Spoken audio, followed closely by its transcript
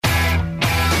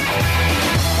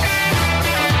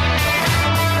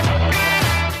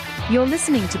You're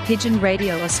listening to Pigeon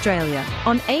Radio Australia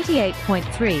on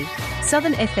 88.3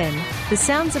 Southern FM, the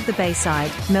sounds of the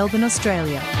Bayside, Melbourne,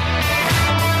 Australia.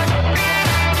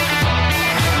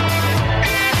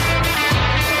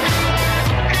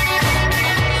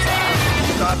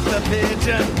 Stop the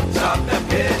pigeon, stop the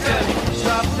pigeon,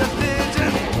 stop the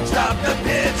pigeon, stop the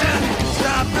pigeon,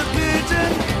 stop the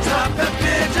pigeon, stop the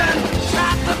pigeon,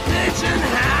 stop the pigeon,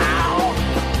 how?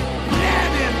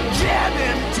 Nab him, jab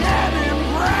him, tab him,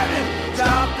 grab him,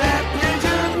 stop that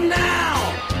pigeon now!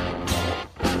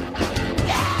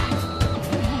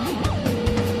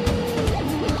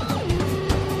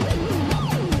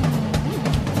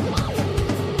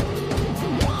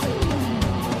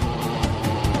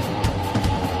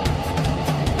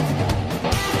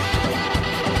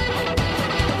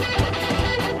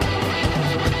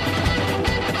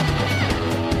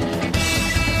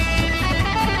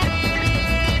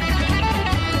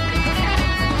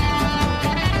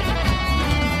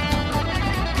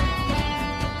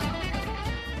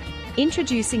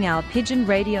 Introducing our Pigeon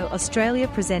Radio Australia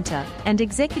presenter and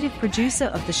executive producer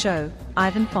of the show,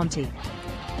 Ivan Fonte.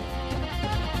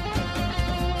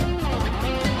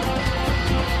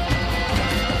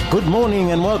 Good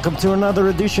morning and welcome to another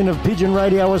edition of Pigeon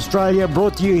Radio Australia,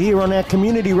 brought to you here on our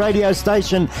community radio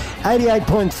station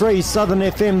 88.3 Southern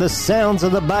FM, the sounds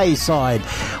of the Bayside.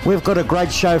 We've got a great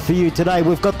show for you today.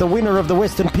 We've got the winner of the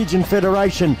Western Pigeon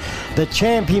Federation, the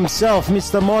champ himself,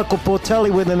 Mr. Michael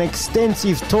Portelli, with an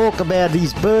extensive talk about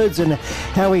his birds and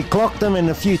how he clocked them,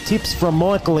 and a few tips from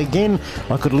Michael again.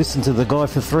 I could listen to the guy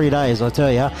for 3 days, I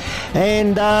tell you.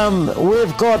 And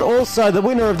we've got also the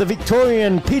winner of the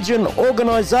Victorian Pigeon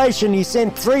Organisation. He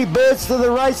sent 3 birds to the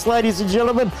race, ladies and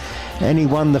gentlemen, and he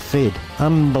won the Fed.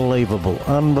 Unbelievable,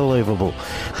 unbelievable.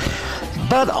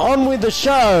 But on with the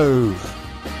show.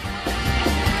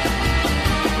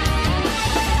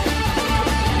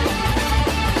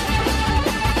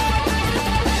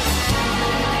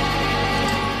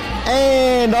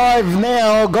 And I've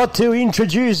now got to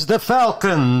introduce the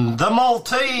Falcon, the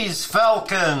Maltese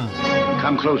Falcon.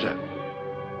 Come closer.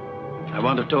 I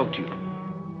want to talk to you.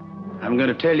 I'm going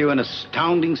to tell you an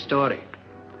astounding story.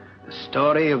 The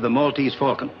story of the Maltese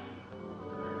falcon.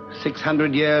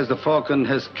 600 years the falcon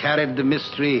has carried the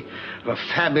mystery of a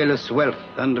fabulous wealth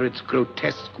under its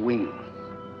grotesque wing.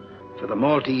 For the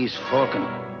Maltese falcon.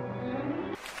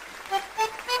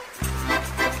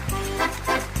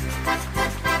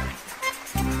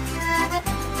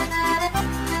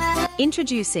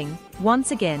 Introducing,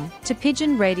 once again, to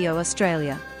Pigeon Radio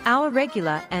Australia, our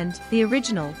regular and the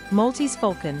original Maltese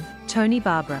Falcon, Tony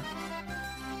Barbara.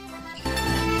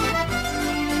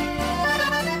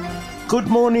 Good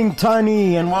morning,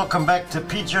 Tony, and welcome back to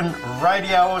Pigeon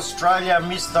Radio Australia,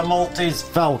 Mr. Maltese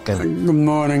Falcon. Good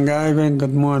morning, Ivan.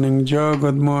 Good morning, Joe.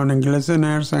 Good morning,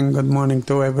 listeners, and good morning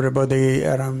to everybody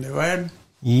around the world.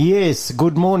 Yes,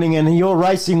 good morning, and your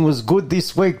racing was good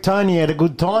this week, Tony. Had a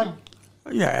good time?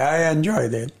 Yeah, I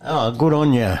enjoyed it. Oh, good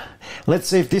on you. Let's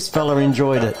see if this fella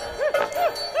enjoyed it.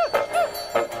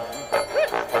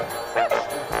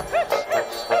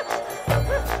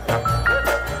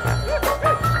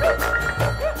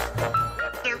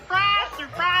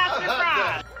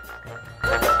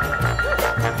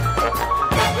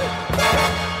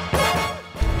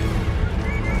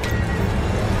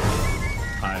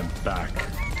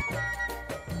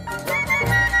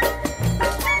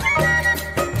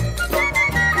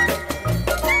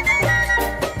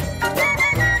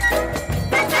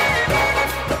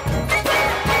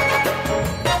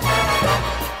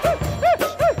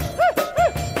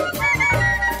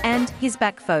 He's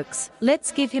back, folks.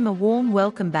 Let's give him a warm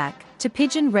welcome back to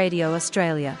Pigeon Radio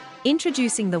Australia.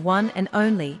 Introducing the one and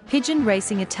only Pigeon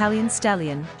Racing Italian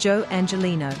stallion, Joe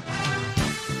Angelino.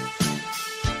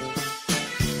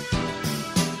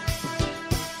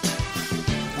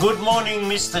 Good morning,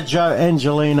 Mr. Joe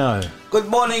Angelino. Good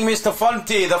morning, Mr.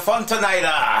 Fonte, the Fontenator.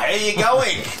 How you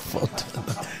going?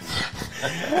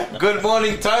 Good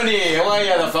morning, Tony. How are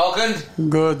you, the Falcon?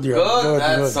 Good, yeah. Good.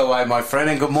 That's the way, my friend.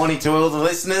 And good morning to all the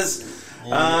listeners.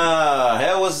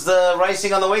 How was the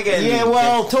racing on the weekend? Yeah,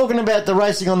 well, talking about the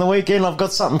racing on the weekend, I've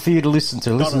got something for you to listen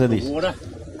to. Listen to this. Water.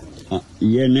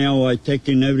 Now I take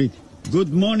in everything.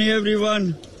 Good morning,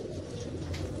 everyone.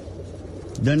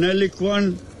 The Nellic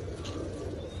one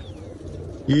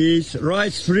is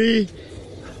rice-free.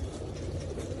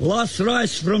 Last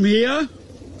rice from here.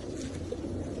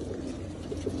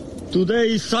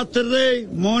 Today is Saturday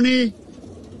morning.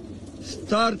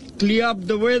 Start clear up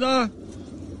the weather.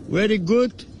 Very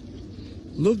good.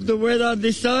 Look the weather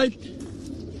this side.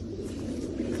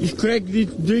 Is Craig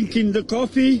drinking the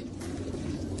coffee?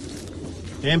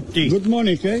 Empty. Good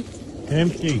morning, okay?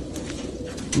 Empty.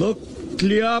 Look,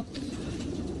 clear up.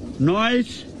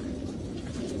 Nice.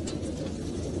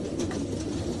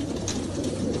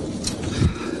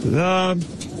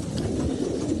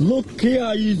 Look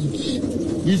here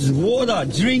is water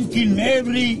drinking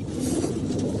every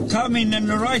coming in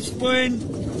the rice point.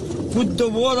 Put the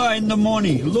water in the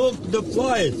morning. Look the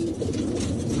flies.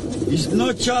 It's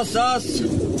not just us,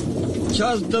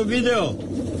 just the video.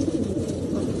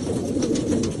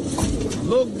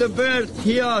 Look the bird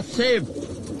here safe.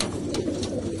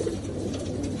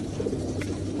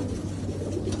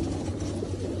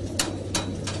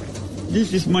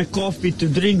 This is my coffee to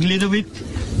drink a little bit.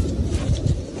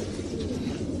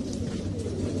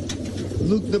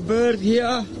 Look the bird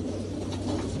here.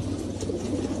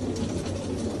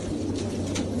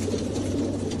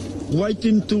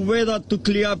 Waiting to weather to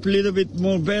clear up a little bit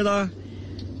more better.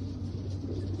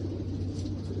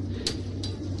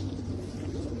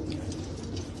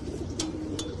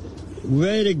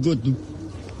 Very good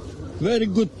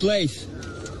place.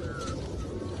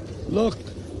 Look.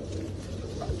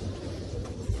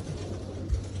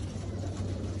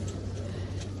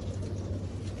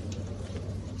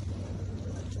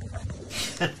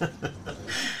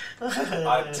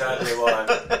 I tell you what.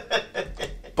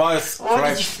 Both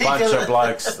great bunch of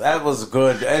blokes. That was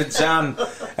good. And John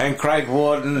and Craig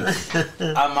Warden,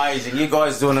 amazing. You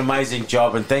guys do an amazing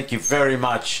job, and thank you very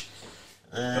much.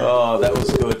 That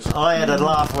was good. I had a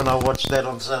laugh when I watched that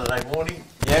on Saturday morning.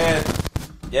 Yeah,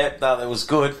 no, that was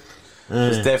good. It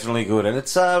was definitely good. And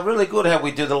it's really good how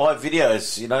we do the live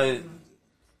videos, you know.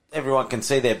 Everyone can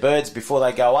see their birds before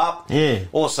they go up. Yeah.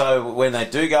 Also, when they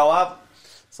do go up.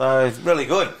 So, it's really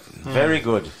good. Very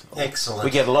good. Excellent.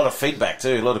 We get a lot of feedback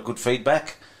too, a lot of good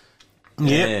feedback.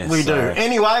 Yeah, we do.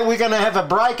 Anyway, we're going to have a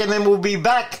break and then we'll be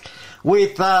back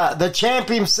with the champ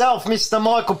himself, Mr.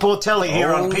 Michael Portelli,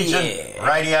 here on Pigeon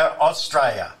Radio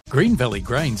Australia. Green Valley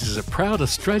Grains is a proud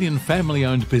Australian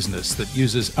family-owned business that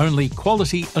uses only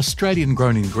quality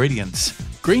Australian-grown ingredients.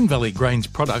 Green Valley Grains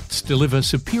products deliver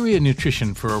superior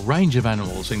nutrition for a range of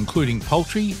animals, including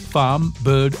poultry, farm,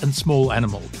 bird and small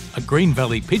animal. A Green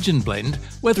Valley Pigeon blend,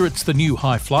 whether it's the new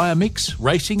High Flyer mix,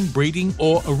 racing, breeding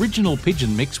or original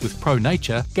pigeon mix with Pro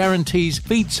Nature, guarantees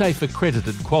feed-safe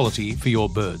accredited quality for your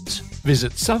birds.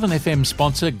 Visit Southern FM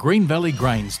sponsor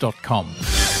greenvalleygrains.com.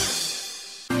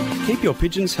 Keep your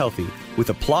pigeons healthy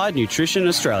with Applied Nutrition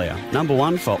Australia,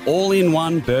 #1 for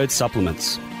all-in-one bird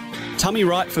supplements. Tummy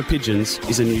Right for Pigeons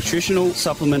is a nutritional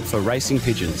supplement for racing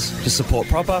pigeons to support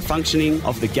proper functioning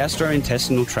of the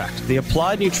gastrointestinal tract. The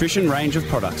Applied Nutrition range of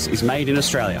products is made in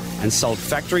Australia and sold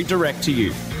factory direct to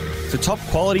you. For top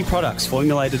quality products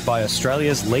formulated by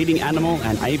Australia's leading animal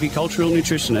and avicultural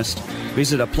nutritionist,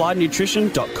 visit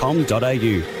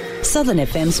appliednutrition.com.au. Southern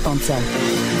FM sponsor.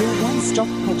 Your one-stop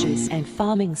produce and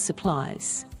farming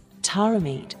supplies. Tara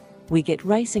Meat. We get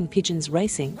racing pigeons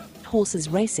racing, horses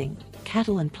racing,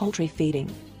 cattle and poultry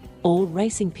feeding. All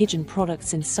racing pigeon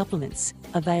products and supplements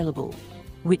available.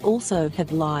 We also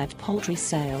have live poultry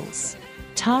sales.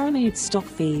 Tara Meat stock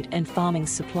feed and farming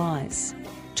supplies.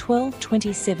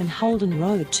 1227 Holden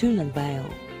Road, Toolan Vale.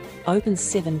 Open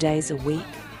 7 days a week.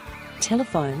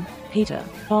 Telephone Peter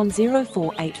on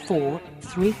 0484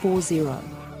 340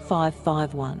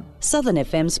 551. Southern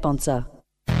FM sponsor.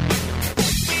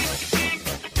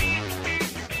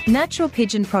 Natural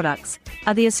Pigeon Products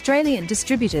are the Australian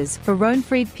distributors for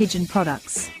Röhnfried Pigeon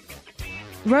products.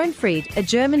 Röhnfried, a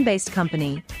German-based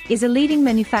company, is a leading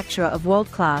manufacturer of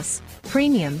world-class,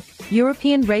 premium,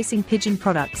 European racing pigeon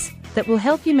products that will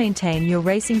help you maintain your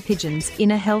racing pigeons'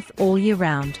 inner health all year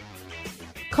round.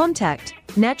 Contact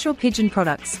Natural Pigeon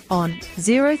Products on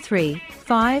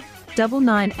 035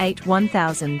 998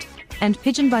 1000 and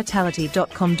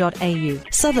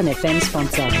pigeonvitality.com.au. Southern FM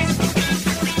sponsor.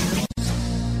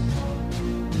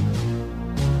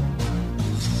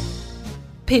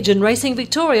 Pigeon Racing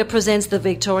Victoria presents the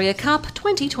Victoria Cup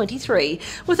 2023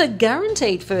 with a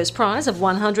guaranteed first prize of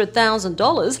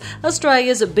 $100,000.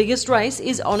 Australia's biggest race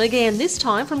is on again, this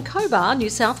time from Cobar, New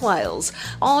South Wales,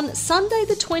 on Sunday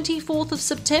the 24th of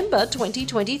September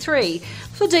 2023.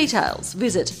 For details,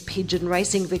 visit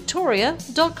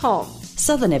pigeonracingvictoria.com.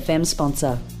 Southern FM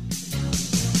sponsor.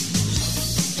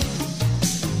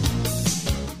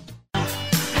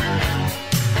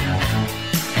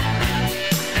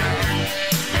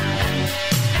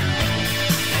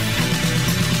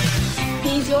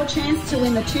 Your chance to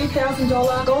win the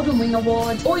 $2,000 Golden Wing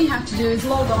Award. All you have to do is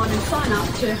log on and sign up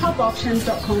to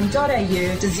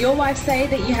huboptions.com.au. Does your wife say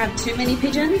that you have too many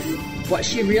pigeons? What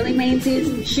she really means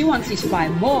is she wants you to buy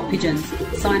more pigeons.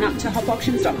 Sign up to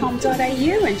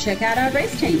hopoptions.com.au and check out our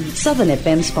race team. Southern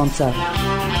FM sponsor.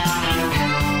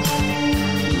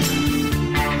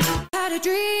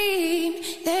 dream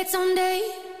that someday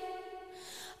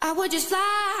I would just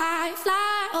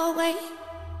fly away.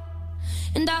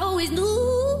 And I always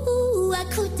knew I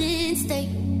couldn't stay.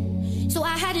 So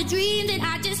I had a dream that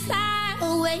I'd just fly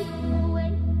away.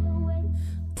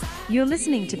 You're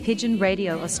listening to Pigeon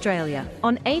Radio Australia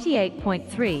on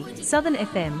 88.3 Southern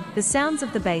FM, the sounds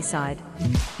of the Bayside.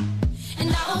 And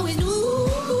I always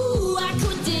knew I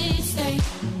couldn't stay.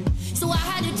 So I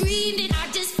had a dream that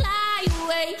I'd just fly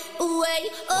away, away,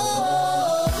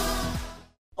 oh.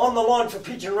 On the line for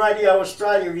Pigeon Radio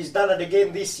Australia, he's done it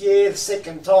again this year, the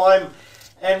second time,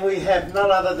 and we have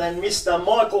none other than Mr.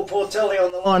 Michael Portelli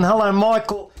on the line. Hello,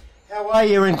 Michael. How are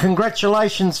you? And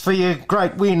congratulations for your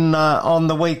great win on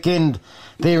the weekend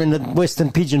there in the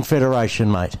Western Pigeon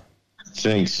Federation, mate.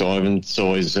 Thanks, Ivan. It's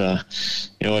always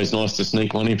nice to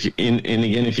sneak one in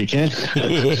again if you can.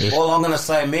 All I'm going to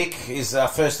say, Mick, is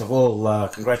first of all,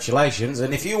 congratulations.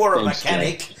 And if you were a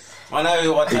mechanic, I know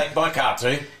who I'd take my car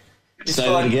to. Say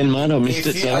that again, mate. I missed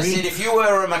it. Sorry. I said if you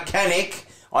were a mechanic,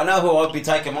 I know who I'd be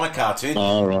taking my car to.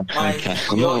 Oh, right. Mate, okay.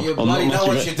 You bloody know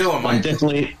what you're doing,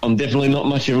 mate. I'm definitely not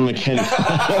much of a mechanic.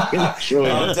 Sure.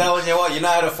 I'm telling you what, you know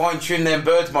how to fine-tune them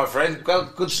birds, my friend.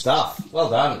 Good stuff. Well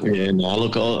done. Yeah, no,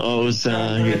 look, I was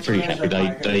pretty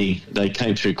happy. They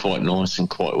came through quite nice and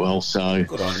quite well. So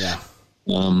good on you.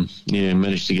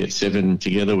 Managed to get 7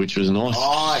 together, which was nice.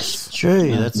 Nice.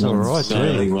 Gee, that's all right. So,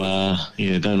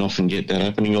 don't often get that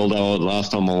happening. Although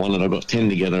last time I won it, I got 10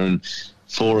 together, and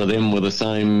 4 of them were the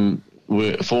same.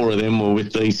 4 of them were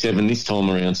with these 7 this time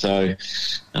around. So,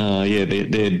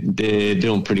 they're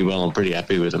doing pretty well. I'm pretty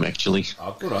happy with them, actually.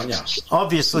 Oh, good on you.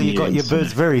 Obviously, you got your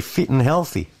birds very fit and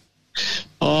healthy.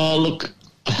 Oh, look,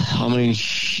 I mean,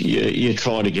 you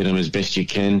try to get them as best you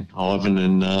can, Ivan,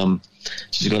 and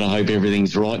just got to hope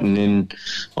everything's right, and then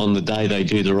on the day they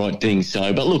do the right thing.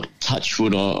 So, but look, touch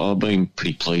wood, I've been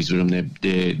pretty pleased with them.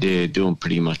 They're doing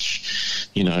pretty much,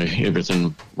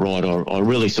 everything right. I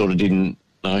really sort of didn't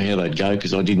know how they'd go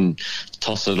because I didn't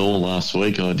toss it all last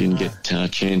week. I didn't get a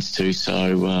chance to, so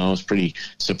I was pretty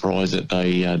surprised that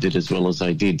they did as well as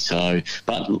they did. So,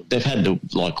 but they've had to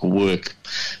work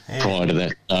prior to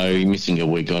that. So missing a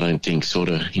week, I don't think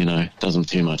does them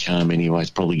too much harm.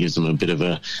 Anyways, probably gives them a bit of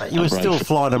a. But you were still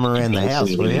flying them around the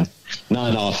house, were you? No,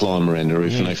 I fly them around the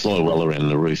roof, and they fly well around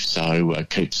the roof. So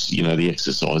keeps the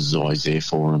exercise is always there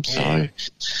for them. So.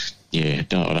 Yeah,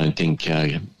 I don't think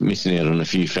missing out on a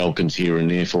few falcons here and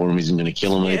there for them isn't going to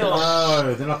kill them either.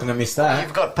 No, they're not going to miss that.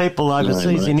 You've got people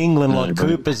overseas in England like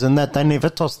Coopers and that, they never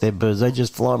toss their birds, they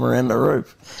just fly them around the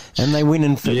roof. And they're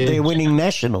winning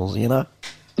nationals, Yeah,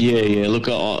 look,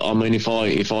 I mean, if I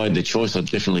had the choice, I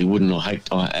definitely wouldn't. I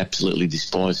absolutely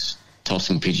despise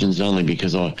tossing pigeons, only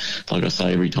because like I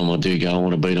say, every time I do go, I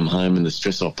want to beat them home, and the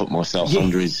stress I put myself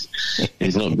under is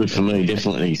not good for me,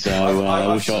 definitely. So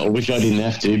I wish I didn't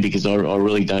have to, because I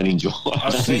really don't enjoy it.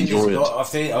 I've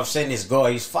seen this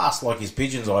guy. He's fast like his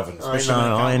pigeons, Ivan.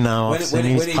 I know. I've seen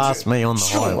he's passed me on the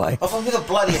highway. I thought, who the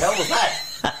bloody hell was that?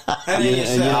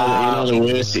 The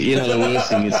worst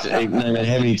thing is, no matter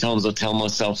how many times I tell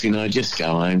myself, just go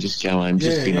home, just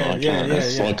be like,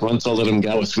 it's like once I let them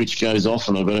go, a switch goes off,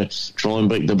 and I've got to try and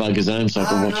beat the buggers home so I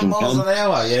can watch them come. Miles an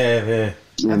hour, yeah.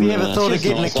 Have you ever thought of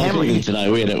getting a Camry?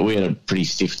 Today we had a pretty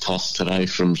stiff toss today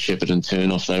from Shepparton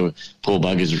Turnoff. They were poor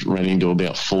buggers ran into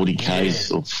about 40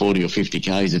 k's or 40 or 50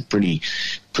 k's of pretty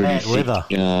bad thick weather,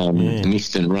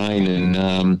 mist and rain,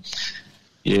 and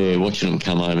watching them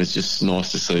come home, it's just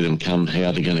nice to see them come.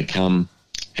 How they're going to come,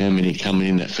 how many coming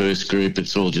in that first group.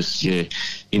 It's all just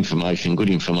information, good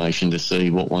information to see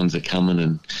what ones are coming,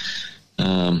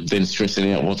 and then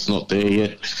stressing out what's not there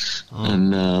yet. So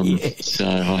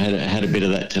I had a bit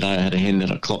of that today. I had a hen that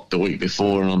I clocked the week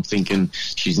before, and I'm thinking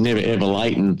she's never ever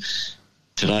late, and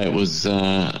today it was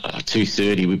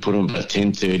 2:30. We put on about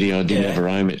 10:30. I didn't have her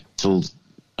home till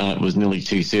it was nearly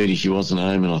 2:30. She wasn't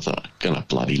home, and I thought, I'm going to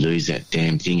bloody lose that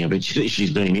damn thing. I bet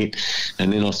she's been hit.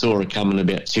 And then I saw her coming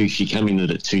about 2. She came in at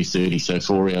 2:30, so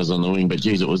 4 hours on the wing. But,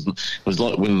 geez, it was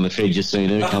like winning the Fed, just seeing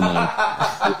her come home.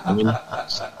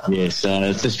 So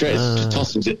it's the stress.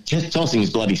 Tossing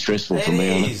is bloody stressful for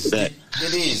me.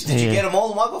 It is. Did you get them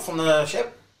all, Michael, from the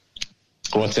Shep?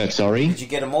 What's that, sorry? Did you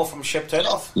get them all from Shep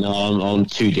Turnoff? No, I'm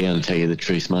 2 down, to tell you the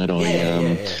truth, mate.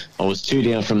 I was 2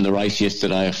 down from the race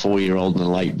yesterday, a 4-year-old and a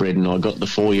late bred, and I got the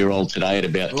 4-year-old today at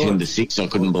about 10 to 6. I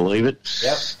couldn't believe it.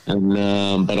 Yep.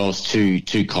 And but I was two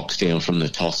cocks down from the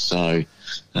toss. So,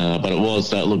 but it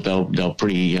was look, they're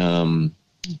pretty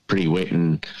wet,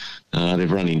 and they've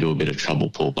run into a bit of trouble,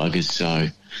 poor buggers. So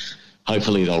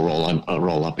hopefully they'll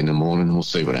roll up in the morning. We'll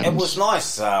see what happens. It was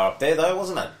nice up there, though,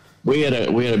 wasn't it? we had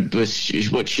a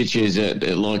what shit is that,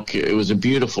 like, it was a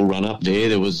beautiful run up there.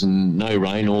 There was no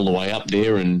rain all the way up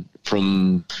there, and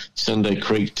from Sunday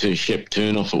Creek to Shep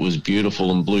Turnoff, it was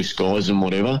beautiful and blue skies and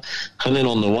whatever. And then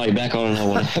on the way back, I don't know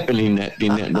what happened in that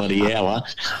bloody hour,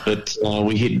 but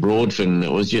we hit Broadford, and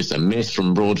it was just a mess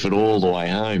from Broadford all the way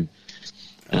home.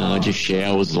 Just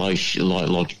showers, like a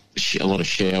lot of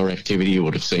shower activity you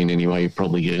would have seen anyway,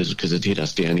 probably because it hit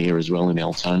us down here as well in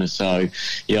Altona. So,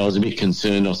 yeah, I was a bit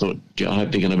concerned. I thought, I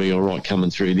hope they're going to be all right coming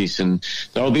through this. And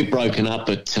they were a bit broken up,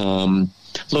 but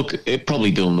look, it's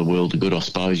probably doing the world a good, I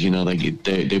suppose. You know,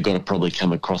 they've got to probably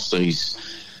come across these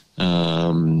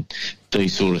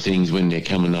sort of things when they're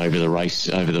coming over the rest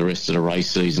of the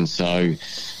race season. So,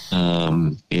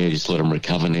 just let them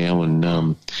recover now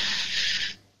and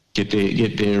get their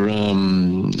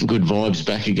good vibes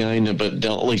back again. But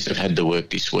at least they've had the work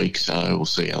this week, so we'll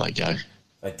see how they go.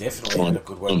 They definitely had a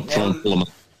good work.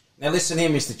 Now listen here,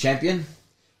 Mr. Champion.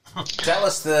 Tell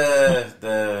us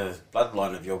the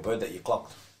bloodline of your bird that you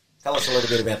clocked. Tell us a little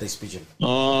bit about this pigeon.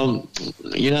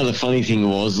 The funny thing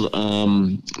was,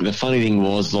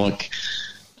 like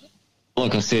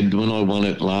I said, when I won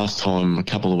it last time, a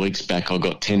couple of weeks back, I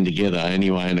got 10 together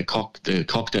anyway, and the cock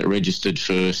that registered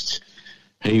first,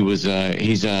 his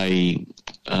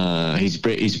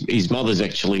mother's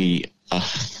actually a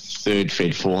third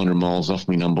fed 400 miles off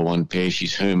me number one pair.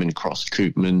 She's Herman Cross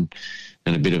Koopman,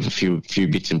 and a bit of a few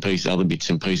bits and pieces, other bits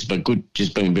and pieces, but good,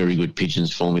 just been very good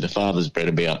pigeons for me. The father's bred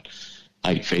about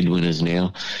 8 fed winners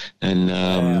now, and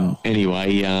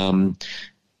anyway, and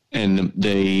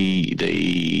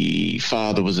the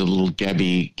father was a little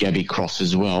Gabby Cross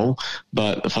as well.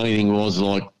 But the funny thing was,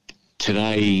 like,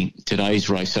 today's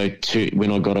race,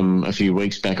 when I got him a few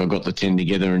weeks back, I got the 10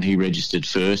 together and he registered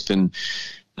first. And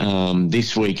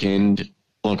this weekend,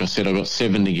 like I said, I got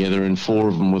 7 together, and 4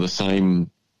 of them were the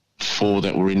same 4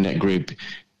 that were in that group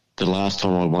the last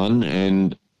time I won.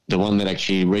 And the one that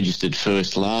actually registered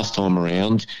first last time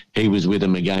around, he was with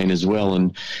him again as well.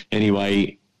 And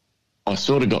anyway, I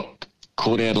sort of got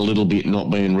caught out a little bit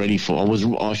not being ready for.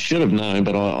 I should have known,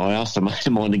 but I asked a mate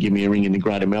of mine to give me a ring in the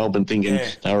Greater Melbourne, thinking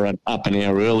they were up an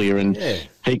hour earlier, and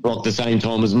he clocked the same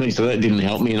time as me, so that didn't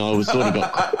help me, and I was sort of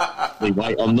got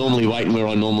I'm normally waiting where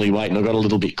I normally wait, and I got a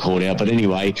little bit caught out. But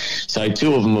anyway, so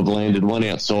 2 of them have landed, one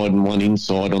outside and one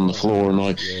inside on the floor,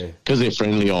 and because they're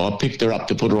friendly, I picked her up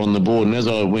to put her on the board, and as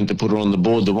I went to put her on the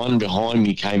board, the one behind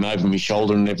me came over my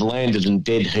shoulder, and they've landed and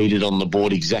dead heated on the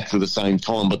board exactly the same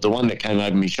time. But the one that came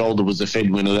over my shoulder was the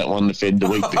fed winner, that one that fed the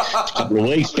week a couple of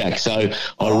weeks back. So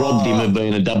I robbed him of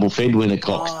being a double fed winner,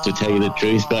 Cox, to tell you the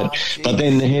truth. But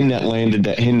then the hen that landed,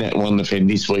 that hen that won the fed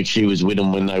this week, she was with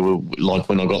them when they were, like,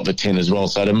 when I got the 10 as well.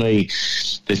 So to me,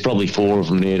 there's probably 4 of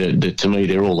them there that to me,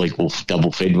 they're all equal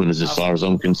double fed winners as far as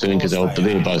I'm concerned, because they were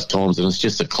there both times, and it's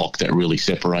just the clock that really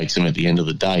separates them at the end of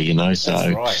the day, you know. So,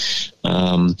 that's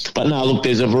right. But no, look,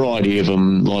 there's a variety of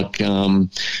them. Like,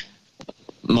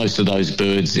 most of those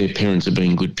birds, their parents have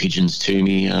been good pigeons to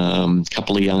me. A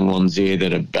couple of young ones there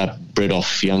that are bred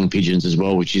off young pigeons as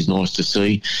well, which is nice to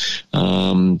see.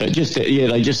 But just,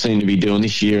 they just seem to be doing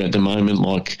this year at the moment,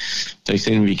 like, they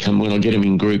seem to be when I get them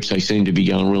in groups, they seem to be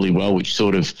going really well, which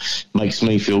sort of makes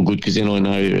me feel good, because then I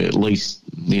know at least,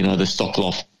 you know, the stock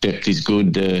loft depth is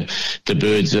good. The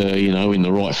birds are, you know, in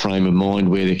the right frame of mind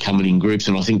where they're coming in groups,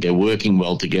 and I think they're working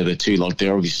well together too. Like,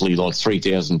 they're obviously like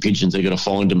 3,000 pigeons. They've got to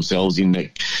find themselves in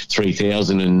that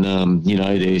 3,000, and, you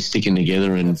know, they're sticking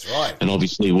together and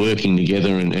obviously working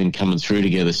together and coming through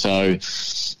together. So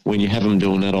when you have them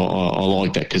doing that, I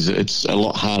like that, because it's a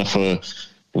lot harder for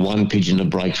one pigeon to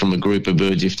break from a group of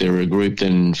birds if they're a group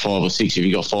than 5 or 6. If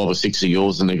you've got 5 or 6 of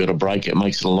yours and they've got to break, it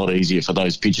makes it a lot easier for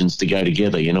those pigeons to go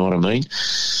together, you know what I mean?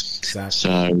 Exactly.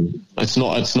 So it's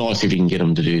nice if you can get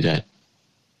them to do that.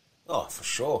 Oh, for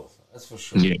sure. That's for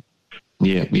sure. Yeah.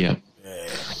 No,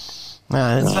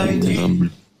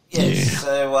 that's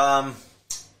so what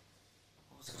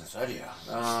was I going to say to you?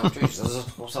 Geez, I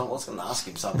was going to ask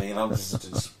him something, and I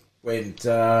just went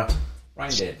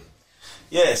brain dead.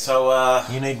 Yeah, so...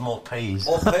 you need more peas.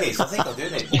 More peas. I think I do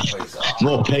need more peas.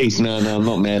 More peas? No, I'm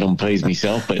not mad on peas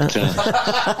myself, but...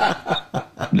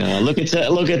 no, look, it's...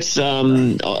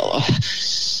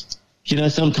 you know,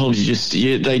 sometimes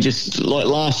they just... Like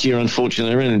last year,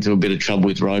 unfortunately, I ran into a bit of trouble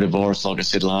with rotavirus. Like I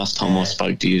said last time I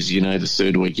spoke to you, you know, the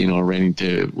third week, you know, I ran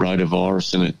into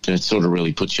rotavirus, and it sort of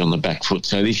really puts you on the back foot.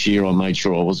 So this year I made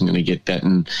sure I wasn't going to get that,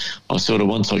 and I sort of,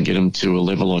 once I get them to a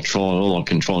level all I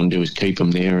can try and do is keep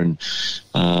them there, and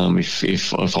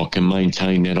If I can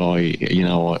maintain that, I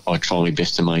try my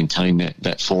best to maintain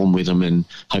that form with them and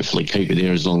hopefully keep it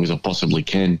there as long as I possibly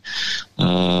can.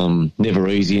 Never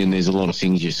easy, and there's a lot of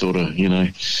things you sort of, you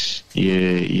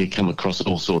come across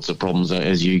all sorts of problems,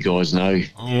 as you guys know,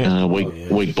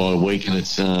 week by week, and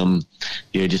it's a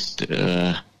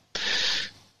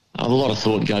lot of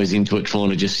thought goes into it, trying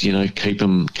to just keep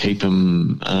them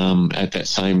at that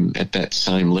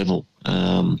same level.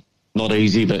 Not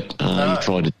easy, but you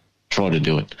try to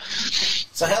do it.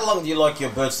 So how long do you like your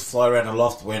birds to fly around the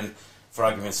loft when, for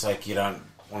argument's sake, you don't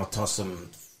want to toss them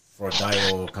for a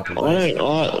day or a couple of days?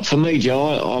 For me,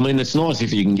 Joe, I mean, it's nice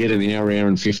if you can get an hour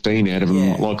and 15 out of them.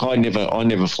 Yeah. Like, I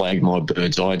never flag my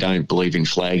birds. I don't believe in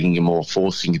flagging them or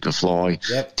forcing it to fly.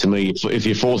 Yep. To me, if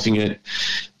you're forcing it,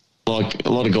 like a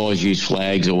lot of guys use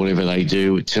flags or whatever they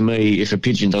do. To me, if a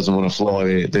pigeon doesn't want to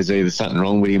fly, there's either something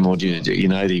wrong with him, or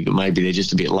maybe they're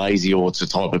just a bit lazy, or it's a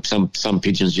type of some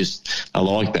pigeons just are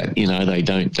like that. They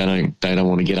don't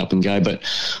want to get up and go. But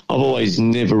I've always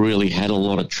never really had a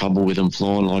lot of trouble with them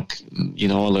flying. Like, I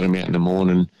let them out in the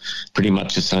morning, pretty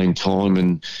much the same time,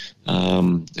 and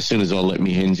as soon as I let my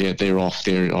hens out, they're off.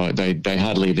 They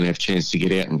hardly even have a chance to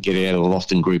get out of the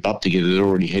loft and group up together. They're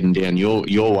already heading down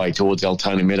your way towards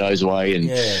Altona Meadows way, and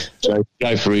so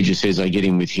Joe Farrugia says they get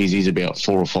him with his. He's about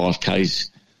 4 or 5 k's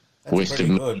west of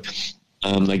me.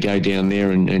 They go down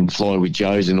there and fly with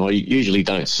Joe's, and I usually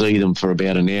don't see them for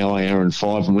about an hour and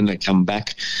 5, and when they come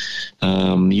back,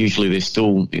 usually they're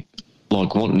still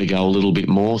like wanting to go a little bit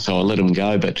more, so I let them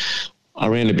go, but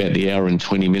around about the hour and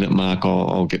 20-minute mark,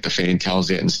 I'll get the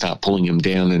fantails out and start pulling them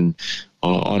down, and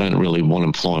I don't really want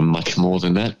them flying much more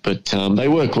than that. But they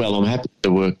work well. I'm happy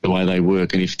to work the way they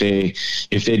work, and if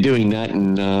they're doing that,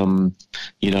 and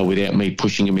without me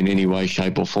pushing them in any way,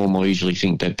 shape, or form, I usually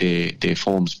think that their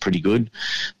form's pretty good.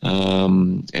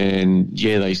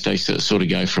 They sort of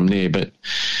go from there. But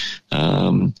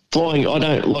flying, I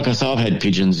don't, like I say, I've had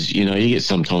pigeons,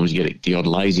 sometimes you get the odd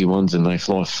lazy ones and they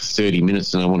fly for 30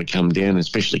 minutes and they want to come down,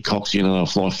 especially cocks, they'll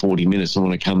fly 40 minutes and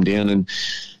want to come down, and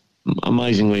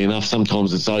amazingly enough,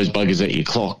 sometimes it's those buggers that you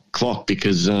clock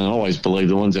because I always believe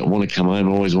the ones that want to come home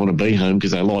always want to be home because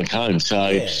they like home. So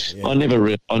I never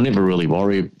really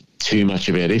worry too much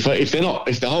about it.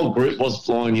 If the whole group was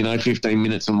flying, 15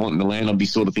 minutes and wanting to land, I'd be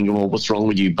sort of thinking, well, what's wrong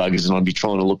with you buggers? And I'd be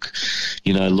trying to look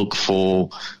for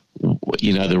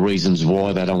the reasons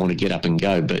why they don't want to get up and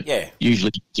go. But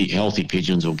usually healthy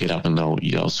pigeons will get up and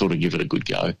they'll sort of give it a good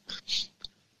go.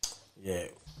 Yeah.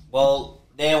 Well,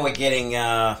 now we're getting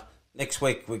next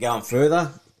week we're going further.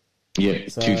 Yeah,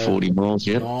 so 240 miles.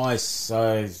 Yeah. Nice.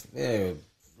 So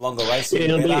longer racing.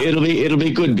 Yeah, it'll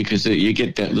be good because you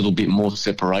get that little bit more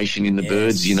separation in the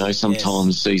birds.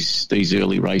 Sometimes these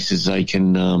early races they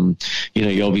can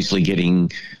you're obviously getting.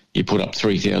 You put up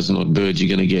 3,000 odd birds,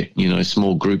 you're going to get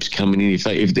small groups coming in.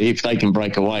 If they can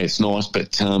break away, it's nice.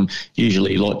 But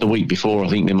usually, like the week before, I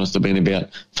think there must have been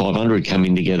about 500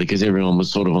 coming together because everyone was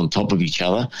sort of on top of each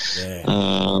other.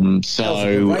 Yeah. When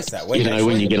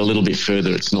you get a little bit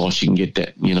further, it's nice. You can get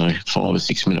that 5 or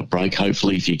 6 minute break.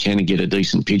 Hopefully, if you can, and get a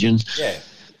decent pigeon. Yeah.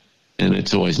 And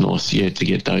it's always nice, to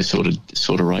get those sort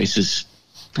of races.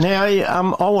 Now,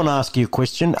 I want to ask you a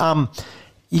question.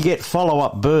 You get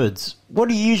follow-up birds. What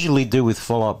do you usually do with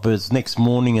follow-up birds next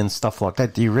morning and stuff like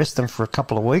that? Do you rest them for a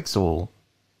couple of weeks or?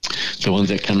 The ones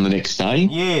that come the next day?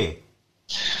 Yeah.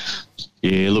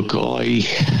 Yeah, look, a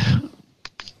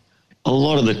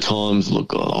lot of the times, I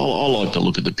like to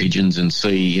look at the pigeons and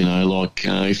see,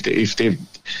 if they're,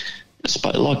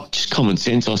 like just common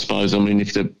sense, I suppose. I mean,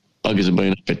 if the buggers have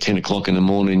been up at 10 o'clock in the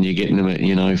morning, you're getting them at,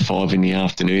 5 in the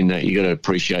afternoon, that you got to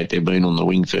appreciate they've been on the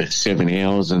wing for 7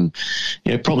 hours, and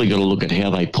probably got to look at how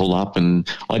they pull up. And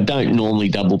I don't normally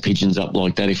double pigeons up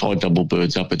like that. If I double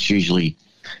birds up, it's usually,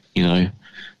 either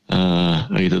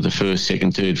the first,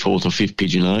 second, third, fourth or fifth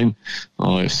pigeon home.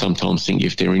 I sometimes think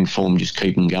if they're in form, just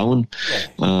keep them going.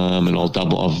 And I'll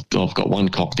double. I've got one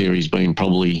cock there. He's been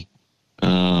probably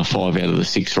 5 out of the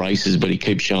 6 races, but he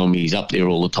keeps showing me he's up there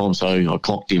all the time. So I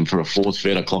clocked him for a 4th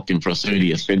fed, I clocked him for a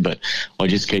 30th fed, but I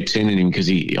just keep sending him because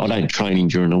I don't train him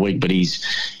during the week, but he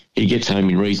gets home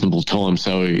in reasonable time,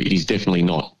 so he's definitely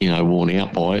not, worn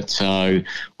out by it. So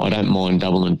I don't mind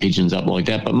doubling pigeons up like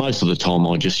that, but most of the time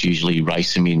I just usually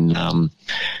race them in,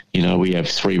 we have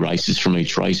 3 races from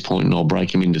each race point, and I'll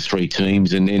break them into 3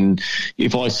 teams. And then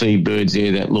if I see birds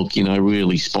there that look,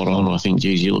 really spot on, I think,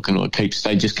 geez, you're looking like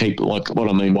they just keep, like what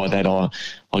I mean by that, I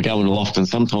go in the loft and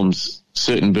sometimes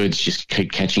certain birds just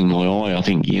keep catching my eye. I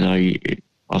think,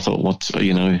 I thought,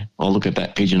 I'll look at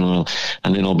that pigeon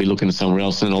and then I'll be looking at somewhere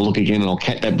else, and I'll look again, and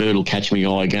that bird will catch my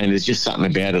eye again. There's just something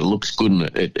about it. It looks good, and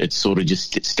it's sort of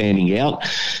just standing out.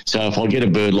 So if I get a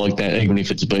bird like that, even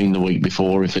if it's been the week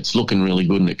before, if it's looking really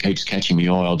good and it keeps catching my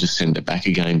eye, I'll just send it back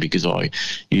again, because I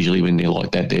usually, when they're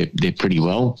like that, they're pretty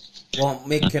well. Well,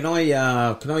 Mick, can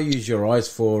I use your eyes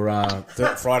for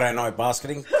Friday night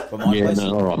basketing for my place?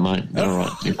 No, all right, mate. All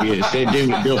right. Do a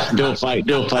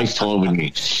FaceTime with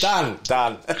me. Done.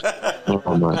 All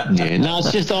right, mate. Yeah. No,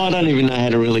 it's just I don't even know how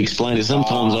to really explain it.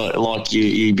 Sometimes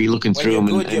you be looking through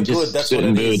them and just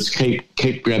certain birds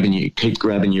keep grabbing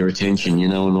your attention,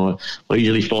 and I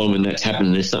usually find when that's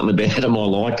happening, there's something about them I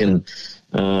like, and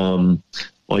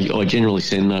I generally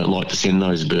like to send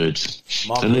those birds.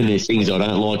 And then there's things I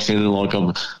don't like sending, like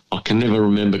I can never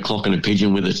remember clocking a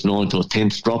pigeon with its 9th or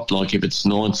 10th dropped. Like if it's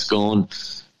 9th's gone,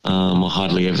 I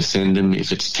hardly ever send them.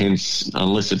 If it's 10th,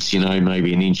 unless it's,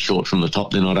 maybe an inch short from the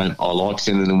top, then I like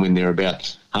sending them when they're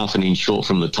about half an inch short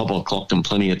from the top. I've clocked them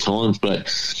plenty of times. But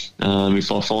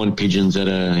if I find pigeons that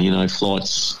are,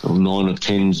 flights of 9 or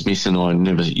 10s missing, I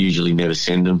usually never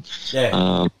send them.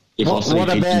 Yeah.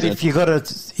 What about if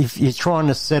you're trying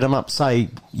to set them up, say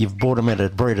you've bought them at a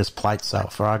breeder's plate sale,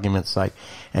 for argument's sake,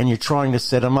 and you're trying to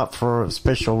set them up for a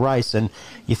special race, and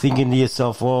you're thinking to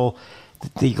yourself, well,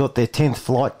 you got their 10th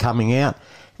flight coming out,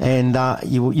 and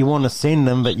you want to send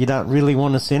them, but you don't really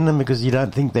want to send them because you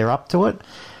don't think they're up to it?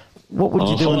 What would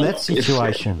you do in that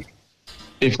situation?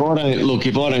 If I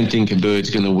don't think a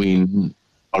bird's going to win,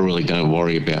 I really don't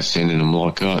worry about sending them.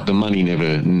 Like the money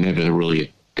never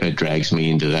really drags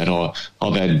me into that. I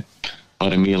had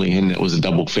a mealy hen that was a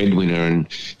double fed winner, and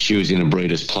she was in a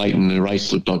breeder's plate, and the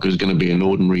race looked like it was going to be an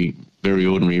very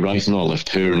ordinary race, and I left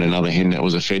her and another hen that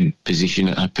was a fed position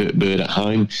at her bird at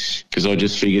home, because I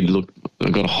just figured, look,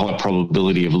 I've got a high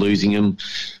probability of losing them.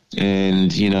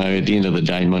 And, at the end of the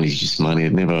day, money's just money.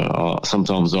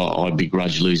 Sometimes I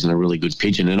begrudge losing a really good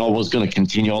pigeon. And I was going to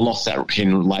continue. I lost that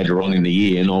hen later on in the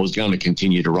year, and I was going to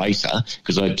continue to race her,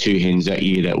 because I had 2 hens that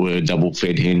year that were double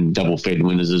fed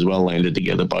winners as well, landed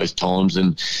together both times.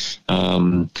 And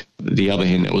the other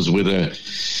hen that was with her,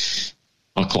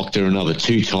 I clocked her another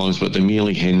 2 times, but the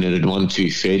mealy hen that had won 2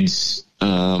 feds,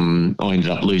 I ended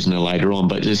up losing her later on.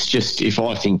 But it's just, if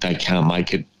I think they can't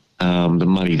make it, the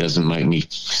money doesn't make me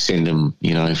send them,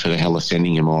 for the hell of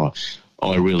sending them.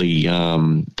 I really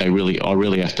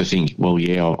have to think, well,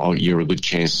 yeah, you're a good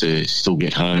chance to still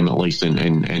get home at least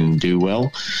and do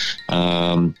well.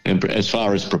 And as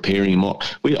far as preparing them,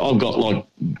 I've got like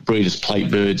breeders' plate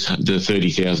birds, the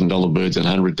 $30,000 birds and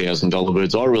 $100,000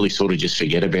 birds. I really sort of just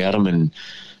forget about them, and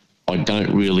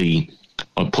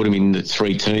I put them in the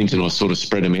 3 teams, and I sort of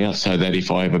spread them out so that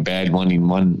if I have a bad one in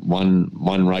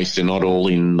one race, they're not all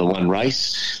in the one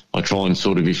race. I try and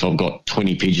sort of, if I've got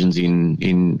 20 pigeons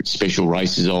in special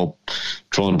races, I'll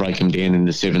try and break them down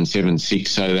into 7, 7,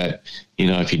 6, so that,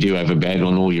 if you do have a bad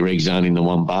one, all your eggs aren't in the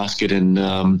one basket. And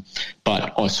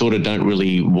but I sort of don't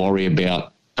really worry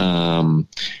about, I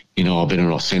better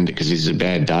not send it because it's a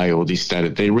bad day or this,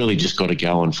 that. They really just got to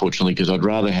go, unfortunately, because I'd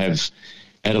rather have,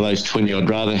 out of those 20, I'd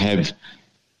rather have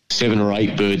 7 or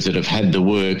 8 birds that have had the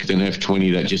work than have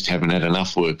 20 that just haven't had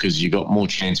enough work, because you got more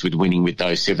chance with winning with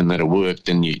those 7 that have worked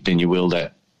than you will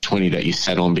that 20 that you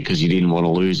sat on because you didn't want to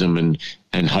lose them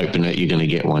and hoping that you're going to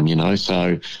get one,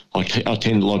 So I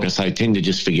tend, like I say, to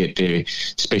just forget their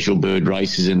special bird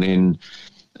races, and then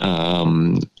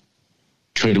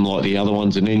treat them like the other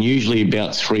ones. And then usually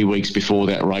about 3 weeks before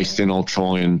that race, then I'll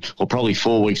try or probably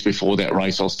 4 weeks before that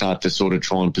race, I'll start to sort of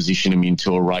try and position them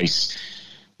into a race.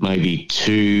 Maybe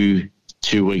two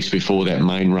weeks before that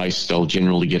main race, they'll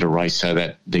generally get a race so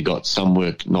that they got some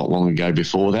work not long ago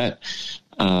before that.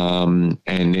 And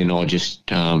then I just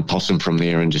toss them from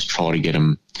there and just try to get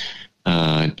them,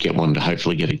 get one to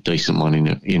hopefully get a decent one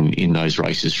in those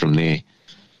races from there.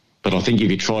 But I think if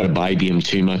you try to baby them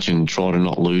too much and try to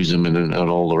not lose them and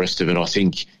all the rest of it, I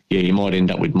think, you might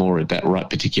end up with more at that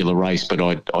particular race, but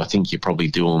I think you probably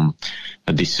do them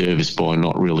a disservice by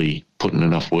not really putting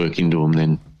enough work into them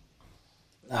then.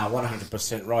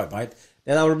 100% right, mate.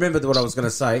 Now, I remembered what I was going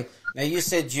to say. Now, you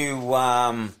said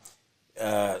when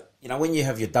you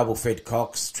have your double-fed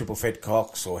cocks, triple-fed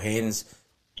cocks or hens,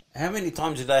 how many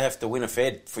times do they have to win a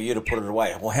fed for you to put it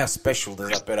away? Well, how special does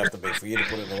that bird have to be for you to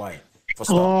put it away?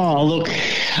 Oh, look,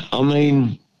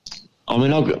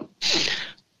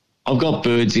 I've got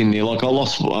birds in there. Like I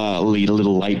lost a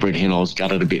little late-bred hen. I was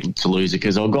gutted a bit to lose it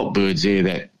because I've got birds there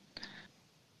that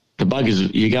the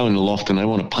buggers, you go in the loft and they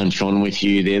want to punch on with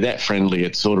you. They're that friendly.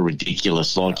 It's sort of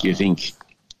ridiculous. Like you think,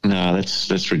 no,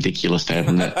 that's ridiculous to have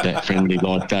them that friendly.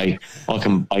 Like I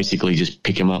can basically just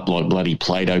pick them up like bloody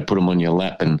Play-Doh, put them on your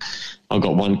lap, and I've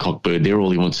got one cockbird there.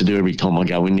 All he wants to do every time I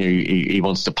go in there, he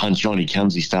wants to punch on. He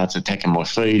comes, he starts attacking my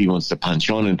feed. He wants to punch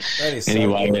on, and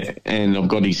anyway, and I've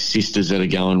got his sisters that are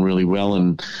going really well,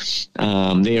 and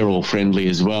they're all friendly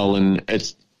as well. And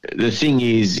it's the thing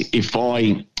is,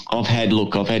 I've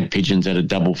had pigeons that are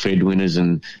double fed winners,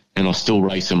 and I still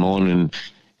race them on, and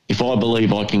if I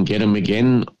believe I can get them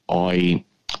again,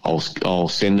 I'll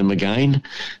send them again.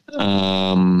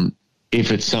 If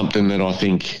it's something that I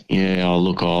think,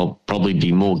 I'll probably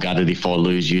be more gutted if I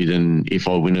lose you than if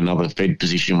I win another fed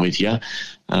position with you.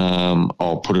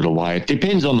 I'll put it away. It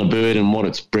depends on the bird and what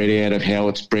it's bred out of, how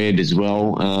it's bred as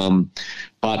well.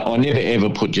 But I never ever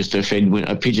put just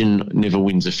a pigeon never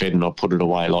wins a fed and I put it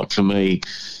away. Like for me,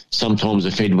 sometimes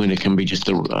a fed winner can be just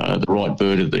the right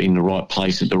bird in the right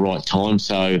place at the right time.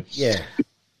 So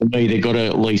for me, they've got to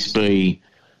at least be,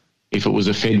 if it was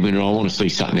a fed winner, I want to see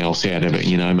something else out of it,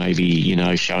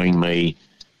 maybe, showing me,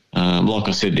 like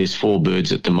I said, there's 4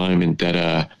 birds at the moment that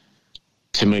are,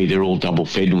 to me, they're all double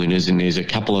fed winners, and there's a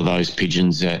couple of those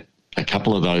pigeons that, a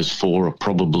couple of those 4 have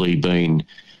probably been,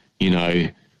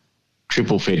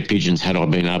 triple fed pigeons had I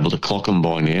been able to clock them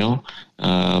by now.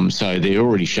 So they're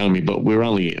already showing me, but we're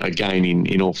only, again,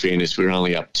 in all fairness, we're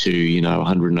only up to,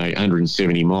 108,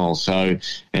 170 miles. So,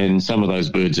 and some of those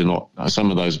birds I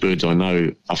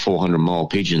know are 400-mile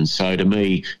pigeons. So to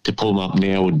me, to pull them up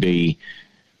now would be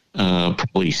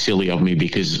probably silly of me,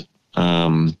 because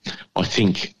I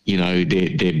think,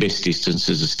 their best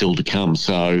distances are still to come.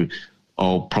 So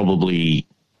I'll probably,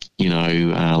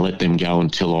 let them go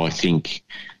until I think,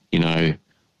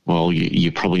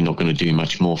 you're probably not going to do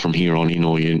much more from here on in,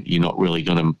 or you're not really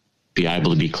going to be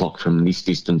able to be clocked from this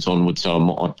distance onwards, so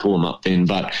I'd pull them up then.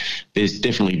 But there's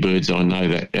definitely birds I know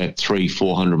that at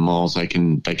 300-400 miles they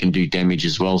can do damage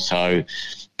as well. So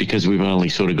because we've only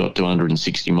sort of got to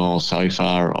 160 miles so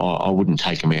far, I wouldn't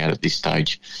take them out at this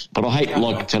stage. But I hate,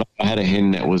 like today, I had a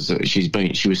hen that was she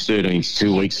was 13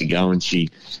 2 weeks ago, and she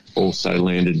also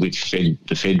landed with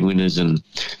the fed winners, and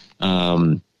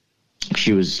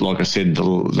she was, like I said,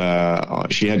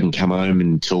 she hadn't come home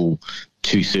until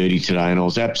 2:30 today, and I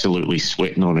was absolutely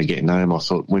sweating on her getting home. I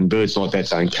thought, when birds like that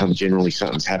don't come, generally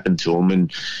something's happened to them.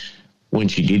 And when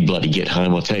she did bloody get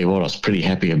home, I'll tell you what, I was pretty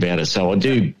happy about it. So I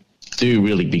do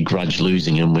really begrudge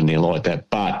losing them when they're like that.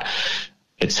 But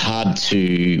it's hard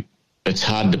to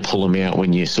pull them out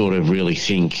when you sort of really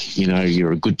think,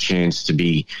 you're a good chance to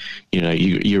be,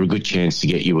 you're a good chance to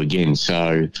get you again.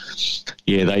 So,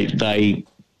 yeah,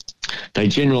 they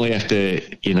generally have to,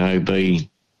 be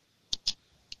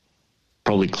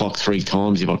probably clocked 3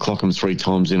 times. If I clock them 3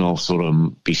 times, then I'll sort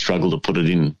of struggle to put it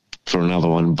in for another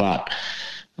one. But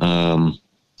I'm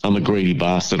a greedy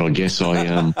bastard, I guess.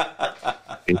 And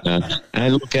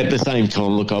look, at the same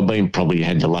time, I've probably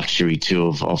had the luxury too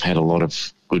of I've had a lot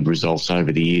of good results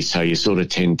over the years. So you sort of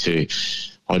tend to,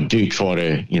 I do try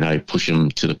to, push them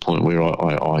to the point where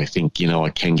I think, I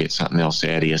can get something else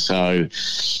out of you. So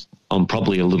I'm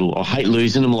probably I hate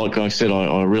losing them. Like I said,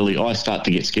 I start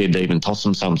to get scared to even toss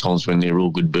them sometimes when they're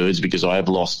all good birds, because I have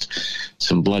lost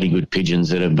some bloody good pigeons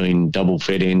that have been double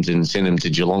fed ends and sent them to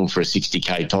Geelong for a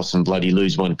 60k toss, and bloody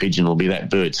lose one pigeon will be that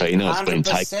bird. So, it's been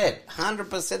taken.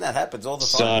 100%, that happens all the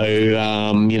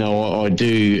time. So, I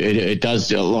do, it does,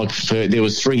 there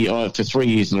was for 3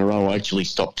 years in a row, I actually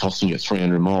stopped tossing at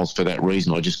 300 miles for that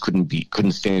reason. I just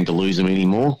couldn't stand to lose them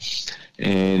anymore.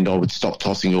 And I would stop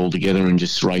tossing altogether and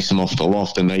just race them off the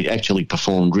loft, and they actually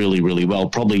performed really, really well.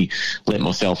 Probably let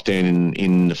myself down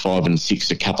in the 5 and 6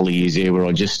 a couple of years there, where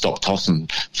I just stopped tossing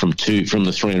from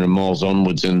the 300 miles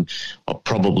onwards, and I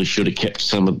probably should have kept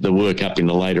some of the work up in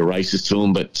the later races to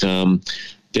them. But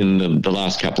then the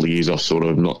last couple of years I've sort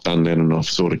of not done that, and I've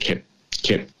sort of kept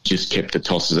the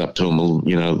tosses up to them,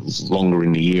 longer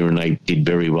in the year, and they did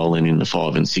very well then in the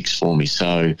 5 and 6 for me.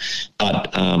 So,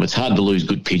 but it's hard to lose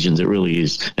good pigeons. It really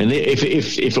is. And if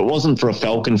it wasn't for the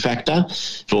falcon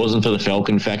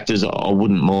factors, I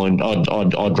wouldn't mind.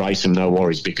 I'd race them, no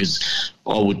worries, because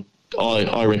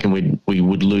I reckon we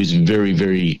would lose very,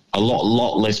 very a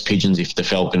lot less pigeons if the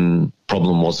falcon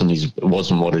problem wasn't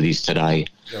what it is today.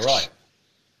 You're right.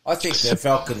 I think the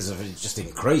falcons have just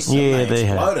increased. Yeah, they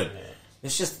exploded. have.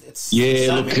 It's just,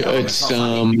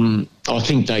 I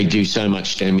think they do so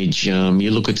much damage.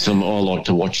 You look at I like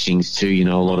to watch things too,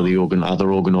 a lot of the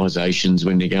other organisations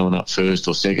when they're going up first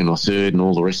or second or third and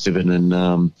all the rest of it. And,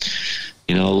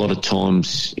 a lot of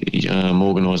times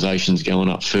organisations going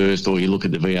up first, or you look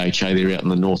at the VHA, they're out in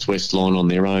the northwest line on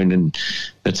their own, and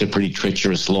that's a pretty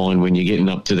treacherous line when you're getting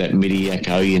up to that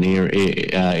Midi-Echoian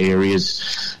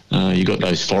areas. You've got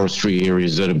those forestry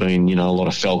areas that have been, a lot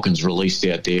of falcons released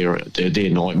out there. They're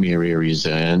nightmare areas.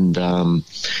 And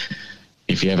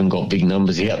if you haven't got big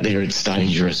numbers out there, it's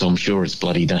dangerous. I'm sure it's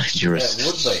bloody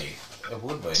dangerous. It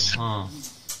would be.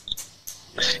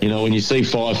 When you see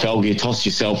 5 falcon, you toss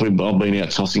yourself. I've been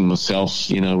out tossing myself,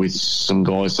 with some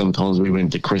guys. Sometimes we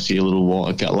went to Cressy a little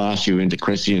while. Last year we went to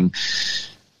Cressy and,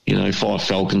 5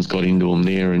 falcons got into them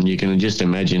there, and you can just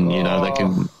imagine,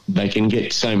 they can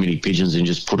get so many pigeons and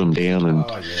just put them down, and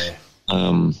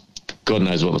God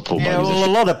knows what the poor buggers are.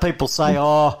 A lot of people say,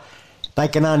 they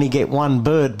can only get one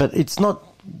bird, but it's not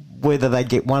whether they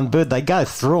get one bird. They go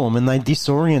through them and they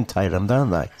disorientate them, don't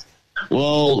they?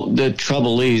 Well, the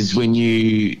trouble is when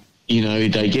they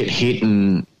get hit,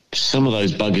 and some of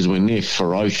those buggers, when they're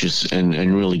ferocious and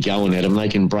really going at them, they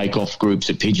can break off groups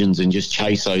of pigeons and just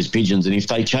chase those pigeons. And if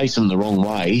they chase them the wrong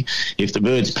way, if the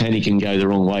birds panic and go the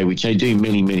wrong way, which they do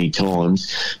many, many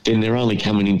times, then they're only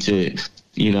coming into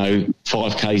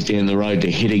 5Ks down the road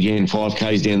to hit again,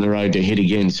 5Ks down the road to hit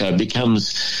again. So it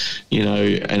becomes,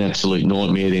 an absolute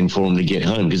nightmare then for them to get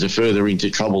home, because the further into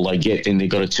trouble they get, then they've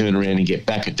got to turn around and get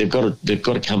back. They've got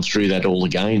to come through that all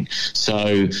again.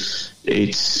 So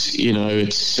it's,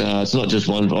 it's not just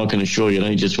one. I can assure you, it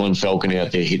ain't just one falcon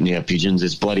out there hitting our pigeons.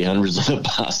 There's bloody hundreds of the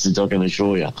bastards, I can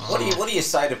assure you. What do you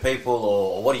say to people,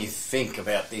 or what do you think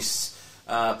about this?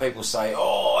 People say,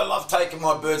 I love taking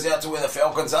my birds out to where the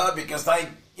falcons are because they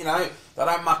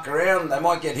don't muck around. They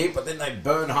might get hit, but then they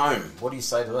burn home. What do you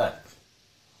say to that?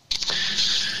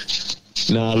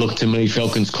 No, look, to me,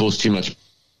 falcons cause too much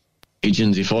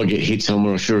pigeons. If I get hit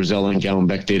somewhere, sure as hell ain't going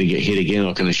back there to get hit again,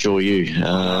 I can assure you.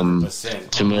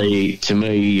 To me,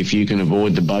 if you can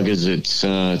avoid the buggers, it's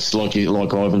like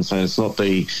Ivan's saying, it's not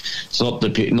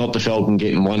the falcon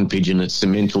getting one pigeon, it's the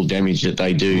mental damage that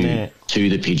they do to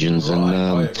the pigeons.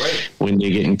 And when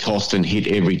they're getting tossed and hit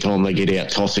every time they get out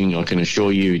tossing, I can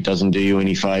assure you it doesn't do you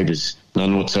any favours.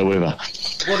 None whatsoever.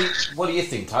 What do you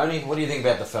think, Tony? What do you think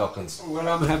about the falcons? Well,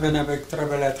 I'm having a big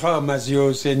trouble at home, as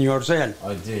you seen yourself.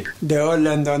 I did. They all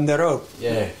land on the rope.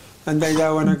 Yeah. And they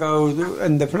don't want to go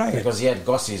in the plane. Because he had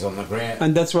gossies on the ground.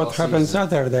 And that's what happened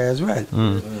Saturday as well.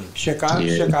 She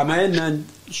come in and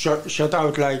shot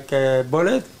out like a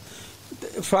bullet.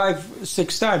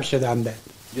 5-6 times she done that.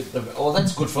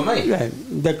 That's good for me. Yeah,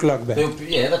 the clock back.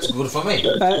 Yeah, that's good for me.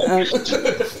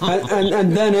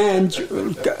 And then Ange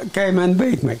came and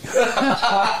beat me.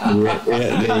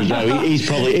 There you go. He's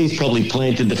probably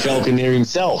planted the falcon there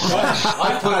himself.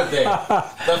 I put it there.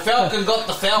 The falcon got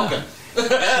the falcon.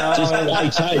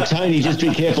 Tony, just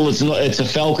be careful. It's a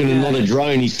falcon and not a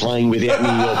drone he's playing with out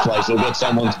near your place, or got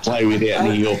someone to play with out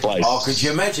near your place. Oh, could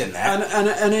you imagine that?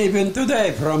 And even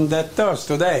today, from that toss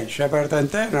today, Shepherd and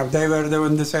Turner, they were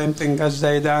doing the same thing as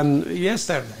they done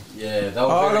yesterday. Yeah, they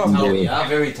were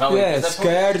very tough. Yeah,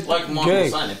 scared. Like Michael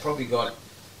was saying, they probably got.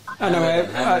 Anyway,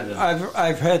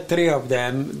 I've had 3 of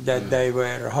them that they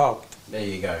were hooked. There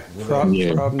you go. From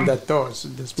the toss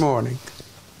this morning.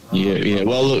 Yeah.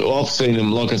 Well, look, I've seen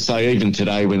them, like I say, even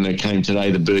today when they came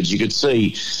today, the birds, you can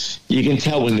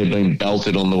tell when they've been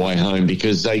belted on the way home,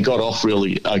 because they got off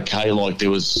really okay. Like there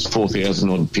was 4,000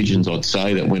 odd pigeons, I'd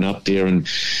say, that went up there, and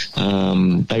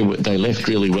they left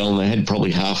really well, and they had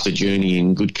probably half the journey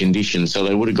in good condition, so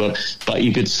they would have got. But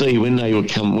you could see when they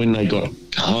got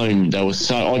home,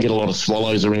 I get a lot of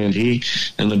swallows around here,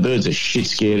 and the birds are shit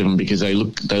scared of them because they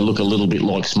look a little bit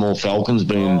like small falcons,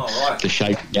 being the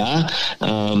shape they are.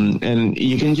 And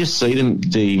you can just see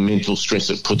the mental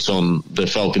stress it puts on the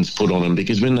falcons put on them,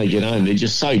 because when they get home, they're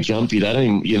just so jumpy. They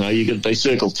don't, they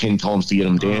circle 10 times to get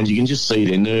them down. You can just see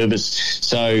they're nervous.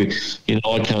 So,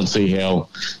 I can't see how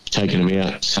taking them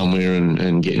out somewhere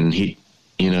and getting hit,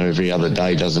 every other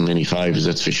day does them any favours,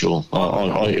 that's for sure.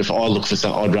 If I look for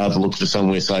I'd rather look for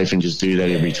somewhere safe and just do that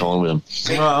every time with them.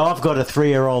 Well, I've got a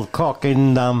 3-year-old cock,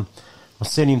 and I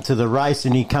sent him to the race,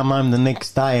 and he come home the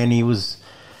next day, and he was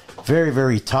very,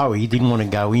 very towy. He didn't want to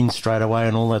go in straight away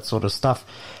and all that sort of stuff.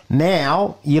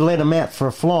 Now, you let him out for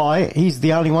a fly, he's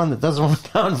the only one that doesn't want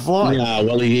to go and fly. No,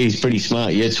 well, he's pretty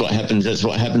smart. Yeah, that's what happens. That's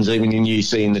what happens even in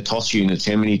UC in the toss units.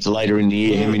 How many later in the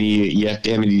year? How many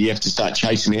you have to start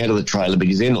chasing out of the trailer,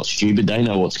 because they're not stupid. They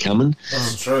know what's coming.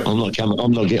 That's true. I'm not getting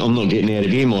out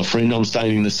of here, my friend. I'm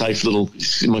staying in my safe little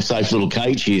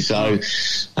cage here. So,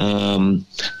 a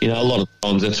lot of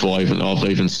times that's why I've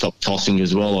even stopped tossing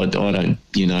as well. I don't,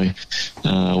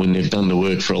 when they've done the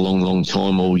work for a long, long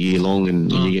time all year long,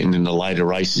 and you're getting in the later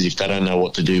races, if they don't know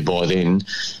what to do by then,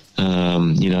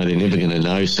 they're never going to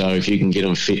know. So if you can get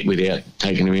them fit without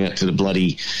taking them out to the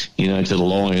bloody, to the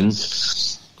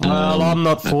lions. Well, I'm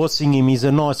not forcing him. He's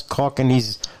a nice cock, and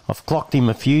I've clocked him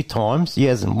a few times. He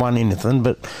hasn't won anything,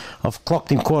 but I've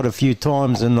clocked him quite a few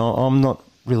times, and I'm not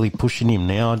really pushing him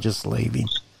now. I just leave him.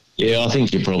 Yeah, I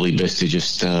think you're probably best to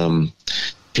just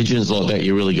pigeons like that.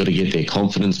 You really got to get their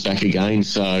confidence back again.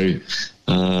 So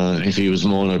if he was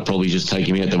mine, I'd probably just take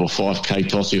him out to a 5K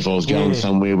toss if I was going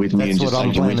somewhere with me, and just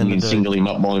take him with me and single him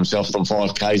up by himself from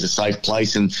 5K is a safe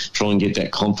place, and try and get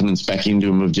that confidence back into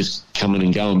him of just coming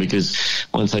and going. Because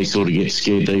once they sort of get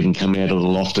scared to even come out of the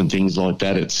loft and things like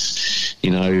that, it's,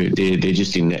 you know, they're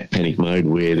just in that panic mode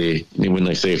where when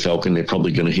they see a falcon, they're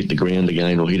probably going to hit the ground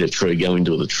again or hit a tree, go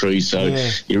into the tree. So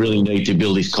you really need to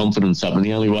build his confidence up, and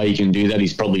the only way you can do that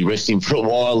is probably rest him for a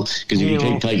while, because if you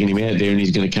keep taking him out there and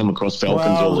he's going to come across falcons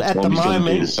all the time, he's going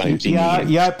to do the same thing.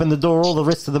 You open the door, all the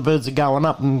rest of the birds are going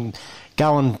up and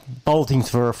going bolting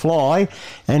for a fly,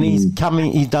 and he's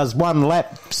coming. He does one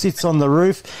lap, sits on the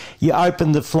roof. You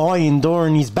open the fly-in door,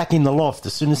 and he's back in the loft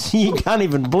as soon as you can't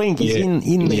even blink. He's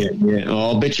in there. Yeah. Oh,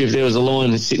 I'll bet you if there was a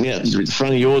lion sitting out in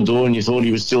front of your door and you thought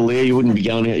he was still there, you wouldn't be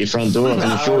going out your front door. I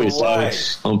can assure you. So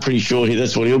I'm pretty sure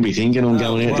that's what he'll be thinking. I'm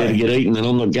going out there to get eaten, and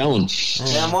I'm not going.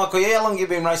 Now, Michael, how long have you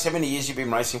been racing? How many years have you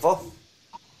been racing for?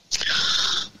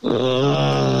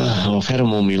 I've had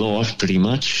them all my life, pretty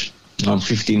much. I'm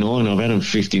 59. I've had them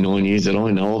 59 years that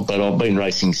I know of, but I've been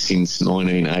racing since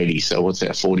 1980. So what's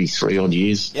that, 43 odd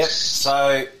years? Yep.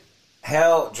 So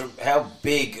how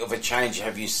big of a change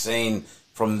have you seen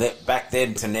from that back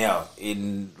then to now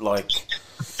in like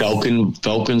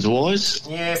Falcons wise?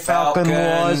 Yeah, Falcon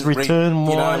wise, return wise.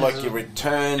 You know, like your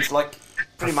returns, like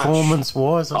pretty much performance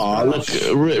wise.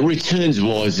 Returns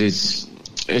wise,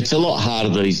 it's a lot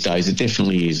harder these days. It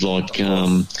definitely is. Like,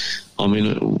 I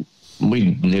mean,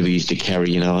 we never used to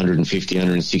carry, 150,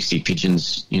 160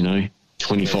 pigeons,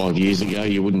 25 years ago.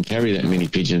 You wouldn't carry that many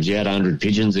pigeons. You had 100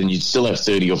 pigeons and you'd still have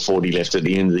 30 or 40 left at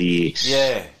the end of the year.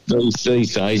 Yeah.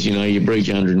 These days, you breed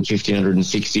 150,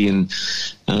 160 and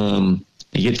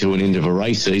you get to an end of a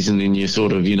race season and you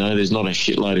sort of, there's not a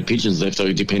shitload of pigeons left,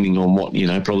 so depending on what,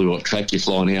 probably what track you're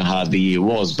flying, how hard the year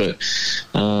was. But,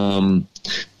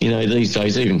 these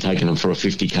days, even taking them for a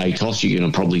 50K toss, you're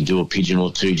going to probably do a pigeon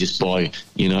or two just by,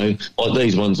 like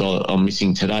these ones I'm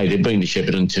missing today. They've been to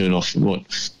Shepparton Turn off,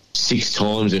 6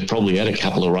 times. They've probably had a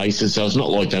couple of races, so it's not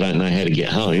like they don't know how to get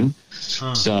home.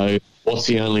 So what's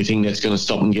the only thing that's going to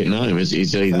stop them getting home is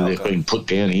either they've been put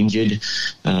down injured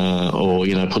or,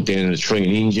 put down in a tree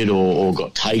and injured or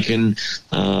got taken.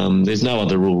 There's no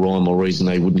other real rhyme or reason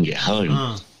they wouldn't get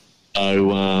home.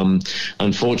 So,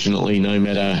 unfortunately, no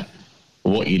matter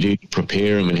what you do to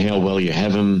prepare them and how well you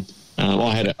have them,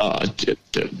 I had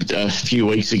a few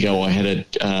weeks ago, I had a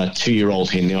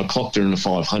 2-year-old hen. Now, I clocked her in the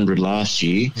 500 last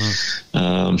year.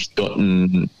 She's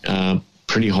gotten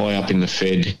pretty high up in the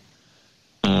Fed.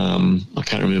 I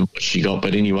can't remember what she got,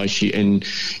 but anyway, she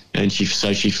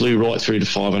flew right through to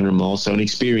 500 miles. So an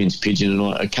experienced pigeon.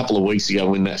 And a couple of weeks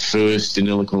ago, when that first in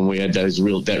Illiquin, we had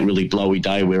that really blowy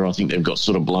day where I think they've got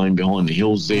sort of blown behind the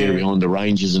hills there, behind the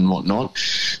ranges and whatnot.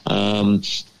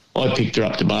 I picked her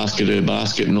up to basket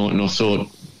night, and I thought,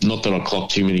 not that I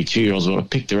clocked too many 2-year-olds, but I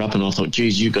picked her up and I thought,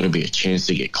 geez, you've got to be a chance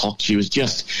to get clocked. She was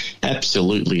just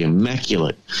absolutely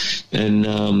immaculate. And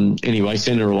anyway,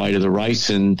 sent her away to the race,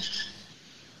 and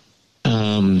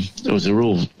it was a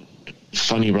real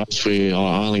funny race where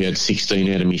I only had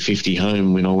 16 out of me 50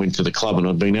 home when I went to the club, and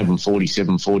I'd been having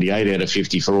 47, 48 out of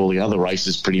 50 for all the other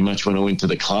races pretty much when I went to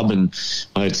the club, and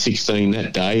I had 16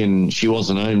 that day, and she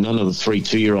wasn't home. None of the 3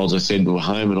 2-year-olds I said were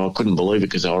home, and I couldn't believe it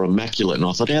because they were immaculate, and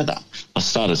I thought, I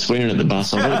started swearing at the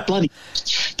bus. I thought,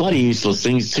 bloody useless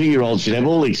things. 2-year-olds should have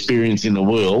all the experience in the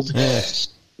world. Yeah.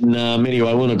 And,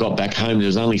 anyway, when I got back home, there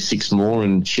was only 6 more,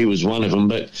 and she was one of them,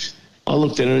 but I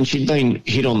looked at her and she'd been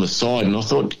hit on the side, and I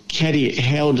thought, Caddy,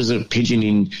 how does a pigeon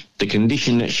in the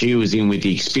condition that she was in with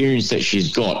the experience that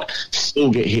she's got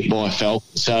still get hit by a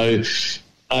falcon? So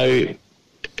it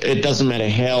doesn't matter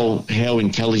how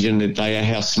intelligent they are,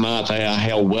 how smart they are,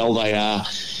 how well they are.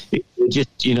 It just,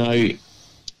 the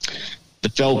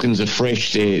falcons are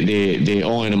fresh. They're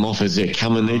eyeing them off as they're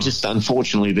coming. They're just,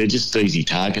 unfortunately, they're just easy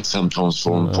targets sometimes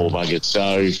for them, poor buggers.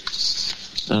 So,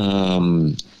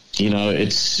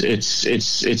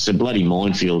 it's a bloody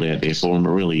minefield out there for them. It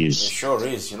really is. It sure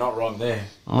is. You're not wrong there.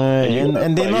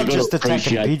 And they're not just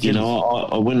attacking pigeons.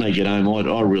 When they get home,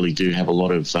 I really do have a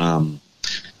lot of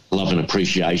love and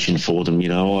appreciation for them.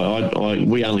 We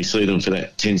only see them for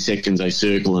that 10 seconds they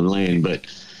circle and land, but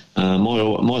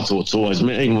my thoughts always,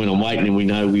 even when I'm waiting and we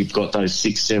know we've got those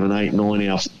 6, 7, 8, 9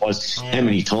 hour flights, how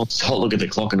many times I look at the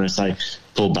clock and I say,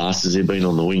 poor bastards, they've been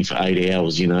on the wing for 8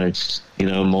 hours, I'm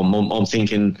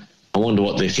thinking, I wonder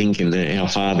what they're thinking, how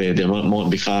far they might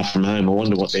be far from home. I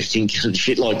wonder what they're thinking and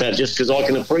shit like that, just because I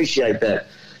can appreciate that.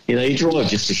 You know, you drive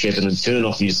just to Shepparton Turn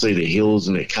Off and you see the hills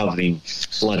and they're covered in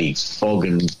bloody fog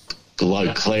and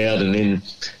low cloud, and then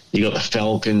you got the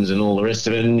falcons and all the rest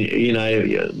of it. And, you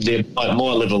know,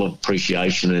 my level of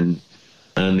appreciation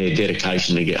and their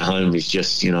dedication to get home is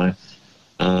just, you know,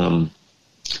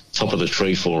 top of the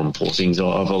tree for them, poor things.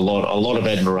 I have a lot of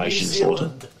admiration for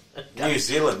them. New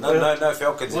Zealand, no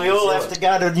falcons. We all have to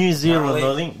go to New Zealand.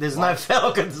 I think there's no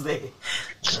falcons there.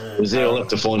 Because they'll have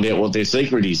to find out what their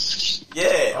secret is.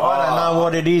 Yeah, I don't know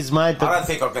what it is, mate. I don't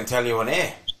think I can tell you on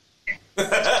air.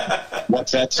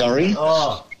 What's that? Sorry.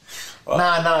 Oh.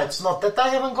 No, it's not that. They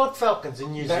haven't got falcons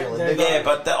in New Zealand. I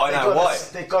know why.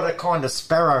 They've got a kind of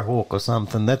sparrowhawk or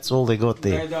something. That's all they got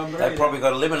there. They probably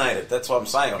got eliminated. That's what I'm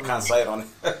saying. I can't say it on.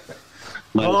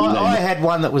 Well, I had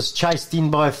one that was chased in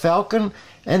by a falcon,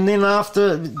 and then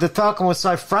after the falcon was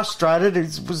so frustrated,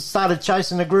 it started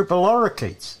chasing a group of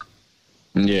lorikeets.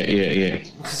 Yeah.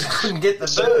 Because it couldn't get the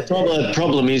bird. The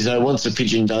problem is, though, once the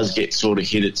pigeon does get sort of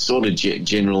hit, it's sort of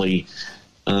generally...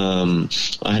 I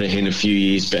had a hen a few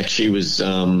years back. She was...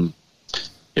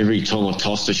 every time I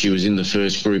tossed her, she was in the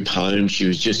first group home. She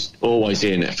was just always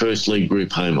there in that first league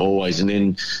group home, always. And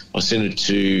then I sent her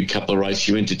to a couple of races.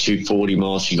 She went to 240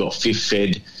 miles. She got fifth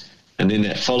fed. And then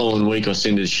that following week, I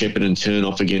sent her to Shepparton Turn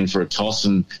Off again for a toss,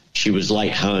 and she was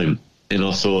late home. And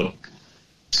I thought,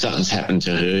 something's happened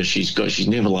to her. She's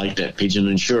never late, that pigeon.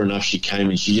 And sure enough, she came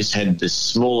and she just had the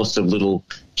smallest of little,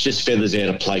 just feathers out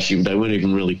of place. They weren't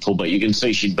even really pulled, but you can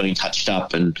see she'd been touched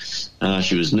up, and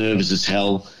she was nervous as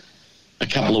hell. A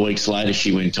couple of weeks later,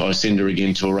 I sent her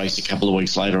again to a race a couple of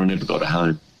weeks later. I never got her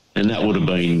home. And that would have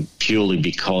been purely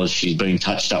because she's been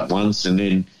touched up once, and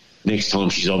then next time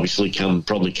she's obviously come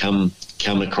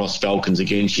across falcons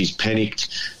again. She's panicked,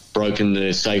 broken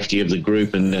the safety of the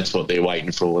group, and that's what they're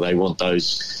waiting for. They want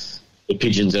the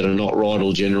pigeons that are not right,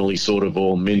 or generally sort of,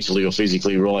 or mentally or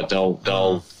physically right.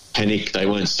 They'll panic. They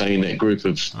won't stay in that group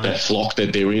of that flock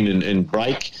that they're in and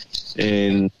break.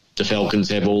 And the falcons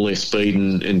have all their speed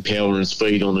and power and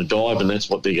speed on the dive, and that's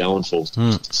what they're going for.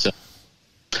 So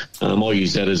I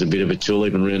use that as a bit of a tool,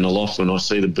 even around the loft when I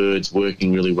see the birds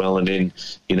working really well. And then,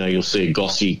 you know, you'll see a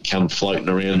gossie come floating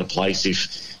around the place.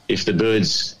 If the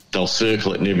birds, they'll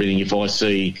circle it and everything. If I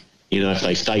see, you know, if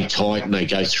they stay tight and they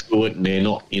go through it and they're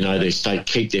not, you know,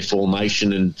 keep their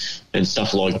formation and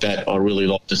stuff like that, I really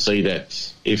like to see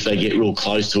that. If they get real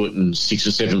close to it and 6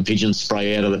 or 7 pigeons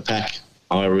spray out of the pack,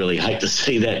 I really hate to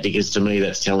see that, because to me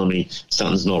that's telling me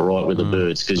something's not right with the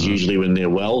birds, because usually when they're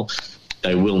well,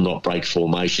 they will not break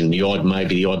formation.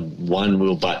 Maybe the odd one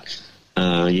will, but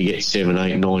you get 7,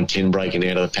 8, 9, 10 breaking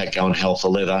out of the pack going hell for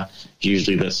leather.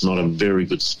 Usually that's not a very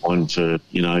good sign for,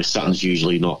 you know, something's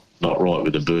usually not right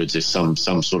with the birds. There's some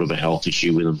sort of a health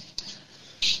issue with them.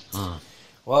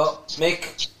 Well,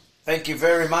 Mick, thank you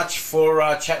very much for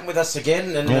chatting with us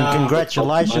again. And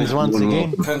congratulations once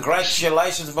again.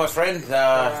 Congratulations, my friend.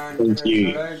 Thank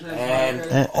you. And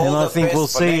I think we'll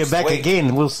see you back week.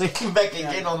 again. We'll see you back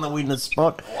again on the winner's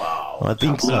spot. Wow. I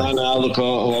think so. No, look,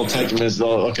 I'll take them as,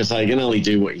 like I say, you can only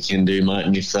do what you can do, mate.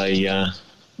 And if they,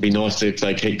 be nice if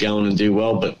they keep going and do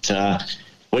well. But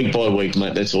week by week,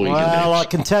 mate, that's all you can do. Well, I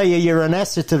can tell you're an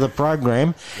asset to the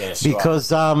program,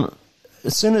 because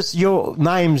as soon as your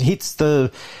name hits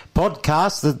the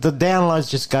podcast, the downloads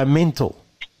just go mental.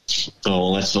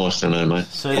 Oh, well, that's nice to know, mate.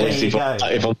 So there you go.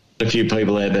 If I'm a few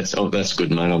people there, that's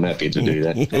good, mate. I'm happy to do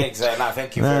that. Exactly. No,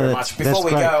 thank you very much. Before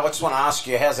we go, I just want to ask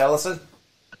you, how's Alison?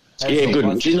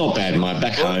 Good. She's not bad, mate.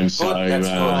 Back home, so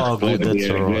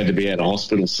glad to be out of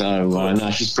hospital. So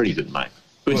no, she's pretty good, mate.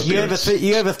 Good.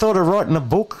 You ever thought of writing a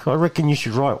book? I reckon you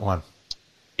should write one.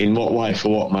 In what way? For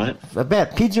what, mate?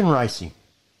 About pigeon racing.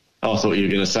 I thought you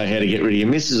were going to say how to get rid of your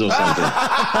missus or something.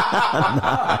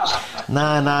 No.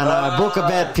 A book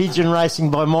about pigeon racing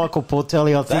by Michael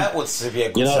Portelli, I think. That would be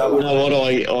a good You know what?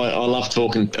 I love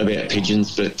talking about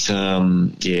pigeons, but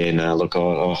look,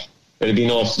 it'd be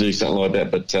nice to do something like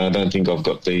that, but I don't think I've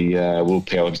got the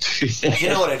willpower to do that. You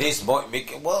know what it is,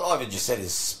 Mick? What Ivan just said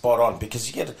is spot on, because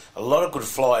you get a lot of good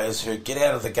flyers who get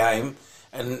out of the game,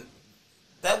 and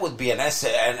that would be an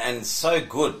asset and so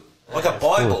good. Like a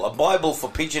Bible for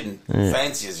pigeon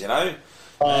fanciers, you know.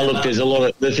 Oh, look, there's a lot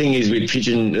of... The thing is with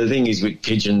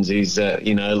pigeons is that,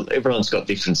 you know, everyone's got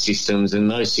different systems, and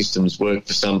those systems work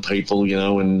for some people, you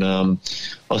know, and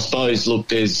I suppose, look,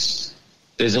 there's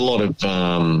a lot of...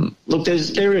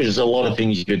 there is a lot of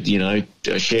things you could, you know,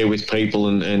 share with people,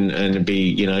 and it'd be,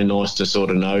 you know, nice to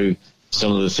sort of know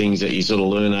some of the things that you sort of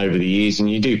learn over the years, and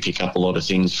you do pick up a lot of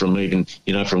things from even,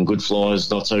 from good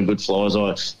flyers, not so good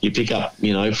flyers. You pick up,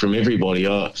 from everybody.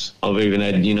 I've even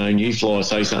had, new flyers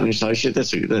say something, you say, shit,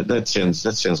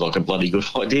 that sounds like a bloody good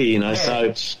idea, Yeah.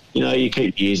 So, you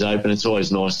keep your ears open. It's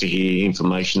always nice to hear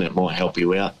information that might help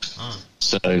you out.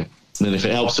 So, and then if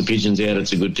it helps the pigeons out,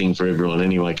 it's a good thing for everyone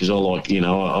anyway, because I like,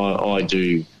 I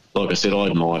do, like I said, I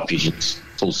admire pigeons,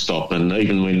 full stop. And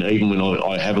even when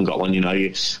I haven't got one,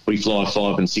 we fly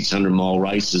 500 and 600 mile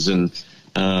races, and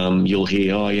you'll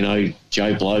hear,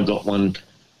 Joe Blow got one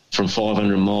from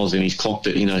 500 miles and he's clocked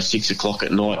it, 6 o'clock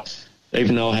at night.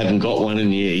 Even though I haven't got one,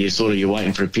 and you're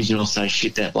waiting for a pigeon, I'll say,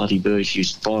 shit, that bloody bird, she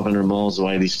was 500 miles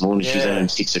away this morning. She's home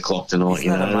 6 o'clock tonight.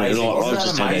 Isn't that amazing? And I Isn't that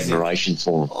just have amazing? admiration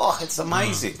for them. Oh, it's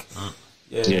amazing.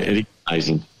 Yeah, it is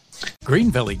amazing. Green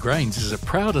Valley Grains is a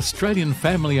proud Australian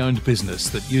family-owned business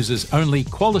that uses only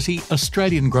quality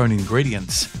Australian-grown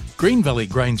ingredients. Green Valley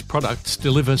Grains products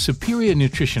deliver superior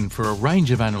nutrition for a range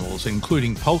of animals,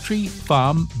 including poultry,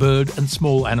 farm, bird and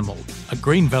small animal. A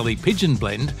Green Valley Pigeon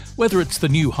blend, whether it's the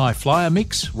new High Flyer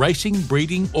mix, racing,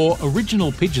 breeding or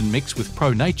original pigeon mix with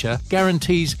Pro Nature,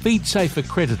 guarantees feed-safe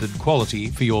accredited quality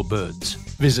for your birds.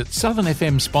 Visit Southern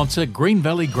FM sponsor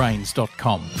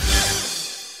greenvalleygrains.com.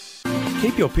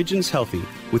 Keep your pigeons healthy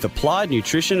with Applied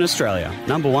Nutrition Australia,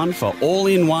 #1 for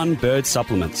all-in-one bird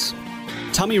supplements.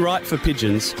 Tummy Right for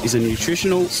Pigeons is a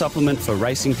nutritional supplement for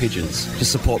racing pigeons to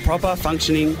support proper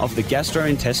functioning of the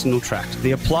gastrointestinal tract.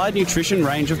 The Applied Nutrition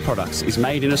range of products is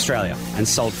made in Australia and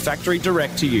sold factory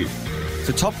direct to you.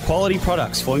 For top quality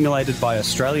products formulated by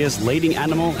Australia's leading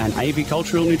animal and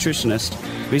avicultural nutritionist,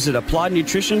 visit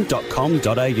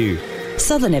appliednutrition.com.au.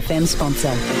 Southern FM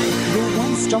sponsor. Your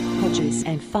one-stop produce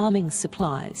and farming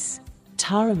supplies.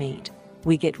 Tara Meat.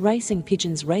 We get racing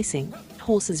pigeons racing,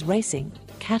 horses racing,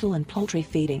 cattle and poultry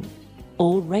feeding.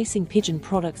 All racing pigeon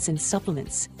products and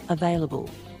supplements available.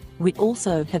 We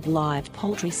also have live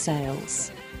poultry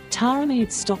sales. Tara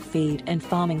Meat stock feed and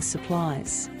farming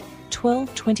supplies.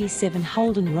 1227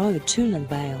 Holden Road, Toolan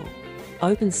Vale.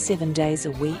 Open 7 days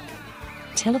a week.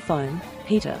 Telephone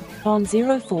Peter on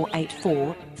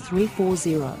 0484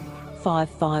 340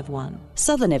 551.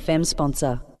 Southern FM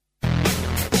sponsor.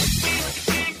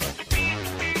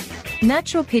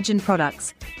 Natural Pigeon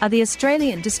Products are the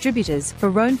Australian distributors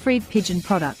for Rohnfried Pigeon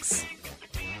products.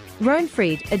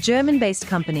 Rohnfried, a German-based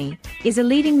company, is a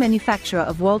leading manufacturer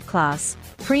of world-class,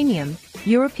 premium,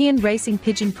 European racing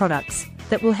pigeon products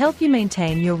that will help you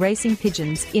maintain your racing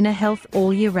pigeons' inner health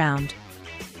all year round.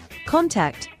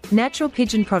 Contact Natural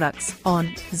Pigeon Products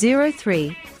on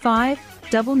 035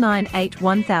 998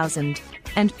 1000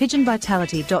 and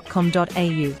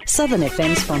pigeonvitality.com.au. Southern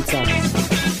FM sponsor.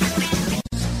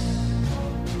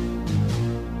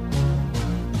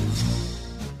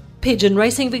 Pigeon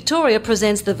Racing Victoria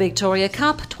presents the Victoria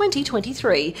Cup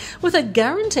 2023 with a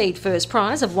guaranteed first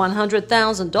prize of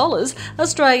 $100,000.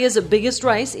 Australia's biggest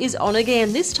race is on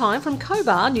again, this time from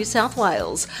Cobar, New South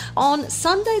Wales, on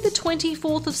Sunday the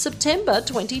 24th of September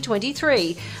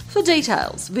 2023. For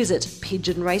details, visit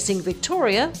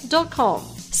pigeonracingvictoria.com.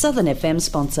 Southern FM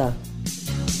sponsor.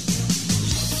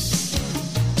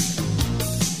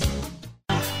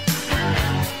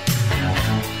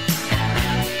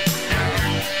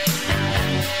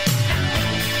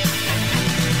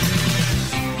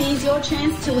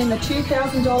 Chance to win the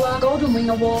 $2,000 Golden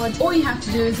Wing Award. All you have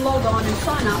to do is log on and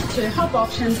sign up to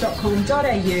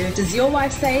hopoptions.com.au. Does your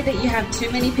wife say that you have too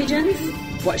many pigeons?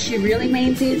 What she really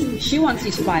means is she wants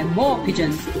you to buy more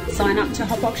pigeons. Sign up to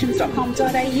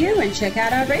hopoptions.com.au and check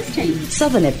out our race team.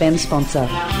 Southern FM sponsor.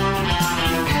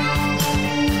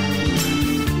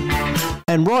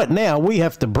 And right now we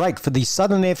have to break for the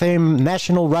Southern FM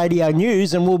National Radio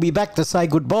News, and we'll be back to say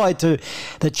goodbye to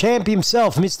the champ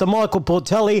himself, Mr. Michael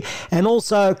Portelli. And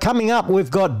also coming up,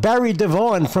 we've got Barry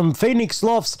Devine from Phoenix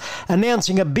Lofts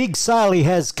announcing a big sale he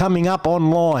has coming up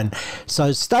online.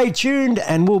 So stay tuned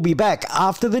and we'll be back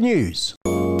after the news.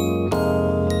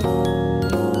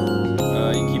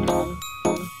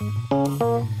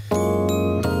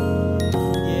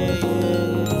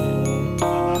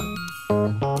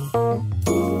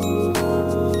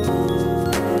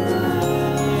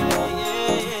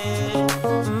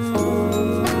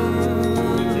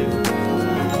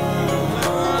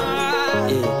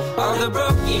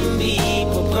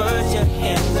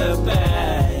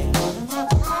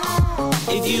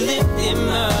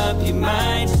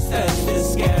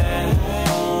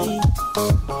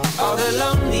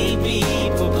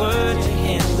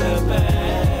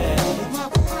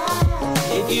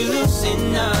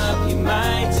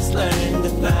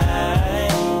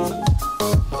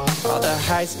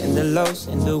 highs and the lows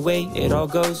and the way it all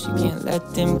goes. You can't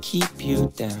let them keep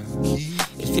you down.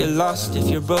 If you're lost, if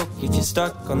you're broke, if you're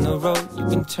stuck on the road, you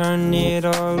can turn it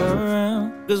all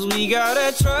around. 'Cause we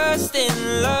gotta trust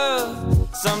in love,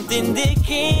 something that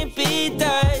can't be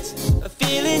touched, a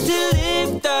feeling to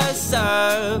lift us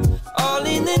up, all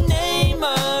in the name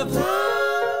of love.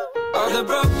 All the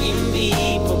broken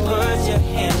people, put your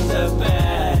hands up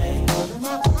high.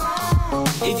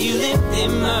 If you lift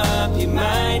them up, you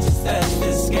might just touch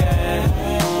the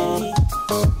sky.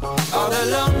 All the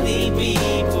lonely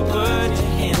people, put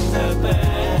your hands up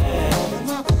high.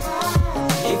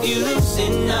 If you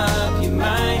loosen up, you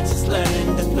might just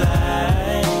learn to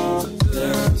fly.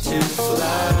 Learn to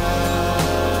fly.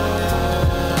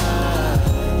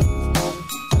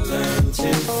 Learn to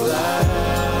fly.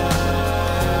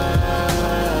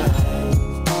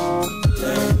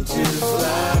 Learn to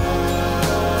fly.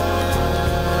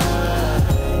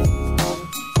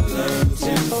 Learn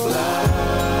to fly.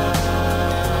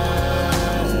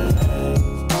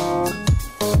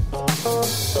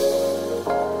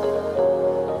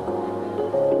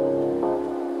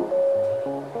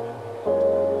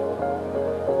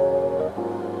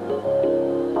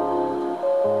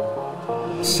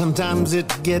 Sometimes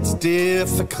it gets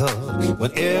difficult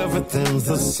when everything's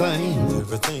the same.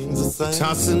 Everything's the same.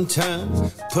 Toss and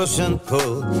turn, push and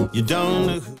pull. You don't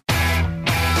know who.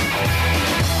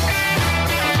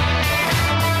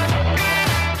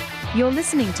 You're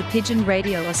listening to Pigeon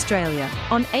Radio Australia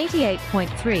on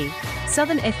 88.3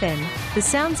 Southern FM, the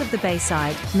sounds of the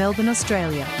Bayside, Melbourne,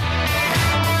 Australia.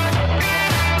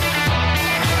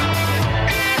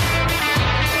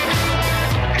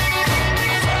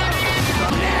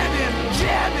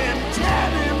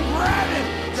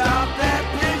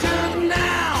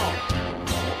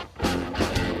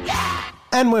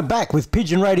 And we're back with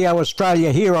Pigeon Radio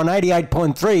Australia here on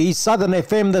 88.3 Southern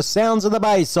FM, the sounds of the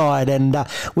Bayside. And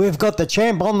we've got the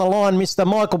champ on the line, Mr.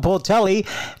 Michael Portelli,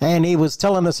 and he was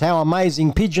telling us how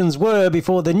amazing pigeons were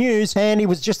before the news, and he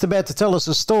was just about to tell us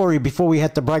a story before we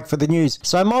had to break for the news.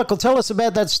 So, Michael, tell us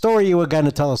about that story you were going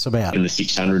to tell us about. In the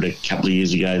 600 a couple of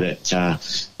years ago, that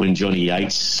when Johnny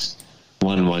Yates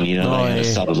won one, they had a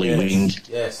southerly wind.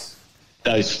 Yes.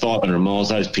 Those 500 miles,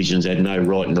 those pigeons had no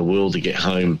right in the world to get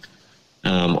home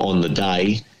on the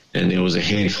day, and there was a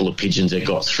handful of pigeons that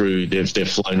got through. They've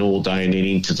flown all day and then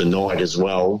into the night as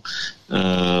well.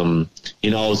 I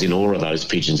was in awe of those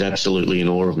pigeons, absolutely in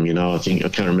awe of them. I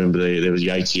can't remember, there was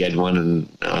Yates, he had one, and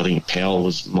I think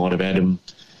Powell might have had him.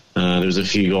 There was a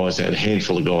few guys, a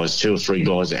handful of guys, 2 or 3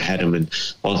 guys that had them, and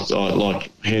I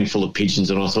like a handful of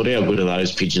pigeons, and I thought, how good are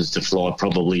those pigeons to fly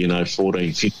probably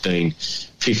 14,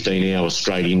 15 hours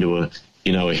straight into a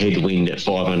headwind at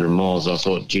 500 miles. I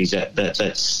thought, geez,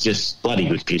 that's just bloody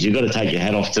good pigeons. You've got to take your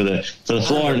hat off to the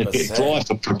flyer and the flyer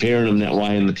for preparing them that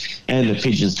way, and the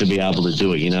pigeons to be able to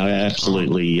do it.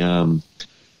 Absolutely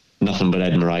nothing but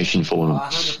admiration for them.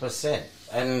 100%.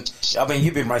 And I mean,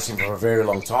 you've been racing for a very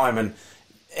long time, and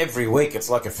every week it's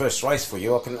like a first race for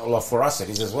you. For us it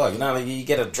is as well. You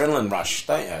get adrenaline rush,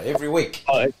 don't you? Every week.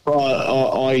 Like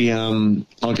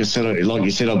you said,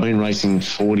 I've been racing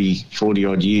 40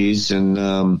 odd years, and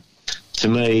to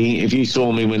me, if you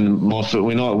saw me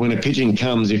when a pigeon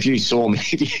comes, if you saw me,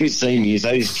 if you see me, you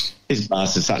say, this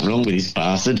bastard's something wrong with this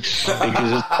bastard,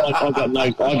 because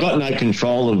I got no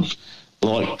control of,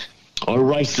 I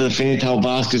raced to the fantail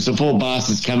baskets. The poor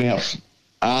bastards come out,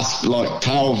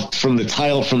 tail from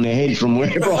their head, from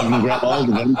wherever I can grab hold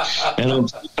of them, and I'm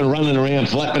running around,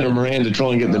 flapping them around to try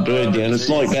and get the bird down. It's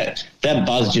like that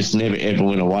buzz just never ever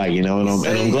went away, and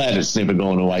I'm glad it's never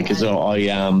gone away, because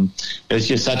it's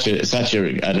just such an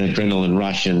adrenaline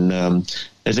rush, and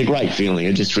it's a great feeling.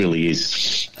 It just really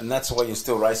is. And that's why you're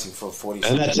still racing for 40.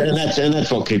 And that's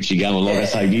what keeps you going. Like I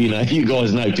say, you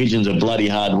guys know pigeons are bloody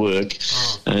hard work,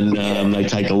 and they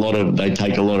take a lot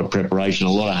of preparation,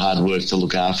 a lot of hard work to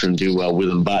look after and do well with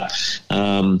them. But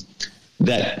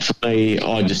that for me,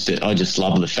 I just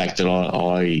love the fact that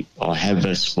I have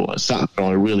something that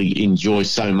I really enjoy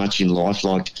so much in life.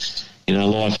 Life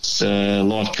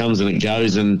comes and it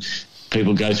goes, and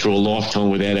people go through a lifetime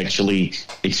without actually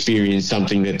experiencing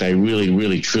something that they really,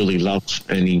 really, truly love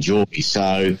and enjoy.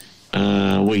 So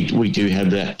we do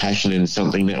have that passion and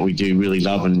something that we do really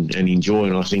love and enjoy,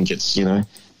 and I think it's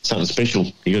something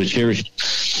special. You got to cherish it.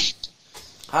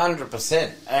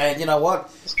 100%. And you know what?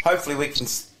 Hopefully we can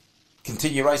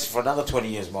continue racing for another 20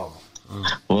 years, Michael.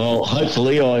 Well,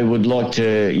 hopefully, I would like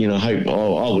to,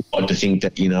 I would like to think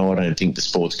that, I don't think the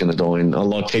sport's going to die. And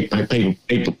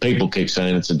people keep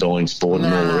saying it's a dying sport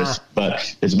and all the rest,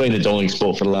 but it's been a dying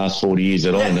sport for the last 40 years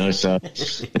that I know. So I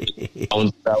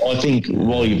think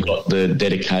while you've got the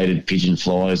dedicated pigeon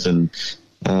flyers and,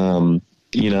 I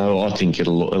think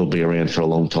it'll be around for a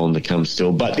long time to come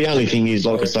still. But the only thing is,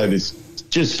 like I say, there's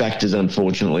just factors,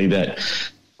 unfortunately, that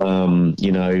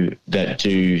that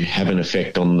do have an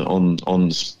effect on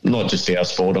not just our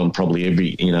sport, on probably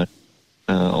every,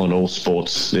 on all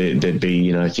sports. There'd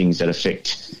be, things that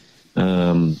affect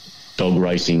dog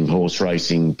racing, horse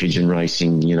racing, pigeon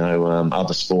racing,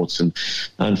 other sports. And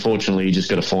unfortunately, you just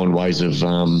got to find ways of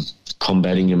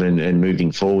combating them and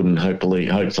moving forward, and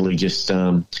hopefully just,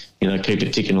 keep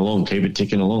it ticking along.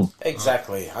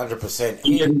 Exactly,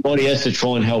 100%. Everybody has to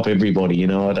try and help everybody. I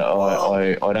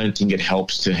don't think it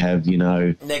helps to have,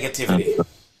 negativity.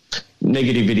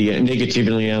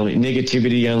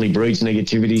 Negativity only breeds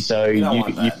negativity. So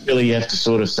you really have to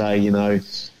sort of say,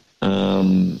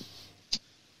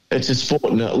 it's a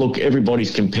sport. No, look,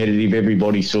 everybody's competitive.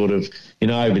 Everybody sort of,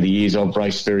 over the years, I've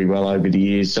raced very well over the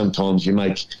years. Sometimes you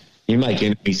make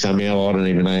enemies somehow. I don't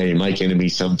even know how you make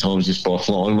enemies sometimes just by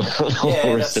flying.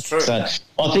 Yeah, that's true. So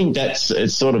I think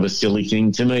it's sort of a silly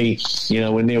thing to me.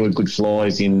 When there were good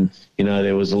flyers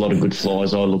there was a lot of good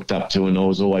flyers I looked up to, and I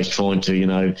was always trying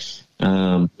to,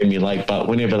 emulate. But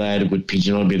whenever they had a good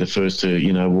pigeon, I'd be the first to,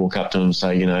 Mm. walk up to them and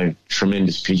say,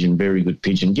 tremendous pigeon, very good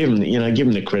pigeon. Give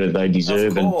them the credit they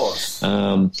deserve. Of course.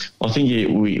 And I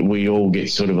think we all get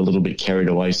sort of a little bit carried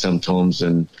away sometimes,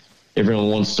 and everyone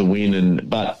wants to win.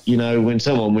 But when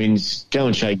someone wins, go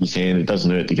and shake his hand. It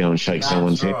doesn't hurt to go and shake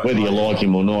someone's hand, whether you like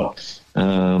him or not.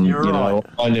 I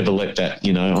never let that,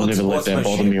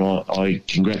 bother me. I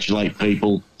congratulate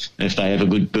people if they have a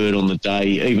good bird on the day,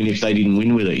 even if they didn't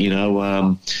win with it.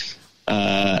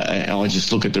 I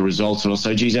just look at the results and I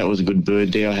say, geez, that was a good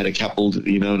bird there. I had a couple,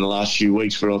 in the last few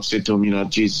weeks where I've said to them,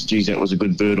 geez, that was a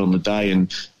good bird on the day, and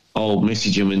I'll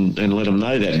message them and let them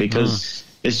know that, because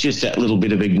it's just that little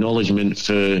bit of acknowledgement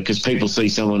because people see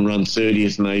someone run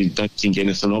 30th and they don't think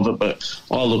anything of it. But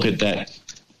I look at that,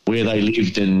 where they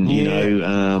lived and,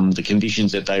 the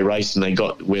conditions that they raced and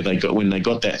when they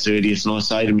got that 30th. And I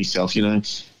say to myself,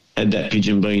 had that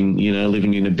pigeon been,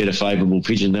 living in a better favourable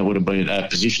position,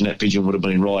 that pigeon would have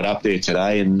been right up there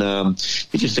today. And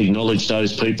you just acknowledge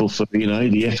those people for,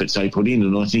 the efforts they put in.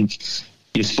 And I think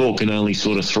your sport can only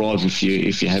sort of thrive if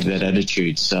you have that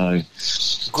attitude. So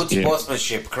good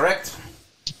sportsmanship, correct?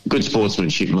 Good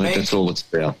sportsmanship, mate. That's all it's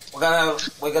about.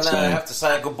 We're gonna have to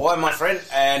say goodbye, my friend,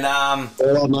 and all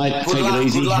right, mate. Take it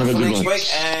easy. Good luck have a for good next one. week,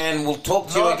 and we'll talk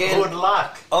to you again. Good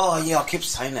luck. Oh yeah, I keep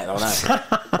saying that. I know.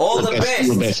 All the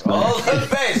best. All the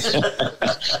best.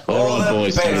 All right,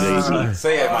 boys. Take it easy.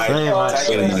 See you, mate. Take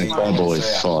it easy. Bye,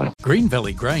 boys. Bye. Green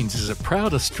Valley Grains is a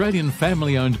proud Australian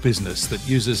family-owned business that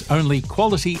uses only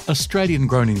quality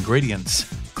Australian-grown ingredients.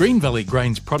 Green Valley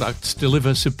Grains products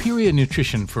deliver superior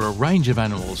nutrition for a range of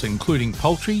animals, including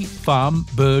poultry, farm,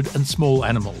 bird and small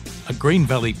animal. A Green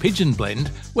Valley pigeon blend,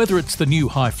 whether it's the new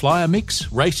High Flyer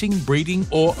mix, racing, breeding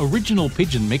or original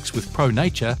pigeon mix with Pro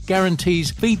Nature,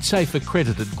 guarantees feed-safe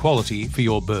accredited quality for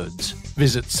your birds.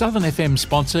 Visit Southern FM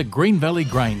sponsor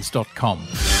greenvalleygrains.com.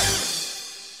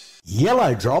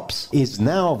 Yellow Drops is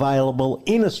now available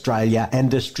in Australia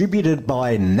and distributed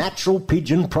by Natural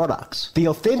Pigeon Products. The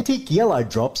authentic Yellow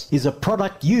Drops is a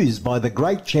product used by the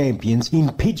great champions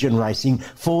in pigeon racing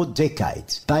for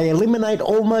decades. They eliminate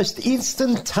almost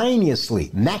instantaneously,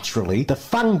 naturally, the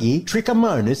fungi,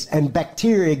 trichomonas and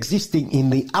bacteria existing in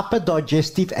the upper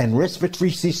digestive and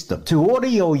respiratory system. To order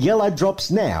your Yellow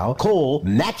Drops now, call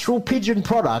Natural Pigeon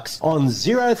Products on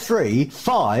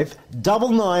 035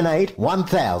 998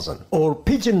 1000 or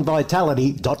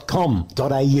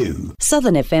pigeonvitality.com.au.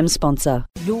 Southern FM sponsor.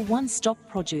 Your one-stop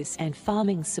produce and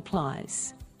farming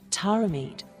supplies. Tara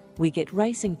Meat. We get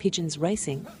racing pigeons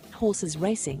racing, horses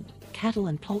racing, cattle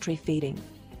and poultry feeding.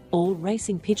 All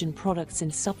racing pigeon products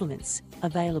and supplements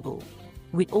available.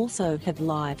 We also have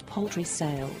live poultry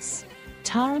sales.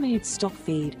 Tara Meat stock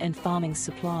feed and farming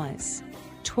supplies.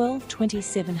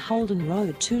 1227 Holden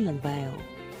Road, Toolan Vale.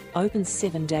 Open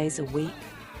 7 days a week.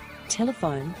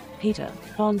 Telephone Peter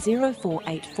on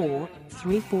 0484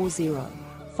 340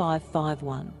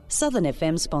 551. Southern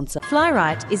FM sponsor.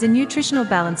 Fly-Right is a nutritional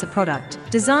balancer product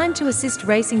designed to assist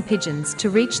racing pigeons to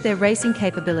reach their racing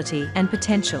capability and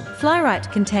potential. Fly-Right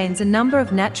contains a number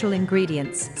of natural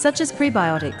ingredients such as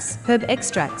prebiotics, herb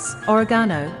extracts,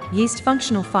 oregano, yeast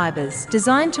functional fibers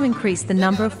designed to increase the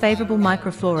number of favorable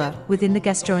microflora within the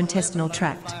gastrointestinal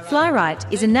tract. Fly-Right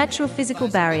is a natural physical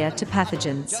barrier to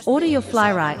pathogens. Order your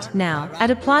Fly-Right now at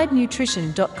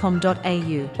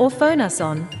appliednutrition.com.au or phone us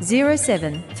on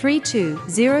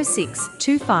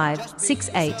 0732062568.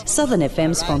 Southern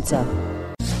FM sponsor.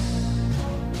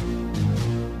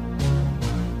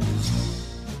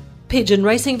 Pigeon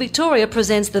Racing Victoria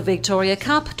presents the Victoria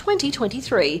Cup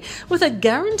 2023 with a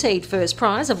guaranteed first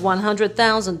prize of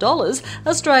 $100,000.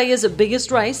 Australia's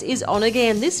biggest race is on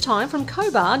again, this time from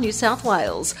Cobar, New South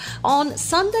Wales, on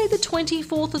Sunday the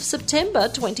 24th of September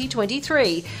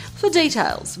 2023. For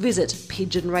details, visit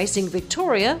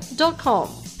pigeonracingvictoria.com.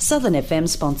 Southern FM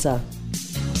sponsor.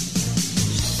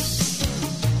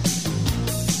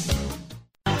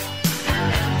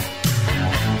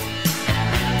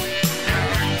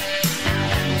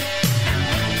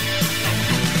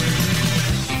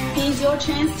 Your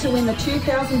chance to win the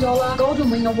 $2,000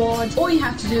 Golden Wing Award. All you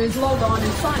have to do is log on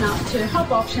and sign up to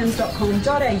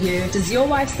hopoptions.com.au. Does your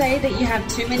wife say that you have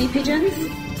too many pigeons?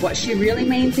 What she really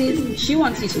means is she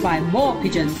wants you to buy more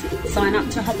pigeons. Sign up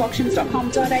to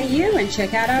hopoptions.com.au and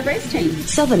check out our race team.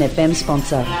 Southern FM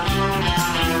sponsor.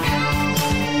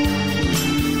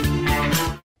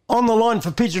 On the line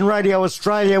for Pigeon Radio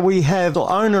Australia, we have the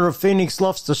owner of Phoenix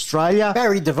Lofts Australia,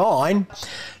 Barry Devine,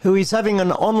 who is having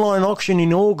an online auction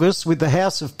in August with the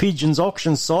House of Pigeons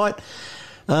auction site.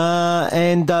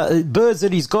 Birds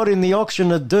that he's got in the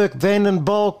auction are Dirk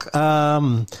Vandenbalk,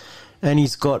 and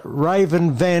he's got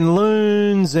Raven Van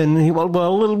Loons, and we'll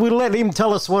let him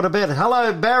tell us what about it.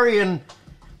 Hello, Barry, and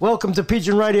welcome to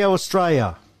Pigeon Radio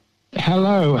Australia.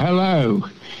 Hello.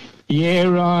 Yeah,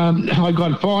 I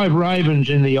got 5 ravens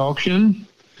in the auction.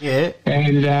 Yeah.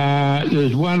 And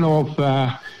there's one off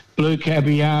Blue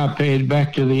Caviar paired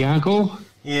back to the uncle.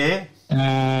 Yeah.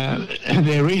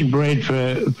 They're inbred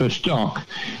for stock.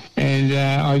 And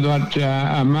I got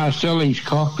a Marcelli's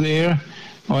cock there.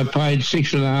 I paid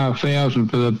 $6,500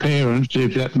 for the parents,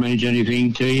 if that means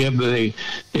anything to you, but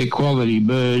they're quality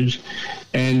birds.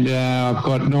 And I've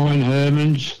got 9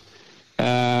 Hermans.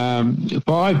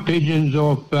 5 pigeons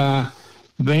off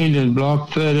Vandenblock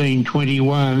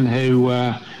 1321 who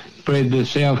bred the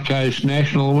South Coast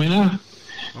National winner.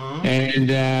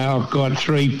 And I've got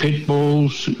 3 pit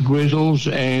bulls, grizzles,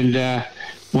 and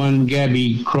 1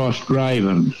 Gabby crossed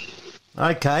raven.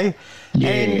 Okay. Yeah.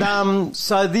 And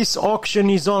so this auction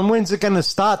is on. When's it going to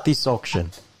start, this auction?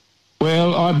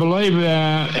 Well, I believe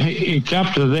it's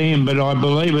up to them, but I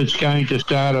believe it's going to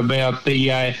start about the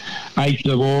 8th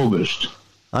of August.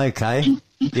 Okay,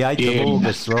 the 8th of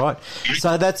August, right?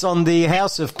 So that's on the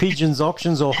House of Pigeons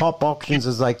auctions, or HOP auctions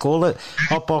as they call it,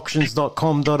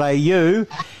 hopauctions.com.au.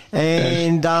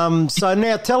 And so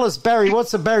now tell us, Barry, what's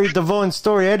the Barry Devine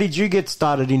story? How did you get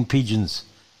started in pigeons?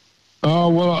 Oh,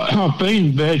 well, I've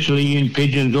been virtually in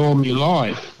pigeons all my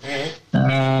life.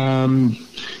 Yeah.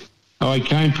 I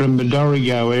came from the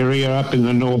Dorrigo area up in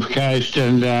the North Coast,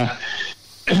 and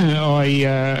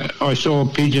I saw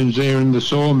pigeons there in the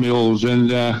sawmills,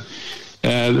 and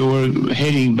they were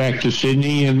heading back to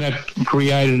Sydney, and that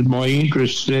created my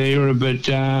interest there. But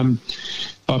I've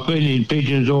been in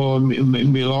pigeons all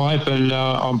my life, and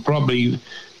I'm probably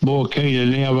more keener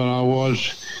now than I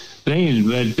was then.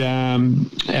 But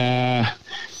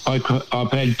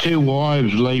I've had 2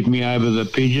 wives leave me over the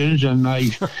pigeons, and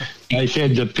they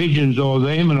said the pigeons are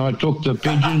them, and I took the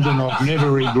pigeons, and I've never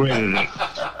regretted it.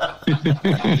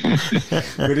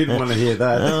 We didn't want to hear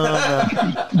that.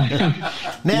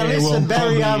 Now listen,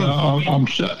 Barry. I'm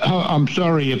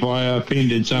sorry if I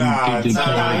offended some pigeons.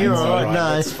 No, you're all right.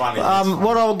 No, it's funny.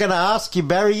 What I'm going to ask you,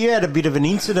 Barry, you had a bit of an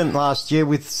incident last year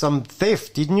with some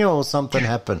theft, didn't you, or something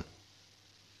happened?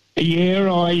 Yeah,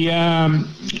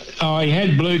 I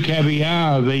had Blue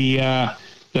Caviar, the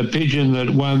pigeon that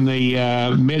won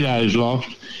the Meadows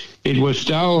Loft. It was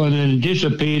stolen and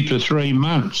disappeared for 3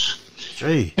 months.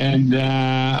 Gee. And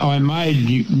I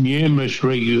made numerous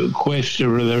requests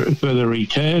for the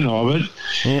return of it.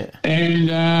 Yeah. And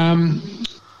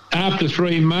after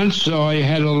 3 months, I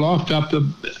had a loft up the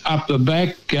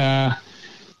back. I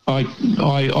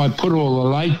put all the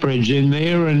late breds in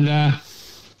there, and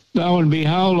lo and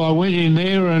behold, I went in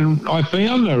there and I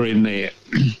found her in there.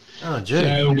 Oh, gee.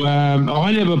 So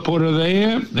I never put her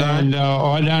there, and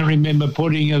I don't remember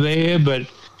putting her there, but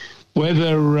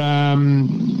whether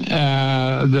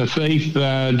the thief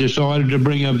decided to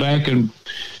bring her back and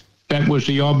that was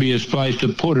the obvious place to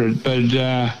put it. But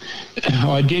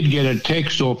I did get a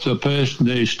text off the person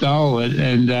who stole it,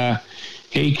 and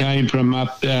he came from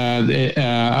up in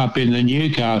the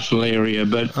Newcastle area.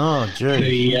 But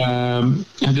the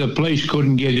police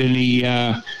couldn't get any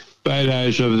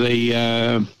photos of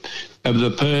the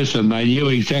person. They knew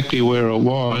exactly where it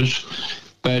was,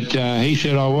 but he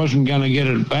said I wasn't going to get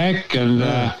it back,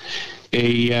 and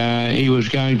he was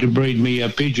going to breed me a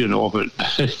pigeon off it.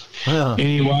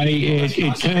 Anyway,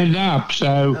 it turned up.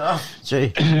 So how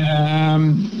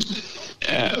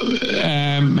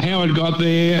it got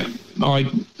there,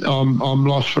 I'm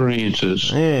lost for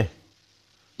answers. But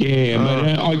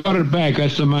I got it back.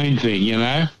 That's the main thing, you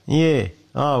know. Yeah.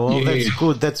 Oh, well, that's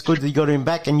good. That's good that you got him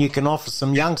back, and you can offer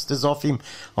some youngsters off him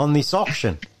on this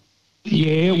auction.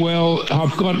 Yeah, well,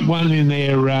 I've got one in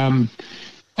there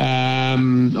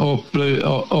off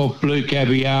Blue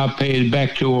Caviar paired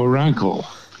back to her uncle.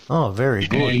 Oh, very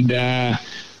good. And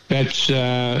that's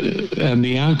and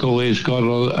the uncle has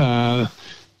got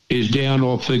is down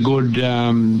off the good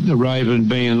Raven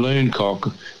being loon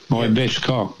cock, my best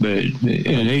cock bird,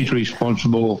 and he's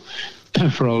responsible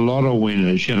for a lot of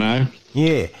winners, you know.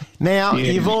 Yeah. Now,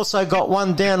 you've also got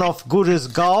one down off Good as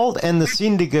Gold and the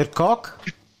Syndicate cock.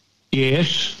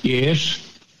 Yes.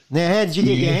 Now, how did you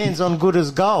get your hands on Good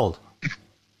as Gold?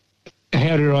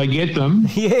 How did I get them?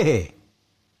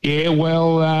 Yeah,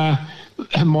 well,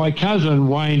 my cousin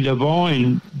Wayne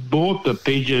Devine bought the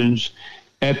pigeons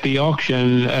at the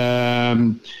auction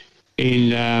in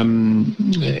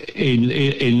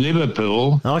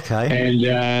Liverpool. Okay. And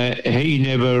he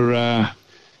never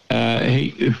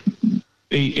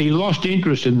he lost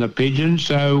interest in the pigeons,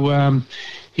 so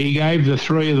he gave the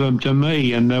three of them to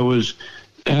me, and there was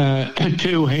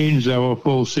two hens. They were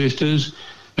full sisters,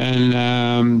 and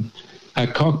a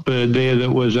cockbird there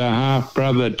that was a half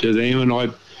brother to them,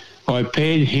 and I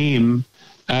paired him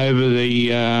over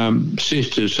the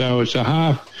sisters, so it's a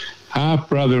half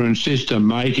brother and sister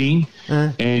mating,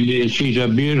 and she's a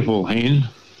beautiful hen,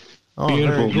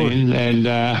 beautiful hen, and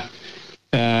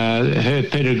her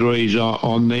pedigree's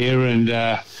on there, and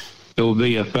there'll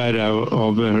be a photo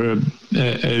of her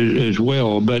as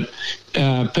well. But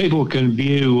people can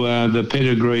view the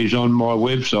pedigrees on my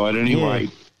website anyway. Yeah.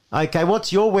 Okay,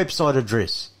 what's your website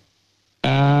address?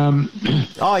 I've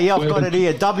got it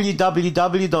here,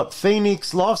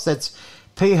 www.phoenixlofts, that's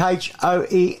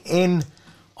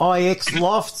PHOENIX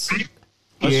lofts,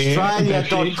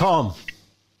 Australia.com.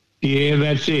 Yeah,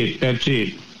 that's it.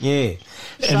 Yeah.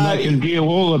 And they can view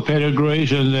all the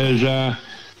pedigrees, and there's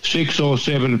 6 or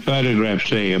 7 photographs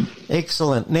there.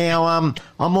 Excellent. Now, I'm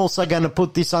also going to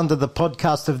put this under the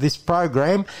podcast of this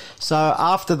program. So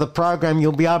after the program,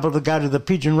 you'll be able to go to the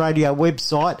Pigeon Radio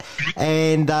website,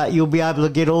 and you'll be able to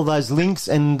get all those links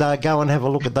and go and have a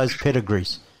look at those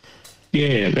pedigrees.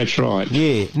 Yeah, that's right.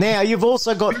 Yeah. Now, you've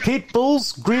also got pit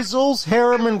bulls, grizzles,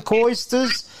 Harriman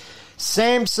coisters,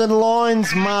 Samson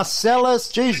lines, Marcellus.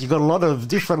 Geez, you've got a lot of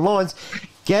different lines.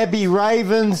 Gabby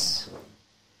ravens.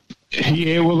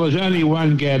 Yeah, well, there's only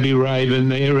one Gabby raven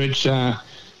there. It's a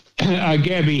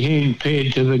Gabby hen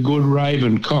paired to the good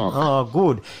raven cock. Oh,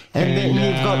 good. And then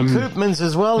you've got Koopmans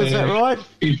as well, is that right?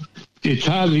 It's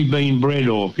hardly been bred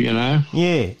off, you know.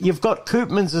 Yeah. You've got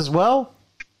Koopmans as well?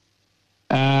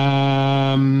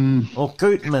 Or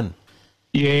Koopman?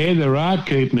 Yeah, there are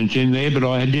Koopmans in there, but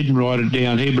I didn't write it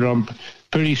down here, but I'm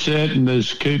pretty certain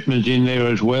there's Koopmans in there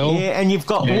as well. Yeah, and you've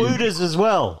got Wooters as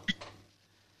well.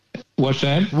 What's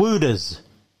that? Wooters.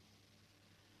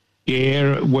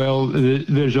 Yeah, well,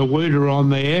 there's a Wooter on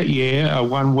there, a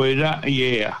one Wooter,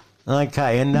 yeah.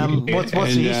 Okay, and what's the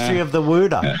history of the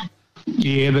Wooter?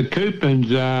 The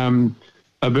Koopmans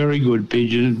are very good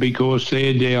pigeons because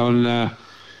they're down,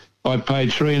 I paid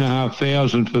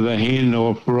 $3,500 for the hen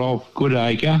off Rolf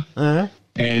Goodacre,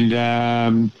 and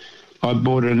I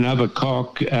bought another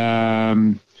cock for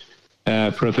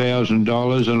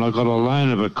 $1,000, and I got a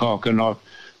loan of a cock, and I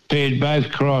paired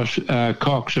both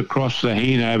cocks across the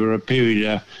hen over a period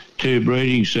of 2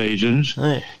 breeding seasons,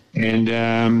 and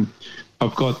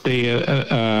I've got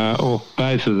off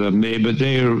both of them there, but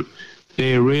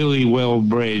they're really well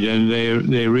bred, and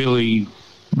they're really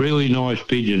nice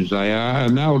pigeons, they are,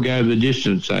 and they'll go the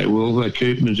distance, they will, the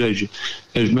Koopmans,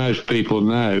 as most people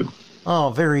know. Oh,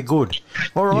 very good.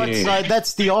 All right, so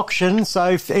that's the auction.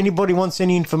 So if anybody wants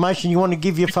any information, you want to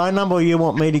give your phone number, or you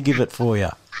want me to give it for you?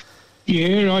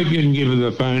 Yeah, I can give her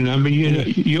the phone number.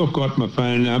 You've got my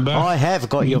phone number. I have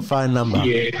got your phone number.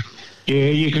 Yeah,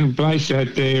 you can place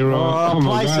that there. I'm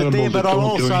place available it there, but I'll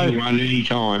also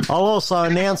anytime. I'll also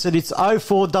announce it. It's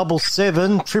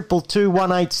 0477 222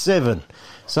 187.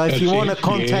 So if you want to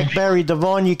contact Barry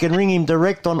Devine, you can ring him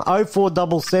direct on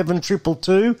 0477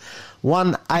 222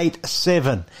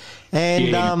 187.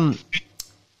 And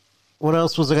what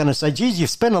else was I going to say? Geez, you've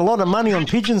spent a lot of money on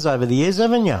pigeons over the years,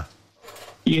 haven't you?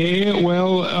 Yeah,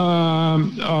 well,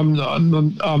 I'm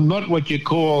not what you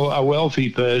call a wealthy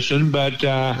person, but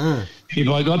if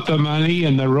I got the money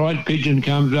and the right pigeon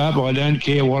comes up, I don't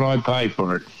care what I pay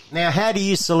for it. Now, how do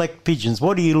you select pigeons?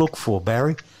 What do you look for,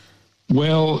 Barry?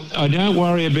 Well, I don't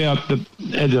worry about the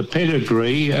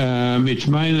pedigree. It's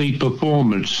mainly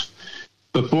performance.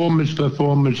 Performance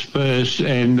first,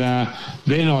 and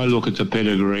then I look at the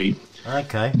pedigree.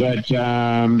 Okay. But,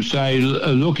 say,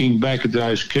 looking back at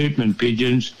those Koopman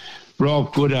pigeons,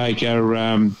 Rolf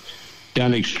Goodacre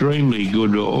done extremely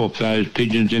good off those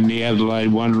pigeons in the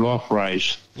Adelaide One Loft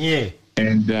race. Yeah.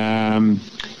 And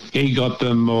he got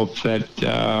them off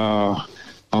that,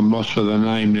 I'm lost for the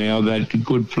name now, that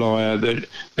good flyer,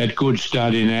 that good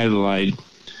stud in Adelaide.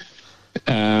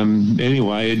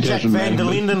 Anyway, it Jack doesn't Van matter. der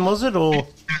Linden, was it, or...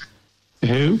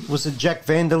 Who? Was it Jack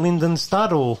Van der Linden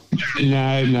stud, or...?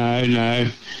 No.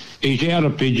 He's out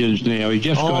of pigeons now. He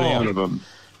just got out of them.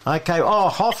 Okay. Oh,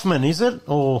 Hoffman, is it?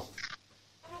 Or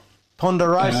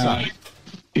Ponderosa?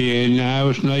 Yeah, no,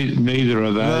 it's neither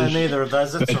of those. No, neither of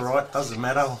those. That's all right. Doesn't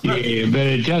matter. Yeah, but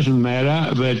it doesn't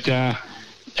matter. But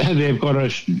they've got a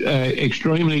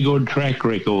extremely good track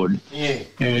record. Yeah.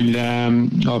 And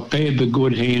I've paired the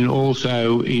good hen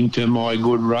also into my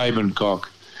good Ravencock.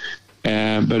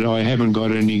 But I haven't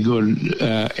got any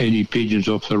pigeons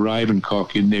off the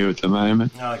Ravencock in there at the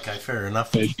moment. Okay, fair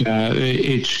enough. But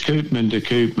it's Koopman to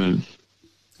Koopman.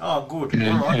 Oh, good.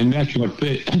 And, All right. and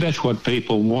that's what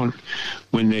people want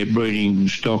when they're breeding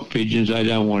stock pigeons. They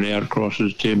don't want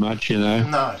outcrosses too much, you know.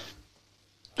 No.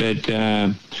 But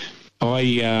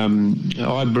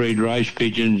I breed race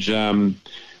pigeons up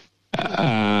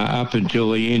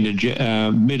until the end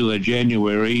of middle of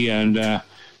January, and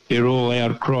they're all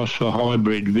out crossed for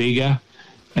hybrid vigour.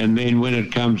 And then when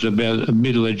it comes about the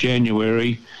middle of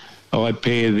January, I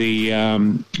pair the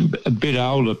a bit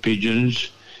older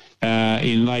pigeons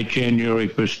in late January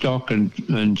for stock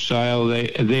and sale.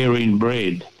 They're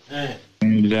inbred. Yeah.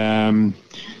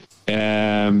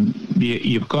 And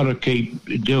you've got to keep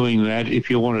doing that if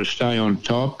you want to stay on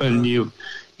top. And you've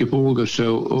also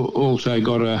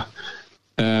got to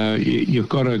you've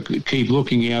got to keep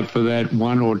looking out for that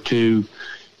one or two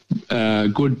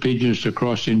good pigeons to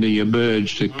cross into your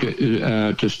birds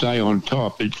to stay on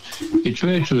top. It's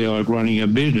virtually like running a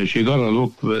business. You got to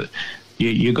look for.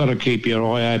 You got to keep your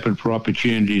eye open for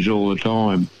opportunities all the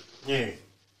time. Yeah.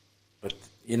 But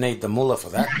you need the mullah for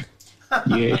that.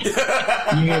 Yeah,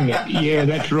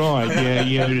 that's right.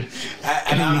 Yeah. And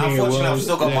unfortunately, I've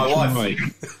still got my wife. Right.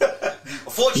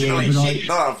 Fortunately,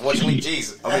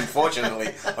 fortunately,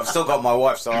 I've still got my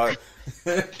wife, so I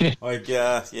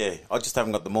just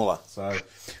haven't got the mullah. So,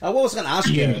 what was I going to ask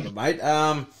you, mate?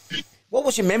 What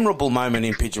was your memorable moment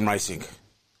in pigeon racing?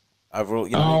 Overall,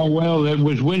 you know. Oh well, it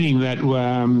was winning that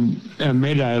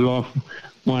Meadowloft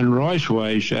One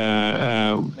Raceways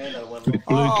with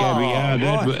Blue Caviar.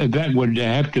 Right. That would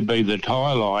have to be the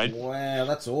highlight. Wow,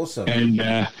 that's awesome. And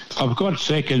I've got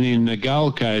second in the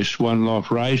Gold Coast One Loft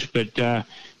race, but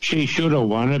she should have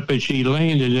won it, but she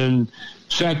landed and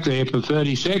sat there for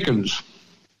 30 seconds.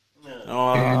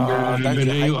 Oh, and,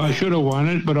 I should have won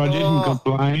it, but I didn't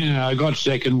complain, and I got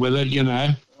second with it, you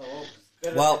know.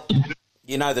 Well,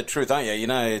 you know the truth, don't you? You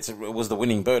know it was the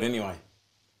winning bird anyway.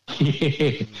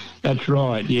 Yeah, that's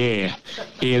right, yeah.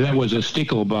 Yeah, that was a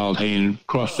sticklebolt hen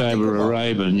crossed over a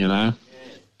raven, you know.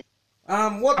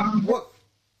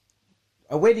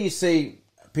 Where do you see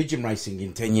pigeon racing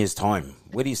in 10 years' time?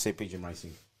 Where do you see pigeon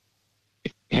racing?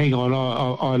 Hang on,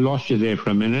 I lost you there for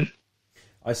a minute.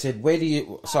 I said, where do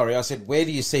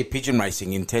you see pigeon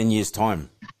racing in 10 years' time?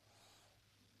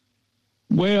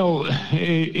 Well,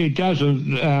 it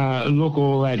doesn't look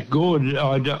all that good.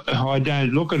 I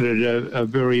don't look at it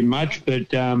very much,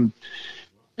 but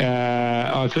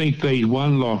I think these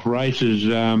one-loft races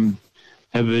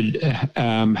have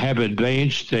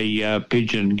advanced the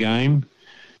pigeon game,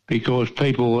 because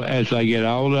people, as they get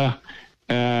older,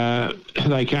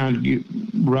 they can't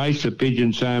race the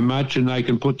pigeons so much, and they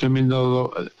can put them in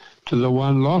to the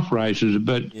one-loft races.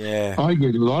 But I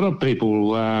get a lot of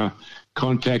people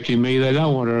contacting me. They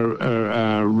don't want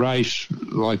to race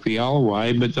like the old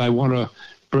way, but they want to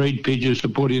breed pigeons to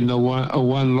put in the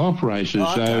one-loft races.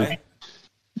 Oh, okay.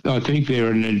 So I think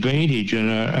they're an advantage and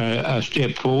a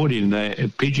step forward in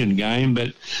the pigeon game.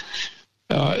 But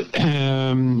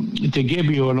to give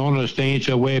you an honest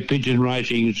answer where pigeon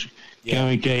racing's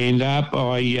going to end up,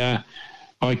 I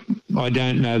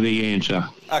don't know the answer.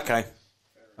 Okay.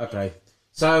 Okay.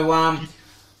 So,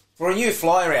 for a new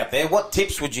flyer out there, what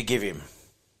tips would you give him?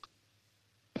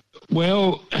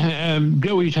 Well,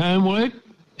 do his homework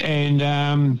and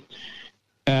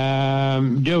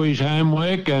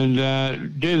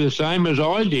do the same as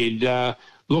I did.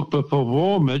 Look for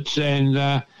performance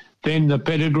and then the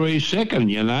pedigree second,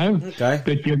 you know. Okay.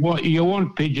 But you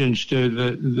want pigeons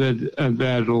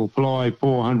that'll fly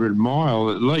 400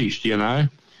 mile at least, you know.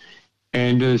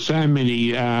 And there's so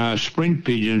many sprint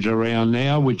pigeons around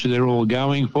now, which they're all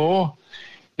going for,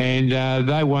 and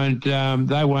they won't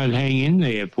hang in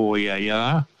there for you, you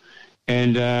know.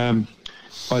 And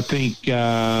I think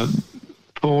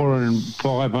 400 and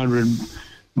 500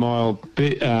 mile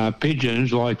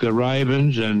pigeons like the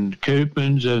ravens and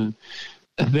coopmans and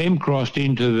them crossed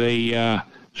into the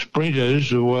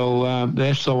sprinters. Well,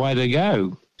 that's the way to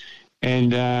go.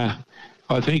 And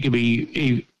I think if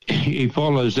he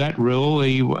follows that rule,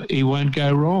 he won't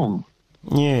go wrong.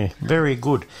 Yeah, very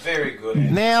good. Very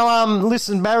good. Now,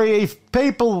 listen, Barry, if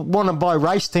people want to buy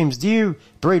race teams, do you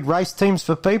breed race teams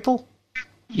for people?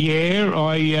 Yeah,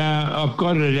 I've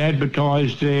got it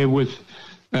advertised there with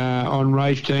on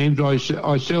race teams. I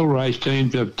sell race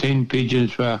teams of 10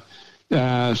 pigeons for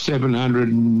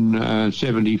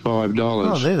 $775.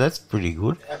 Oh, that's pretty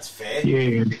good. That's fair.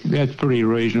 Yeah, that's pretty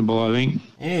reasonable, I think.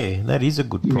 Yeah, that is a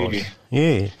good price.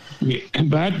 Yeah.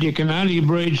 But you can only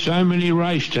breed so many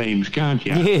race teams, can't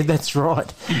you? Yeah, that's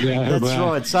right. That's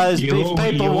right. So if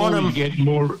people want them, get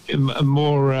more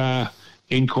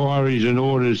inquiries and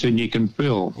orders than you can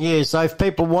fill. Yeah, so if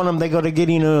people want them, they got to get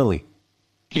in early.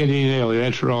 Get in early,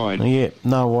 that's right. Yeah,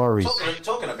 no worries.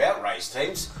 Talking about race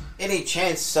teams, any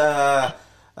chance a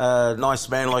nice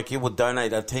man like you would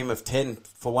donate a team of 10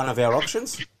 for one of our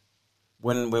auctions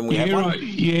when we have one?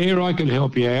 I can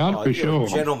help you out for sure. You're a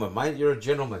gentleman, mate. You're a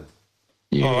gentleman.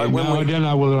 Yeah, I don't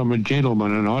know whether I'm a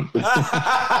gentleman or not.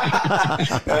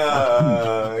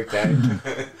 Okay.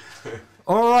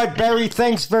 All right, Barry,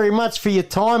 thanks very much for your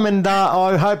time, and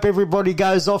I hope everybody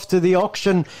goes off to the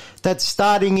auction that's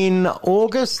starting in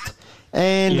August,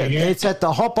 and it's at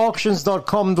the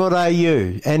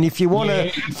hopauctions.com.au. And if you want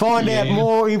to find out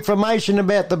more information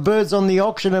about the birds on the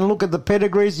auction and look at the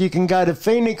pedigrees, you can go to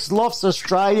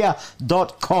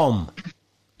phoenixloftsaustralia.com.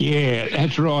 Yeah,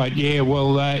 that's right. Yeah,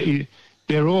 well,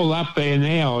 they're all up there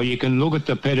now. You can look at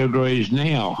the pedigrees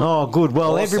now. Oh, good.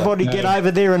 Well, everybody get over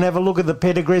there and have a look at the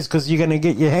pedigrees because you're going to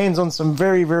get your hands on some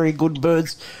very, very good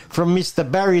birds from Mr.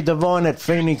 Barry Devine at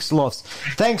Phoenix Lofts.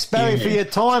 Thanks, Barry, for your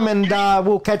time, and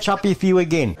we'll catch up with you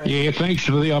again. Yeah, thanks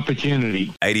for the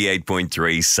opportunity.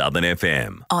 88.3 Southern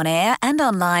FM. On air and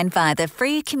online via the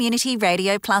free Community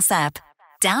Radio Plus app.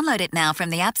 Download it now from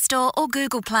the App Store or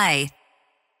Google Play.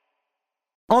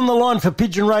 On the line for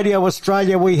Pigeon Radio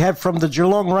Australia, we have from the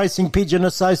Geelong Racing Pigeon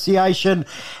Association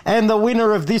and the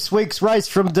winner of this week's race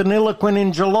from Deniliquin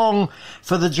in Geelong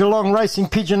for the Geelong Racing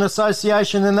Pigeon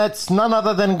Association, and that's none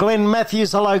other than Glenn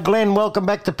Matthews. Hello, Glenn. Welcome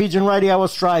back to Pigeon Radio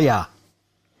Australia.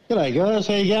 G'day, guys.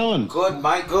 How you going? Good,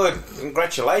 mate. Good.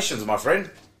 Congratulations, my friend.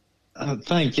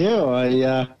 Thank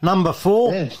you. Number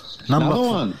 4. Yeah, Number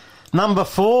one. Number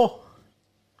 4.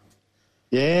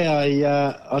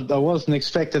 Yeah, I wasn't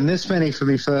expecting this many for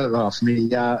me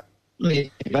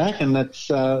back, and that's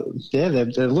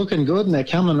they're looking good and they're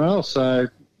coming well. So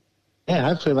yeah,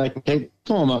 hopefully they can keep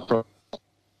form up.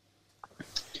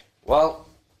 Well,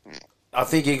 I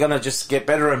think you're going to just get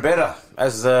better and better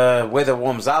as the weather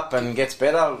warms up and gets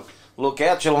better. Look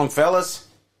out, Geelong fellas.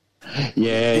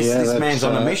 This man's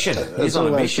on a mission. He's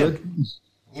on a mission. Good.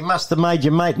 You must have made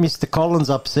your mate Mr. Collins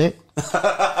upset.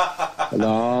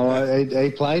 No,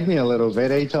 he played me a little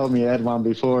bit. He told me he had one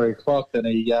before he clocked, and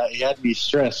he had me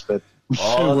stressed, but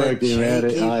worked him out.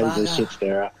 He's a shit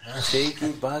stirrer.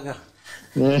 Cheeky bugger.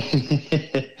 No,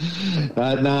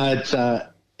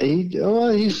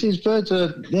 it's his birds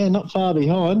are not far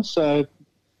behind. So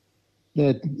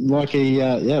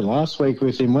last week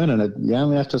with him winning it, you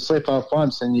only have to slip off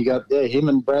once, and you got him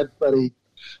and Brad buddy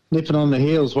nipping on the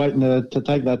heels, waiting to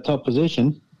take that top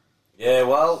position. Yeah,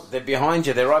 well, they're behind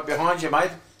you. They're right behind you,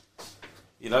 mate.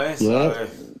 You know, so,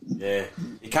 you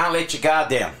can't let your guard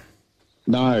down.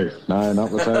 No,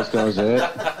 not with those guys there.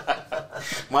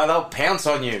 Mate, they'll pounce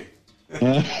on you.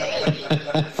 Yeah,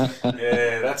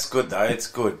 that's good, though. It's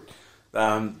good.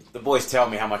 The boys tell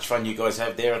me how much fun you guys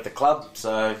have there at the club,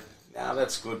 so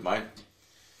that's good, mate.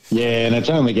 Yeah, and it's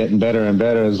only getting better and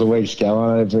better as the weeks go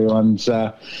on. Everyone's...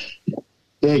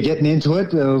 getting into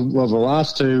it. Well, the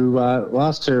last two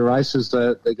races,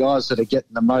 the guys that are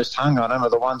getting the most hung on them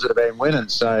are the ones that have been winning.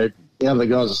 So the other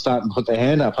guys are starting to put their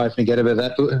hand up, hoping to get a bit of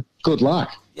that good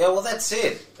luck. Yeah, well, that's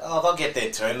it. Oh, they'll get their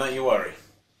turn, don't you worry.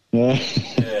 Yeah.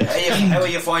 How are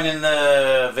you finding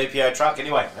the VPO truck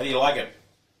anyway? How do you like it?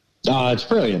 Oh, it's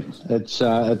brilliant.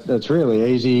 It's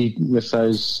really easy with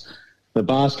the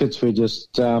baskets. We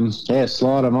just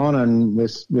slide them on, and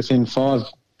within 5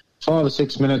 or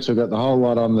 6 minutes we've got the whole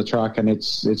lot on the truck, and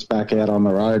it's back out on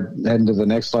the road heading to the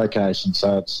next location.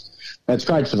 So that's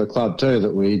great for the club too,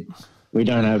 that we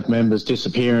don't have members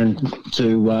disappearing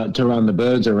to run the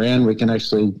birds around. We can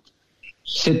actually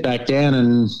sit back down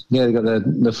and they've got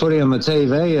the footy on the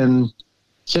TV and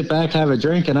sit back, have a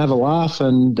drink and have a laugh,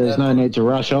 and there's no need to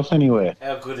rush off anywhere.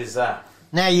 How good is that?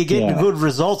 Now, you're getting good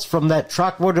results from that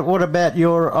truck. What about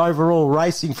your overall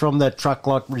racing from that truck,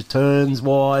 like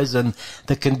returns-wise and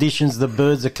the conditions the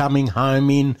birds are coming home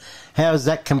in? How is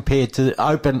that compared to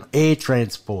open air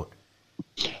transport?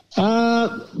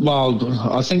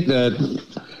 Well, I think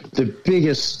the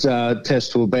biggest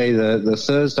test will be the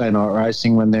Thursday night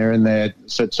racing when they're in there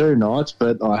for 2 nights,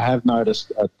 but I have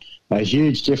noticed a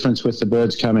huge difference with the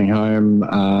birds coming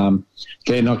home.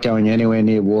 They're not going anywhere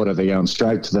near water. They're going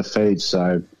straight to the feed.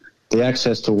 So the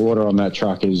access to water on that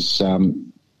truck is,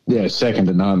 second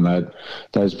to none.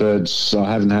 Those birds,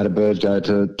 I haven't had a bird go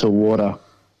to water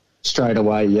straight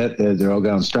away yet. They're all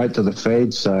going straight to the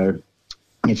feed. So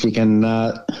if you can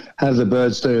have the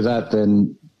birds do that,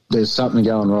 then there's something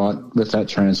going right with that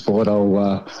transport.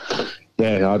 I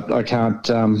can't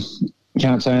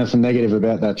say anything negative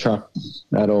about that truck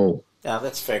at all. No,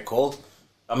 that's fair call.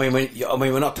 I mean,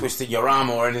 we're not twisting your arm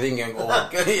or anything, you're a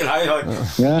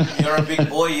big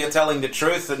boy. You're telling the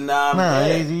truth, and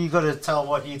you got to tell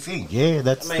what you think. Yeah,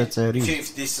 that's how it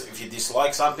is. If you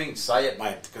dislike something, say it,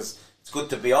 mate, because it's good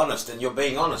to be honest, and you're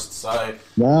being honest. So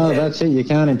that's it. You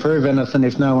can't improve anything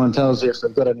if no one tells you if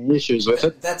they've got any issues with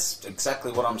it. That's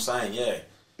exactly what I'm saying. Yeah.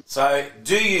 So,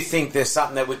 do you think there's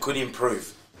something that we could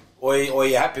improve, or are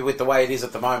you happy with the way it is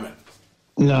at the moment?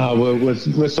 No,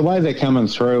 with the way they're coming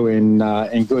through in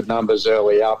good numbers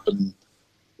early up, and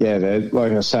they're,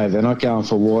 like I say, they're not going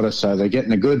for water, so they're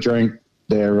getting a good drink.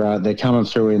 They're coming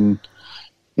through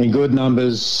in good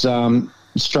numbers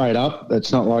straight up.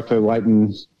 It's not like we're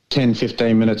waiting 10,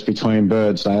 15 minutes between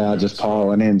birds. They are just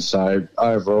piling in. So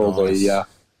overall, the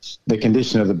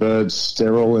condition of the birds,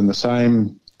 they're all in the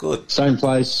same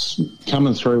place,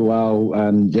 coming through well,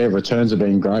 and returns have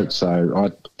been great.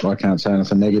 So I can't say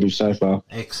anything negative so far.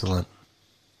 Excellent.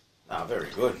 Oh, very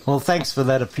good. Well, thanks for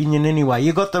that opinion anyway.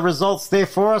 You got the results there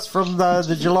for us from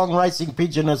the Geelong Racing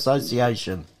Pigeon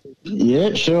Association?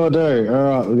 Yeah, sure do. All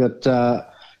right, we got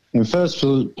in first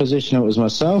position it was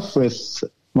myself with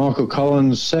Michael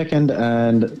Collins second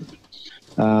and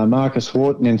Marcus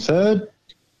Wharton in third.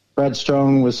 Brad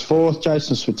Strong was fourth,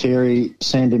 Jason Swatiri,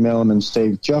 Sandy Mellum and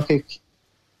Steve Jockick,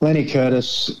 Lenny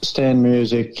Curtis, Stan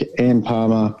Music, Ian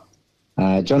Palmer,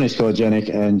 Johnny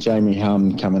Skorjenic and Jamie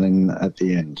Hum coming in at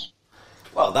the end.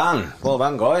 Well done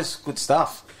guys, good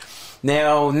stuff.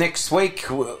 Now next week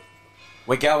we're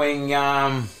going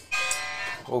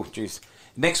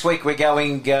next week we're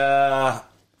going further.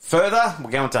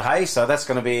 We're going to Hay, so that's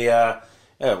going to be the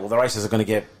races are going to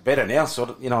get better now, sort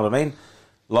of, you know what I mean?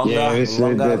 Longer,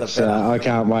 the better. I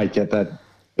can't wait. Get that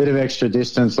bit of extra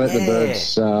distance. Let the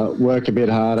birds work a bit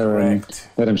harder and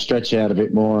let them stretch out a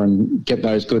bit more and get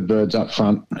those good birds up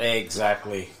front.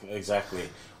 Exactly.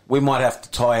 We might have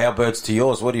to tie our birds to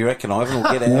yours. What do you reckon, Ivan?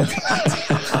 We'll get out.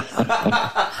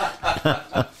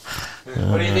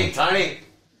 What do you think, Tony?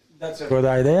 That's a good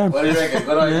idea. What do you reckon?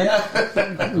 Good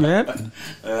idea? Yep.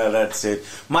 That's it.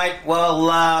 Mate,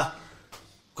 well,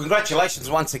 congratulations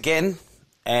once again.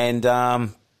 And,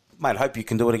 mate, hope you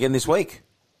can do it again this week.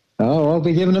 Oh, I'll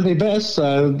be giving it my best,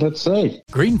 so let's see.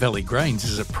 Green Valley Grains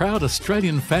is a proud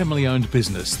Australian family-owned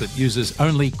business that uses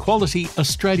only quality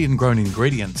Australian-grown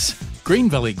ingredients. Green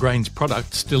Valley Grains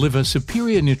products deliver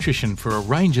superior nutrition for a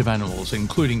range of animals,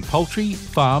 including poultry,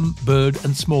 farm, bird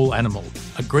and small animal.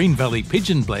 A Green Valley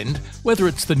Pigeon blend, whether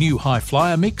it's the new High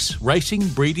Flyer mix, racing,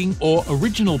 breeding or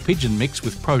original pigeon mix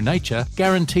with Pro Nature,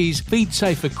 guarantees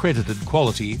feed-safe accredited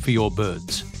quality for your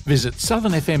birds. Visit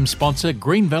Southern FM sponsor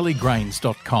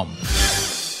greenvalleygrains.com.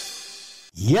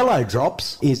 Yellow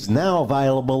Drops is now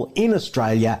available in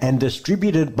Australia and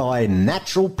distributed by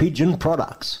Natural Pigeon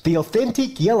Products. The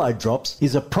authentic Yellow Drops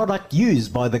is a product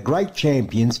used by the great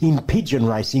champions in pigeon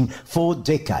racing for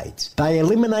decades. They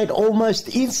eliminate almost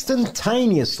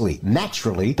instantaneously,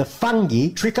 naturally, the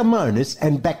fungi, trichomonas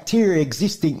and bacteria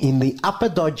existing in the upper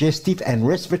digestive and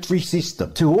respiratory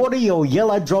system. To order your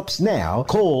Yellow Drops now,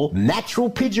 call Natural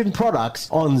Pigeon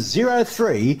Products on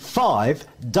 035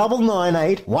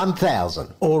 998 1000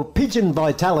 or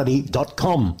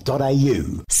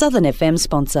pigeonvitality.com.au. Southern FM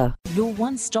sponsor. Your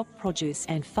one-stop produce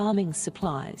and farming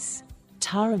supplies.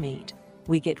 Tara Meat.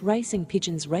 We get racing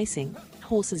pigeons racing,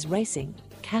 horses racing,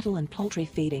 cattle and poultry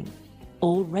feeding.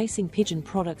 All racing pigeon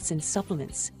products and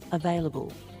supplements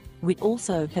available. We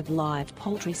also have live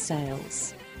poultry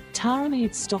sales.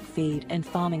 Taramid stock feed and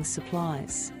farming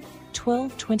supplies.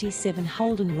 1227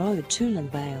 Holden Road,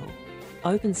 Toolan Vale.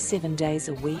 Open 7 days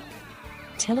a week.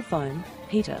 Telephone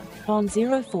Peter on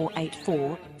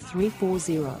 0484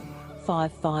 340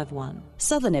 551.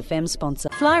 Southern FM sponsor.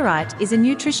 Fly-Right is a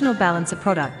nutritional balancer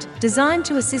product designed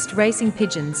to assist racing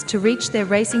pigeons to reach their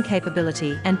racing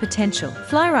capability and potential.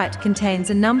 Fly-Right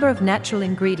contains a number of natural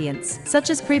ingredients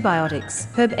such as prebiotics,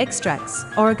 herb extracts,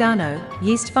 oregano,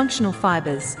 yeast functional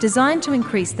fibers designed to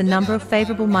increase the number of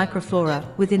favorable microflora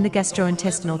within the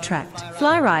gastrointestinal tract.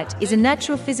 Fly-Right is a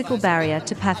natural physical barrier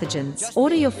to pathogens.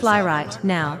 Order your Fly-Right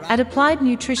now at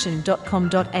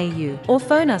appliednutrition.com.au or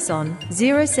phone us on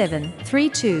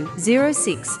 0732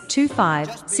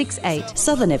 062568.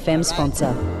 Southern FM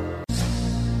sponsor.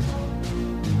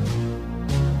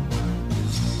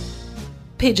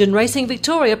 Pigeon Racing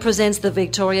Victoria presents the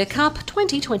Victoria Cup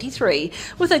 2023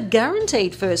 with a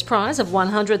guaranteed first prize of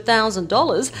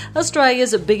 $100,000.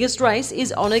 Australia's biggest race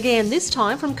is on again, this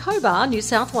time from Cobar, New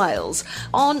South Wales,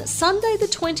 on Sunday the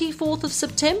 24th of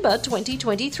September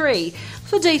 2023.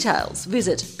 For details,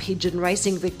 visit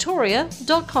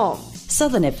pigeonracingvictoria.com.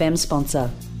 Southern FM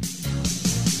sponsor.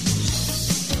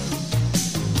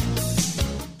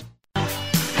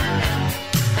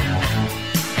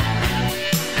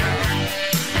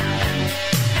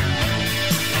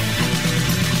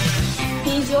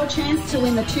 Your chance to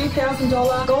win the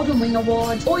 $2,000 Golden Wing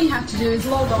Award. All you have to do is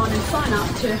log on and sign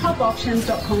up to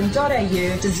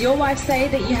huboptions.com.au. Does your wife say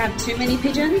that you have too many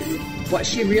pigeons? What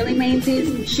she really means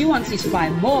is she wants you to buy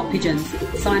more pigeons.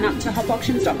 Sign up to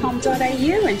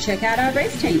hopoptions.com.au and check out our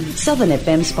race team. Southern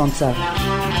FM sponsor.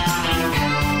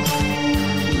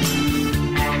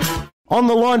 On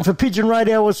the line for Pigeon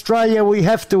Radio Australia, we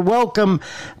have to welcome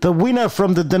the winner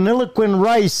from the Deniliquin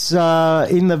race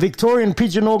in the Victorian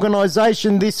Pigeon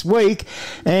Organisation this week.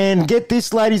 And get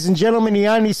this, ladies and gentlemen, he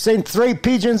only sent 3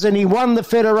 pigeons and he won the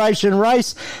Federation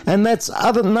race. And that's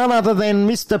none other than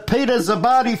Mr. Peter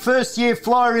Zabadi, first-year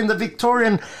flyer in the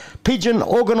Victorian Pigeon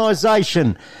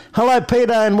Organisation. Hello,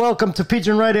 Peter, and welcome to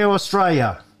Pigeon Radio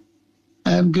Australia.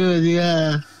 I'm good,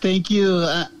 yeah. Thank you.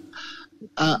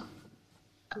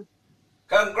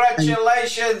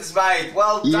 Congratulations, mate.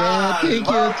 Well done. Yeah, thank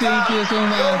you so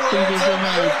much. Thank you so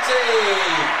much.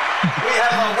 We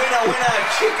have a winner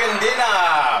chicken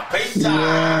dinner. Peter.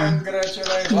 Yeah.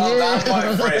 Congratulations. Well done,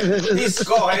 my friend. This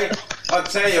guy, I'll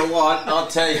tell you what,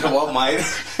 mate.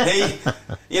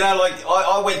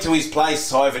 I went to his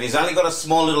place, Ivan. He's only got a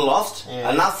small little loft,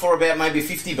 enough for about maybe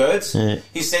 50 birds. Yeah.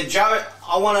 He said, Joe,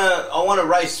 I want to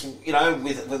race,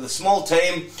 with a small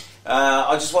team.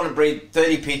 I just want to breed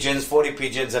 30 pigeons, 40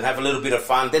 pigeons and have a little bit of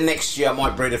fun. Then next year I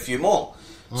might breed a few more.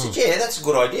 I said, yeah, that's a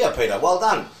good idea, Peter. Well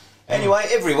done. Anyway,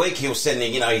 every week he was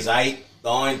sending, his 8,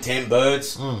 9, 10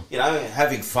 birds,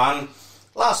 having fun.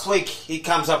 Last week he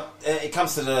comes to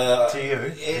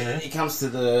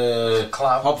the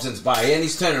club, Hobson's Bay, and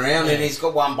he's turned around and he's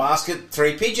got one basket,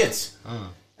 3 pigeons.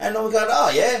 And we go,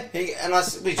 oh, yeah. We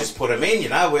just put them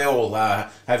in, we're all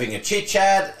having a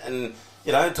chit-chat and...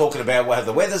 talking about how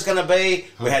the weather's going to be.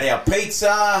 We had our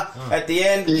pizza at the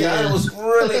end. It was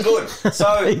really good.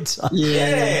 So,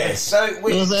 so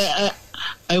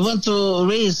I want to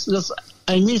race because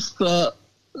I missed the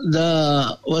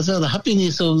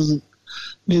happiness of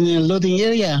the loading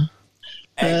area.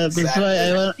 Exactly. That's why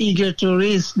I was eager to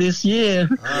race this year.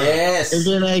 Yes. And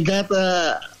then I got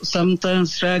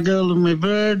sometimes struggle with my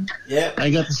bird. Yeah.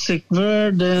 I got a sick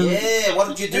bird. And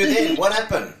what did you do then? What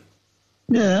happened?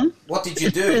 Yeah. What did you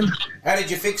do? How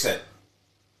did you fix it?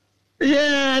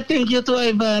 Yeah, thank you to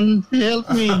Ivan. He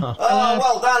helped me.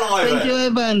 Well done, Ivan. Thank you,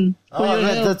 Ivan.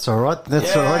 That's all right.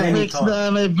 That's all right.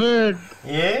 Anytime. My bird.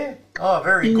 Yeah? Oh,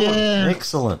 very good. Yeah.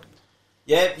 Excellent.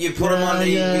 Yeah, you put them on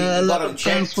you got them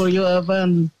checked. Thanks for you,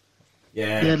 Ivan.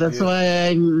 Yeah, that's why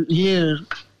I'm here.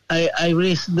 I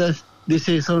raced this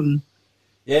season.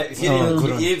 Yeah, if you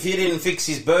didn't fix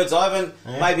his birds, Ivan,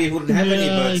 maybe he wouldn't have any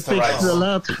birds to race. A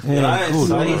lot.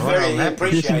 So he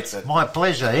appreciates it. My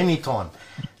pleasure, anytime.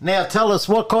 Now tell us,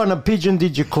 what kind of pigeon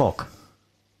did you clock?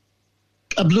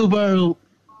 A blue-bar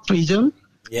pigeon.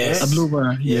 Yes. A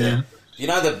blue-bar, yeah. Do you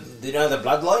know the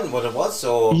bloodline, what it was?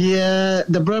 Or? Yeah,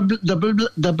 the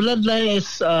bloodline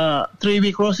is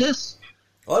 3 crosses.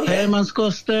 Oh, yeah. Herman's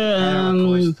Coaster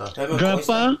and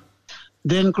Grappa,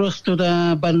 then cross to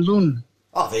the Banloon.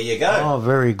 Oh, there you go. Oh,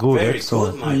 very good. Very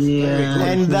excellent. good, mate. Yeah. Very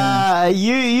good. And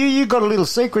you got a little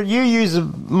secret. You use a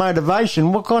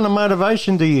motivation. What kind of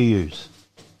motivation do you use?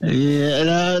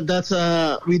 Yeah, that's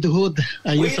widowhood.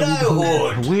 I use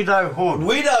Widowhood. Widowhood.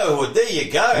 Widowhood. There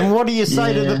you go. And what do you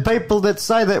say to the people that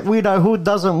say that widowhood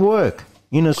doesn't work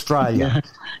in Australia? Yeah.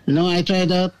 No, I tried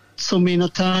that so many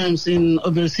times in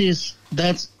overseas.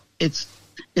 It's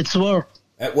work.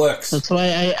 It works. That's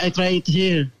why I try it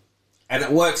here. And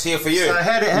it works here for you. So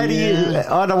how do you?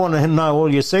 I don't want to know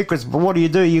all your secrets, but what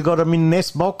do? You got them in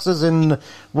nest boxes, and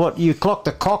what you clocked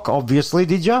a cock, obviously,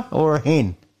 did you, or a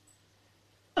hen?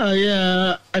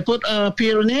 Yeah, I put a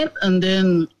pair on it, and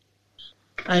then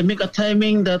I make a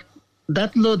timing that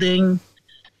loading,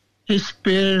 his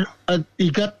pair,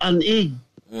 he got an egg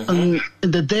on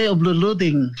the day of the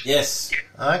loading. Yes.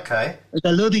 Okay.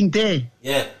 The loading day.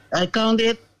 Yeah. I count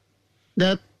it,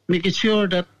 that making sure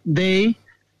that they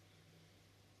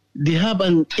have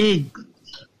an egg.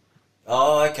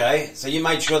 Oh, okay. So you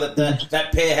made sure that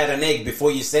that pair had an egg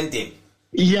before you sent him.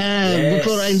 Yeah, Yes,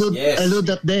 before I load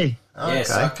that day.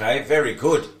 Yes, okay. Very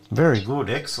good. Very good,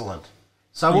 excellent.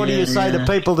 So what do you say to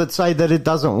people that say that it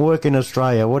doesn't work in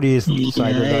Australia? What do you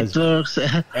say to those? It works.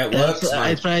 It works, I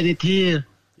mate. tried it here.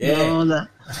 Yeah.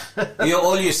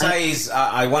 All you say is,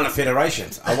 I won a federation.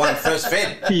 I won first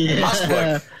fed. It must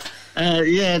work.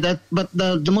 But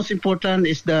the most important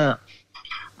is the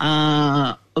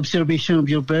observation of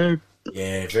your bird.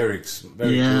 Yeah, very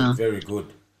good, very good.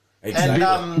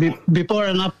 Exactly. And before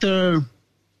and after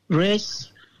race,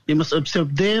 you must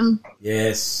observe them.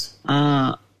 Yes.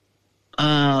 Have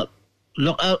a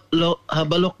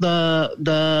look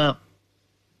the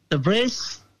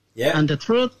breast. Yeah. And the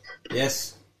throat.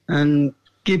 Yes. And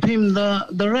give him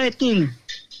the right thing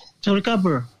to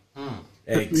recover.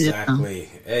 Exactly.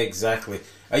 Exactly.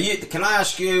 Can I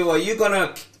ask you? Are you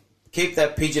gonna keep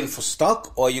that pigeon for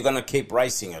stock, or are you gonna keep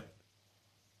racing it?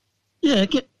 Yeah,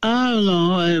 I don't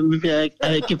know. Maybe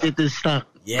I keep it in stock.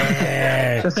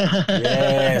 Yes.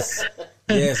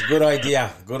 Yes. Good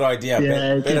idea.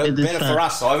 Yeah, better for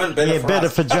us, Ivan. Better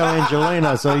for Joe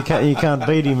Angelino, so you can't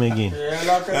beat him again.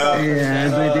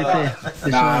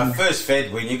 First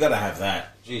fed win. You got to have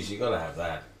that. Jeez, you got to have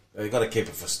that. You got to keep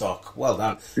it for stock. Well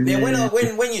done. Now,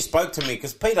 when you spoke to me,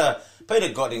 because Peter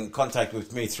got in contact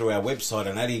with me through our website,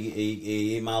 and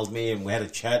he emailed me, and we had a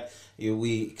chat.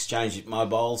 We exchanged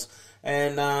mobiles,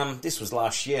 and this was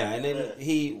last year. And then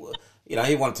he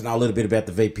wanted to know a little bit about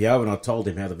the VPO, and I told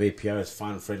him how the VPO is a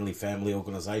fun, friendly family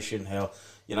organisation. How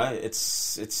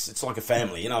it's like a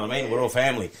family. You know what I mean? We're all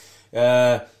family.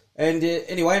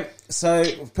 Anyway, so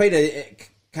Peter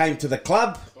came to the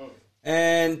club.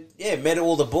 And met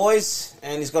all the boys,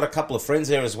 and he's got a couple of friends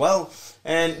there as well.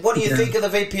 And what do you think of the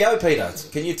VPO, Peter?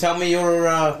 Can you tell me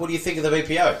what do you think of the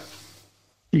VPO?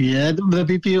 Yeah, the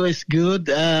VPO is good.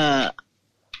 I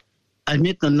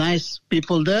meet the nice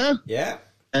people there. Yeah.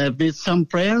 With some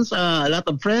friends, a lot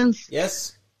of friends.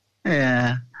 Yes.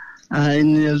 Yeah.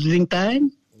 In the evening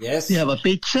time. Yes. You have a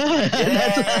pizza.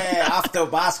 Yeah. After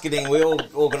basketing, we all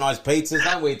organise pizzas,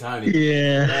 don't we, Tony?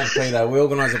 Yeah. Peter, we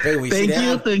organise a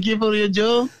pizza. Thank you for your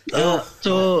job.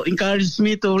 To encourage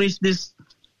me to reach this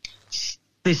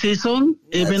season.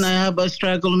 Even I have a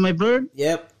struggle with my bird.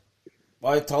 Yep.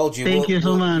 I told you. Thank you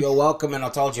so much. You're welcome, and I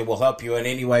told you we'll help you in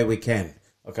any way we can.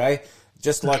 Okay?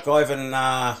 Just like Ivan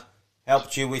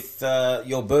helped you with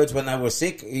your birds when they were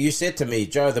sick. You said to me,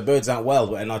 Joe, the birds aren't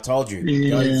well, and I told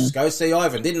you, go see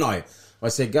Ivan, didn't I? I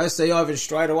said, go see Ivan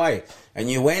straight away. And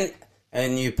you went,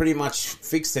 and you pretty much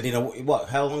fixed it in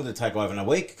how long did it take, Ivan? A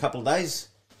week? A couple of days?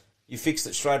 You fixed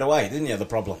it straight away, didn't you, the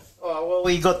problem? Oh,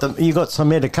 well, you got some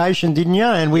medication, didn't you?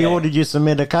 And we ordered you some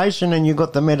medication, and you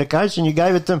got the medication, you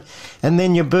gave it to them, and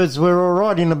then your birds were all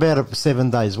right in about 7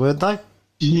 days, weren't they?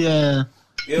 Yeah.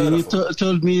 You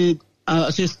told me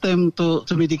a system to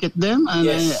medicate them,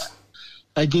 and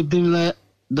I give them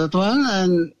that one,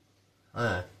 and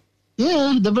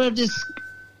the bird is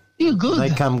good. They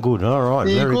come good, all right,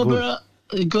 very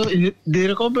good. They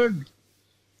recovered.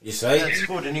 You see? That's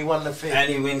good, and he won the Fed. And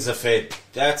he wins the Fed.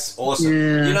 That's awesome.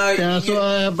 Yeah. So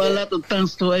I have a lot of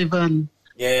thanks to Ivan.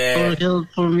 Yeah. For help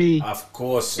for me. Of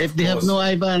course. If they have no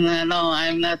Ivan, no,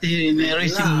 I'm not here in the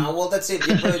racing. No, well, that's it.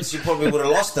 Your birds, you probably would have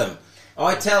lost them.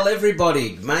 I tell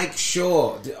everybody, make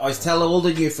sure, I tell all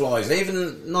the new flies,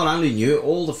 even not only new,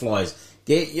 all the flies,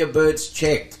 get your birds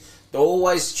checked.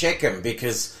 Always check them,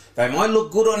 because they might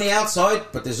look good on the outside,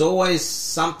 but there's always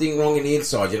something wrong in the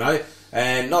inside, you know.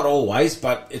 And not always,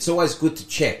 but it's always good to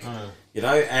check, you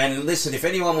know. And listen, if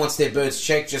anyone wants their birds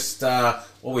checked, just while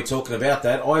we're talking about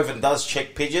that, Ivan does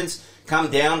check pigeons.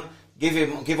 Come down, give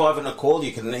Ivan a call.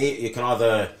 You can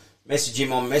either message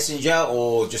him on Messenger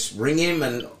or just ring him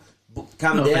and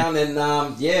come down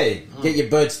and get your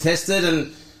birds tested.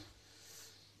 And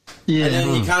Yeah. And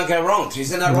then you can't go wrong.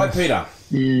 Isn't that right, Peter?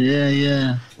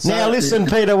 Yeah. Now listen,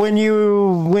 Peter, when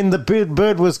the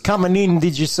bird was coming in,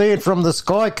 did you see it from the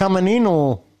sky coming in,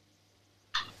 or?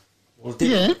 Well,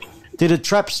 Did it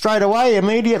trap straight away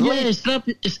immediately? Yeah,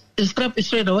 it's trapped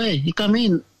straight away. He come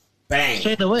in. Bang.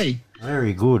 Straight away.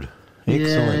 Very good.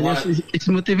 Excellent. Yeah, it's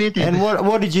motivated. And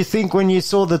what did you think when you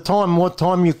saw the time? What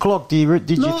time you clocked? Did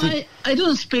you think? I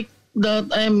don't speak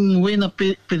that I'm win a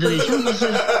federation.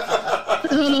 I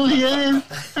don't know. Yeah,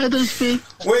 I don't speak.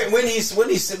 When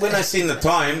I seen the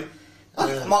time,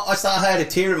 I started had a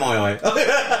tear in my eye.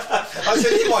 I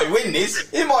said, he might win this.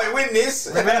 He might win this.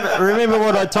 Remember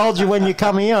what I told you when you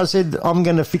come here? I said, I'm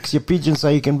going to fix your pigeon so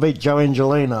you can beat Joe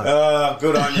Angelino.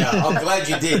 Good on you. I'm glad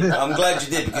you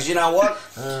did. Because you know what?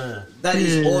 That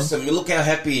is awesome. Look how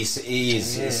happy he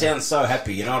is. Yeah. He sounds so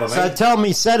happy, you know what I mean? So tell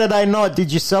me, Saturday night,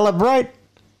 did you celebrate?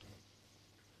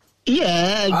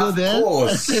 Yeah, I go there. Of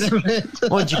course.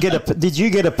 Did you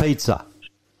get a pizza?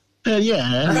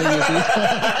 Yeah.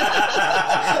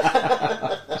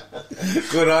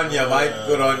 Good on you, mate.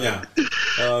 Good on you.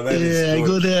 Oh, that is good. I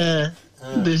go there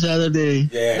this Saturday.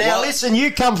 Yeah. Now, listen,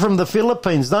 you come from the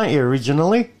Philippines, don't you,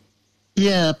 originally?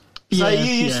 Yeah. So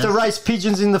you used to race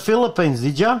pigeons in the Philippines,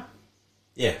 did you?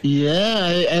 Yeah.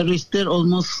 Yeah, I raced there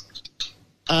almost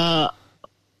 20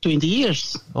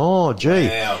 years. Oh, gee.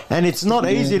 Wow. And it's not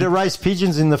easy to race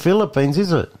pigeons in the Philippines,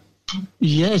 is it?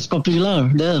 Yeah, it's popular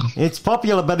there. It's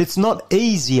popular, but it's not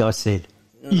easy, I said.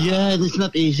 Yeah, it's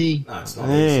not easy. No, it's not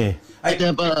easy. I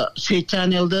have a sea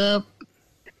channel there,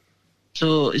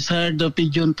 so it's hard the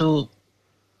pigeon to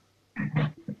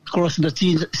cross the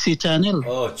sea channel.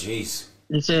 Oh, jeez.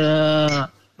 It's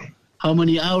how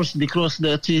many hours they cross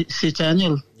the sea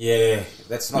channel. Yeah,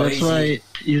 that's not easy. That's why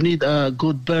you need a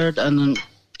good bird and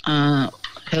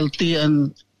healthy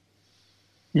and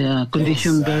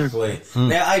conditioned bird.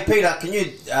 Now, hey Peter,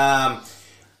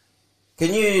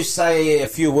 can you say a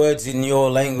few words in your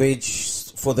language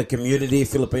for the community,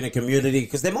 Filipino community?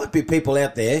 Because there might be people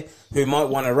out there who might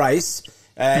want to race.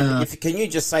 And can you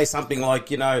just say something like,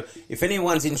 you know, if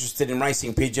anyone's interested in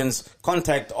racing pigeons,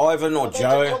 contact Ivan or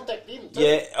Joe.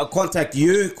 I'll contact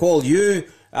you, call you,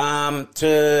 and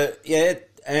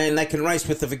they can race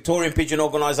with the Victorian Pigeon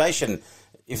Organisation.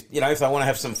 If they want to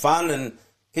have some fun. And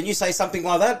can you say something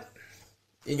like that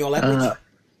in your language?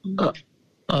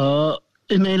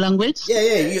 In my language?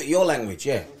 Your language,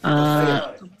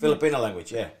 Filipino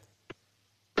language,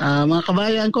 mga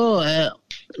kabayan ko,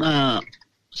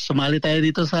 sumali tayo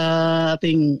dito sa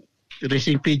ating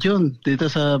racing pigeon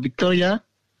dito sa Victoria.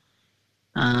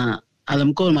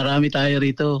 Alam ko, marami tayo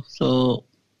rito. So,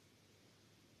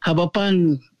 have a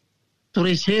fun to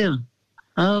race here.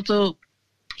 So,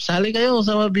 sali kayo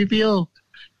sa BPO.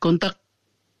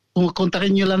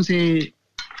 Kontakin nyo lang si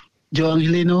Joe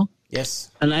Angelino.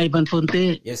 Yes. And Ivan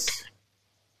Fonte. Yes.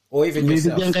 Or even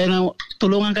yourself.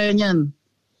 Tulungan kayo niyan.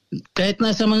 Kahit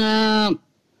na sa mga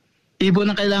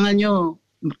ibon na kailangan nyo,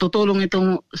 tutulong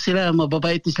itong sila,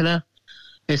 mababait sila.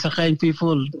 Sa kind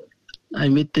people.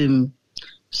 I meet them.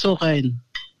 So kind.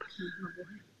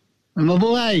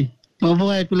 Mabuhay.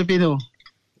 Mabuhay, Filipino.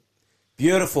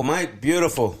 Beautiful, mate.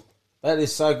 Beautiful. That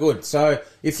is so good. So,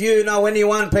 if you know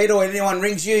anyone, Peter, or anyone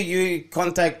rings you, you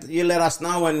let us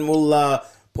know and we'll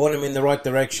point them in the right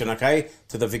direction, okay?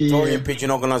 To the Victorian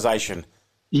Pigeon Organisation.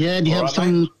 Yeah, they have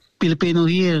some Filipino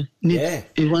here.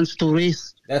 He wants to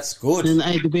race. That's good. And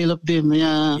I develop them,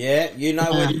 Yeah, you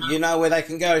know where they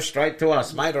can go, straight to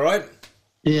us, mate, all right?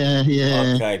 Yeah.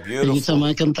 Okay, beautiful.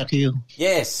 I contact you.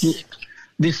 Yes.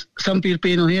 Some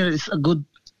Filipino here is a good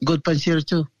puncher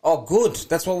too. Oh, good.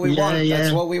 That's what we want. Yeah.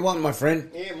 That's what we want, my friend.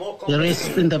 The race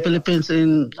in the Philippines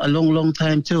in a long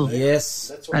time too.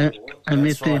 Yes. I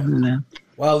met him.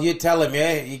 Well, you tell him,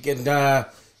 you can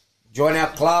join our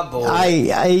club. Or...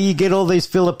 Hey, you get all these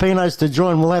Filipinos to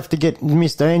join. We'll have to get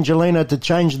Mr. Angelino to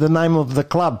change the name of the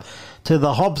club to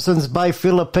the Hobson's Bay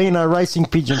Filipino Racing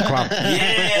Pigeon Club.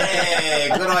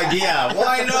 Yeah, good idea.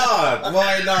 Why not?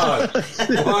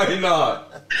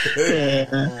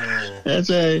 That's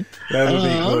a that would be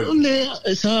good.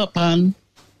 It's a fun.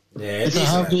 Yeah, it's a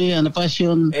hobby and a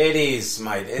passion. It is,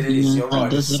 mate. It is. You're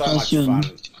right. It's so much fun.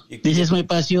 This is my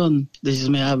passion. This is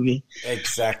my hobby.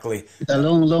 Exactly. It's a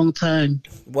long time.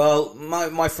 Well,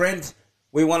 my friend,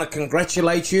 we want to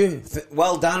congratulate you.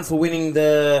 Well done for winning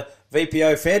the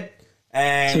VPO Fed.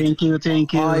 And thank you.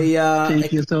 Thank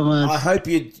you so much. I hope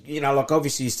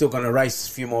obviously you're still going to race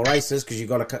a few more races because you've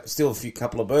got still a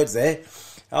couple of birds there.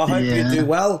 I hope you do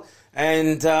well,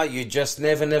 and you just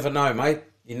never know, mate.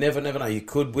 You never know. You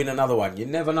could win another one. You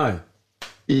never know.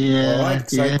 Yeah. All right.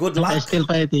 So good luck. I'm still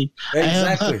fighting.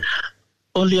 Exactly.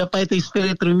 only a fighting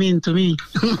spirit remains to me.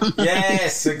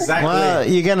 Yes, exactly. Well,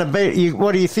 you're going to be.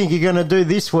 What do you think you're going to do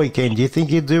this weekend? Do you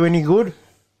think you'll do any good?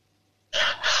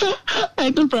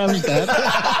 I don't promise that.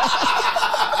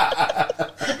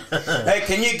 Hey,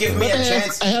 can you give me a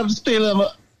chance? I have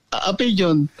still a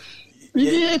pigeon.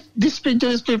 Maybe this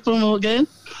pigeon is from again.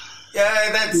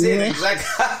 Yeah, that's it.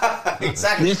 Exactly.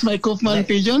 Exactly. This is my Kaufman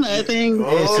pigeon, I think.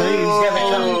 Yeah, so he's gonna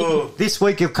come, this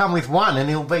week he'll come with one and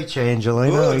he'll beat you,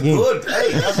 Angelina. Good, again. good.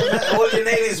 Hey, doesn't matter. All you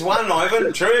need is one,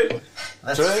 Ivan. True.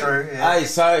 That's true, yeah. Hey,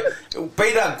 so,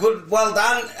 Peter, good, well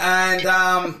done. And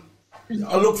I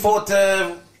look forward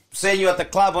to seeing you at the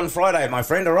club on Friday, my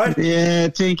friend, all right? Yeah,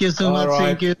 thank you so much.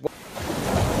 Right. Thank you.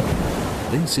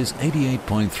 This is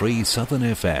 88.3 Southern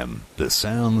FM, the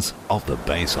sounds of the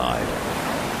Bayside.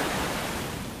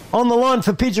 On the line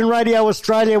for Pigeon Radio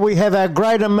Australia, we have our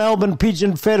Greater Melbourne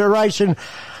Pigeon Federation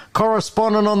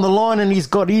correspondent on the line, and he's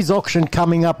got his auction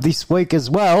coming up this week as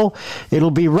well.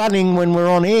 It'll be running when we're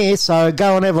on air, so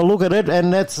go and have a look at it.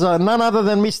 And that's none other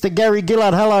than Mr. Gary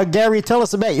Gillard. Hello, Gary. Tell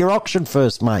us about your auction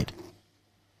first, mate.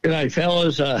 G'day,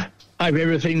 fellas. Hope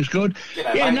everything's good.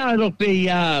 G'day, yeah, mate. no, look,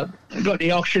 got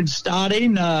the auction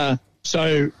starting,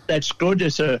 so that's good.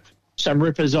 There's some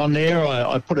rippers on there.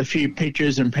 I put a few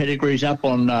pictures and pedigrees up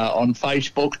on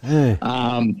Facebook. Yeah.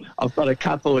 I've got a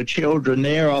couple of children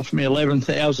there off me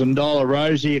 $11,000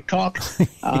 rosier cock,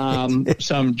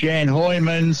 some Jan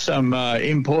Hoyman, some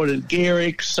imported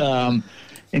Gearix.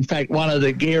 In fact, one of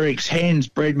the Gearix hens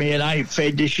bred me an 8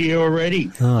 fed this year already.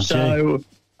 Oh, so gee.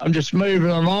 I'm just moving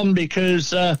them on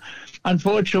because,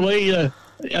 unfortunately, the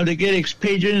Gearix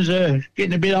pigeons are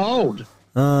getting a bit old.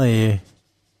 Oh, yeah.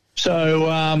 So,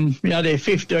 they're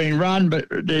 15 run, but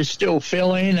they're still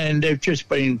filling, and they've just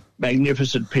been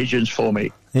magnificent pigeons for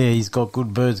me. Yeah, he's got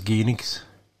good birds, Gearix.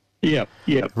 Yep.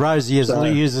 Rosie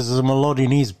uses them a lot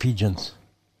in his pigeons.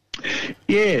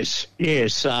 Yes.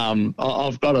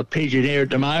 I've got a pigeon here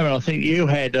at the moment. I think you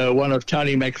had one of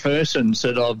Tony McPherson's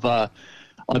that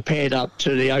I paired up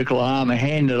to the Oklahoma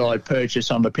hen that I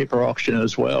purchased on the Pippa auction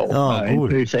as well in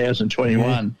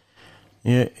 2021.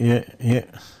 Yeah.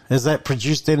 Has that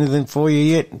produced anything for you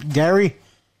yet, Gary?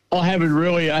 I haven't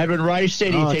raced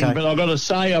anything, okay. but I've got to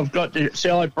say I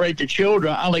bred the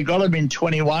children. I only got them in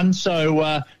 21,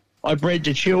 so I bred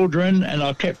the children and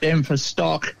I kept them for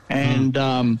stock. And,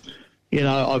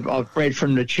 I've bred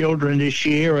from the children this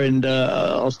year, and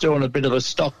I was doing a bit of a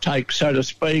stock take, so to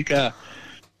speak,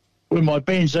 with my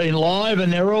benzene live,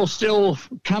 and they're all still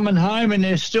coming home and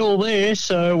they're still there.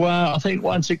 So I think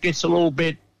once it gets a little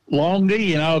bit longer,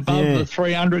 above the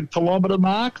 300 kilometre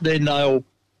mark, then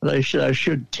they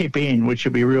should tip in, which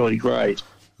would be really great.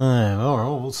 All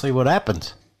right, we'll see what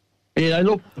happens. Yeah, they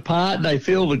look the part, they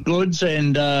feel the goods,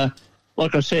 and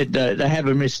like I said, they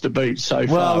haven't missed a beat so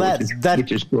far, which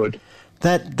is good.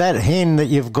 That hen that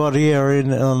you've got here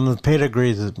on the pedigree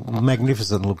is a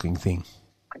magnificent looking thing.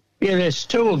 Yeah, there's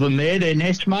two of them there. They're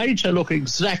nest mates. They look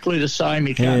exactly the same.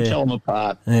 You can't tell them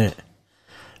apart. Yeah,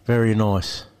 very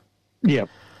nice. Yep.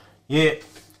 Yeah.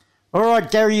 All right,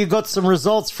 Gary, you got some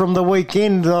results from the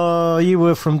weekend. You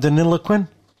were from Deniliquin.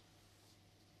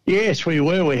 Yes, we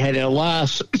were. We had our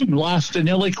last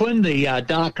Deniliquin, the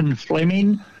Darkin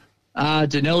Fleming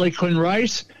Deniliquin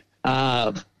race.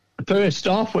 First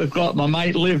off, we've got my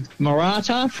mate Liv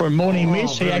Murata from Morning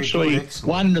Mist. He actually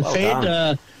won the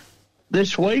Fed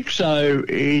this week, so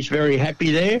he's very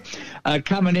happy there.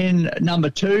 Coming in number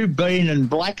 2, Bean and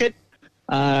Blackett.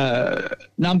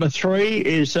 Number 3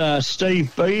 is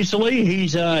Steve Beasley.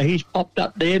 He's popped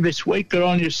up there this week. Good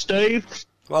on you, Steve.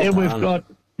 Then we've got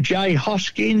Jay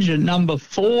Hoskins at number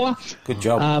 4. Good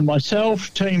job.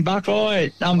 Myself, Team Buckeye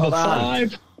at number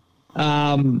 5.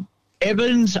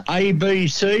 Evans,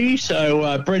 ABC.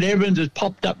 So Brett Evans has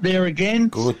popped up there again.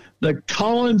 Good. The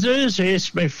Collinses,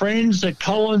 yes, my friends, the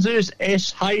Collinses,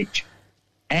 SH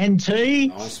and T.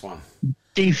 Nice one.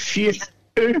 Diffuse,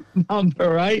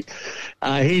 number 8.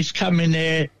 He's coming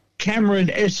there.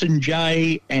 Cameron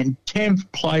S&J, and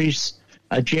 10th place,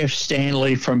 Jeff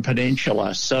Stanley from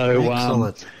Peninsula. So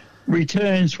excellent.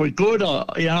 Returns were good.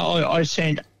 I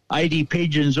sent 80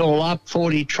 pigeons all up,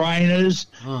 40 trainers,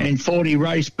 and 40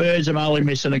 race birds. I'm only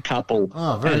missing a couple.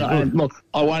 Oh, very good. And look,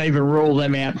 I won't even rule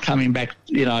them out coming back,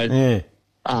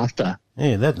 after.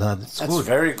 Yeah, that's good.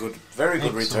 Very good. Very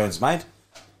good returns, mate.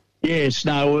 Yes,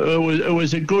 no, it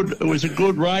was a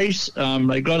good race.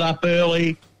 They got up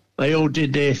early. They all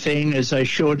did their thing as they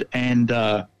should, and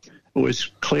it was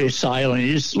clear sailing.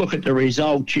 You just look at the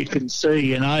results, you can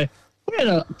see, we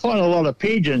had quite a lot of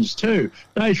pigeons too.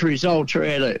 Those results are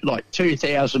out at like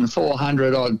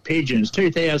 2,400 odd pigeons,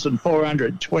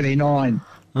 2,429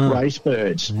 race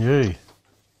birds. Yeah.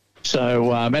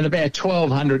 So, and about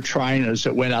 1,200 trainers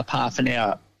that went up half an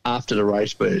hour after the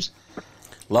race birds.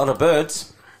 A lot of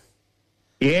birds.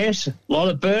 Yes, a lot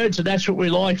of birds, and that's what we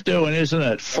like doing, isn't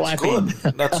it? Flapping.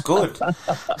 That's good.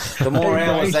 The more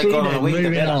hours they got on the wing, the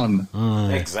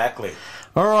better. Exactly.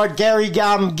 All right, Gary,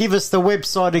 give us the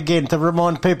website again to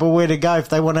remind people where to go if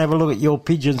they want to have a look at your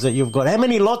pigeons that you've got. How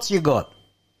many lots you got?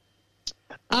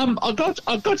 I've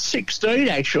got 16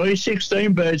 actually.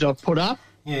 16 birds I've put up.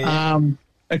 Yeah.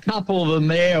 A couple of them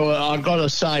there. I've got to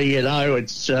say, it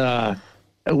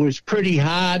was pretty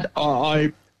hard.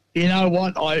 You know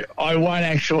what? I won't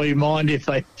actually mind if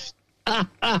they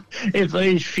if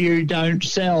these few don't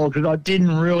sell, because I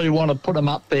didn't really want to put them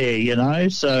up there.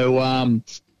 So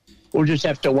we'll just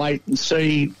have to wait and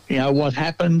see, what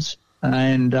happens.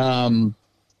 And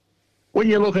when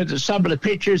you look at some of the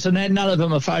pictures, and then none of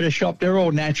them are photoshopped, they're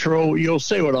all natural. You'll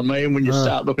see what I mean when you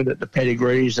start looking at the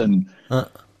pedigrees. And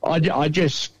I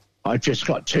just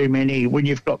got too many. When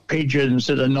you've got pigeons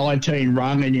that are 19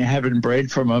 rung and you haven't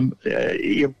bred from them,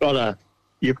 you've got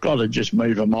to just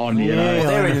move them on.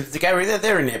 They're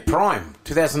in their prime.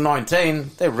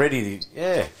 2019, they're ready.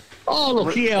 Oh,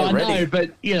 look, I know,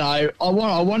 but, I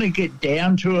want to get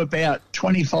down to about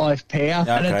 25 pound,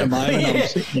 and at the moment I'm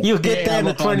sitting... You'll get down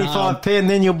to 25 pound, and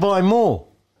then you'll buy more.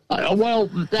 Well,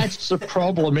 that's the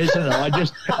problem, isn't it?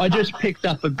 I just picked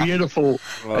up a beautiful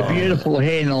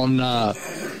hen on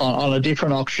a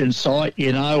different auction site,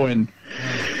 and I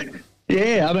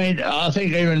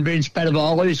think even Vince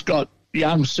Padavoli's got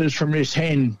youngsters from this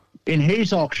hen in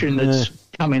his auction that's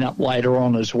coming up later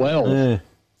on as well. Yeah.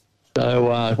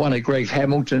 So one of Greg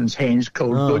Hamilton's hens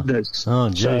called Goodness. Oh,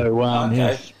 gee.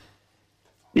 So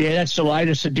that's the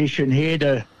latest addition here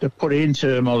to put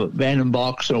into my Van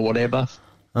Box or whatever.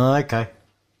 Oh, okay.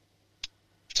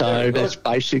 So that's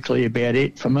basically about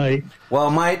it for me. Well,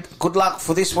 mate, good luck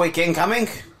for this weekend coming.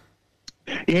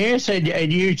 Yes, and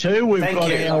you too. We've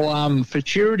got our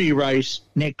futurity race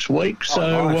next week.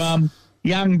 Nice.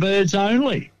 Young birds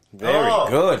only. Very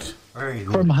good. Very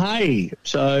good. From hay.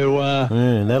 So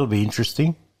that'll be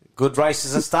interesting. Good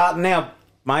races are starting now,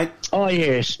 mate. Oh,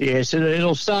 yes.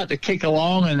 It'll start to kick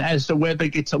along, and as the weather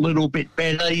gets a little bit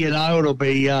better, it'll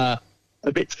be a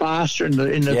bit faster in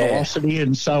the velocity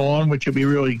and so on, which will be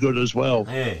really good as well.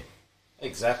 Yeah,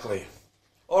 exactly.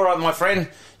 All right, my friend,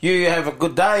 you have a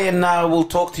good day, and we'll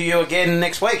talk to you again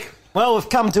next week. Well, we've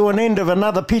come to an end of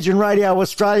another Pigeon Radio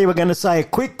Australia. We're going to say a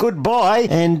quick goodbye,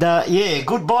 and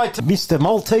goodbye to Mr.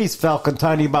 Maltese Falcon,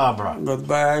 Tony Barbara.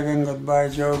 Goodbye, Ivan. Goodbye,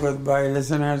 Joe. Goodbye,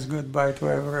 listeners. Goodbye to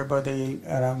everybody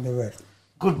around the world.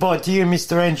 Goodbye to you,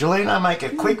 Mr. Angelino. Make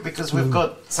it quick because we've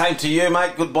got... Same to you,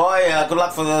 mate. Goodbye. Good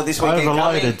luck for this weekend.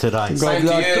 Overloaded today. Same Good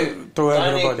luck to you. to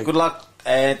everybody. Good luck,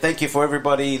 and thank you for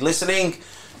everybody listening,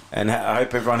 and I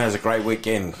hope everyone has a great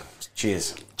weekend.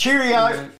 Cheers. Cheerio.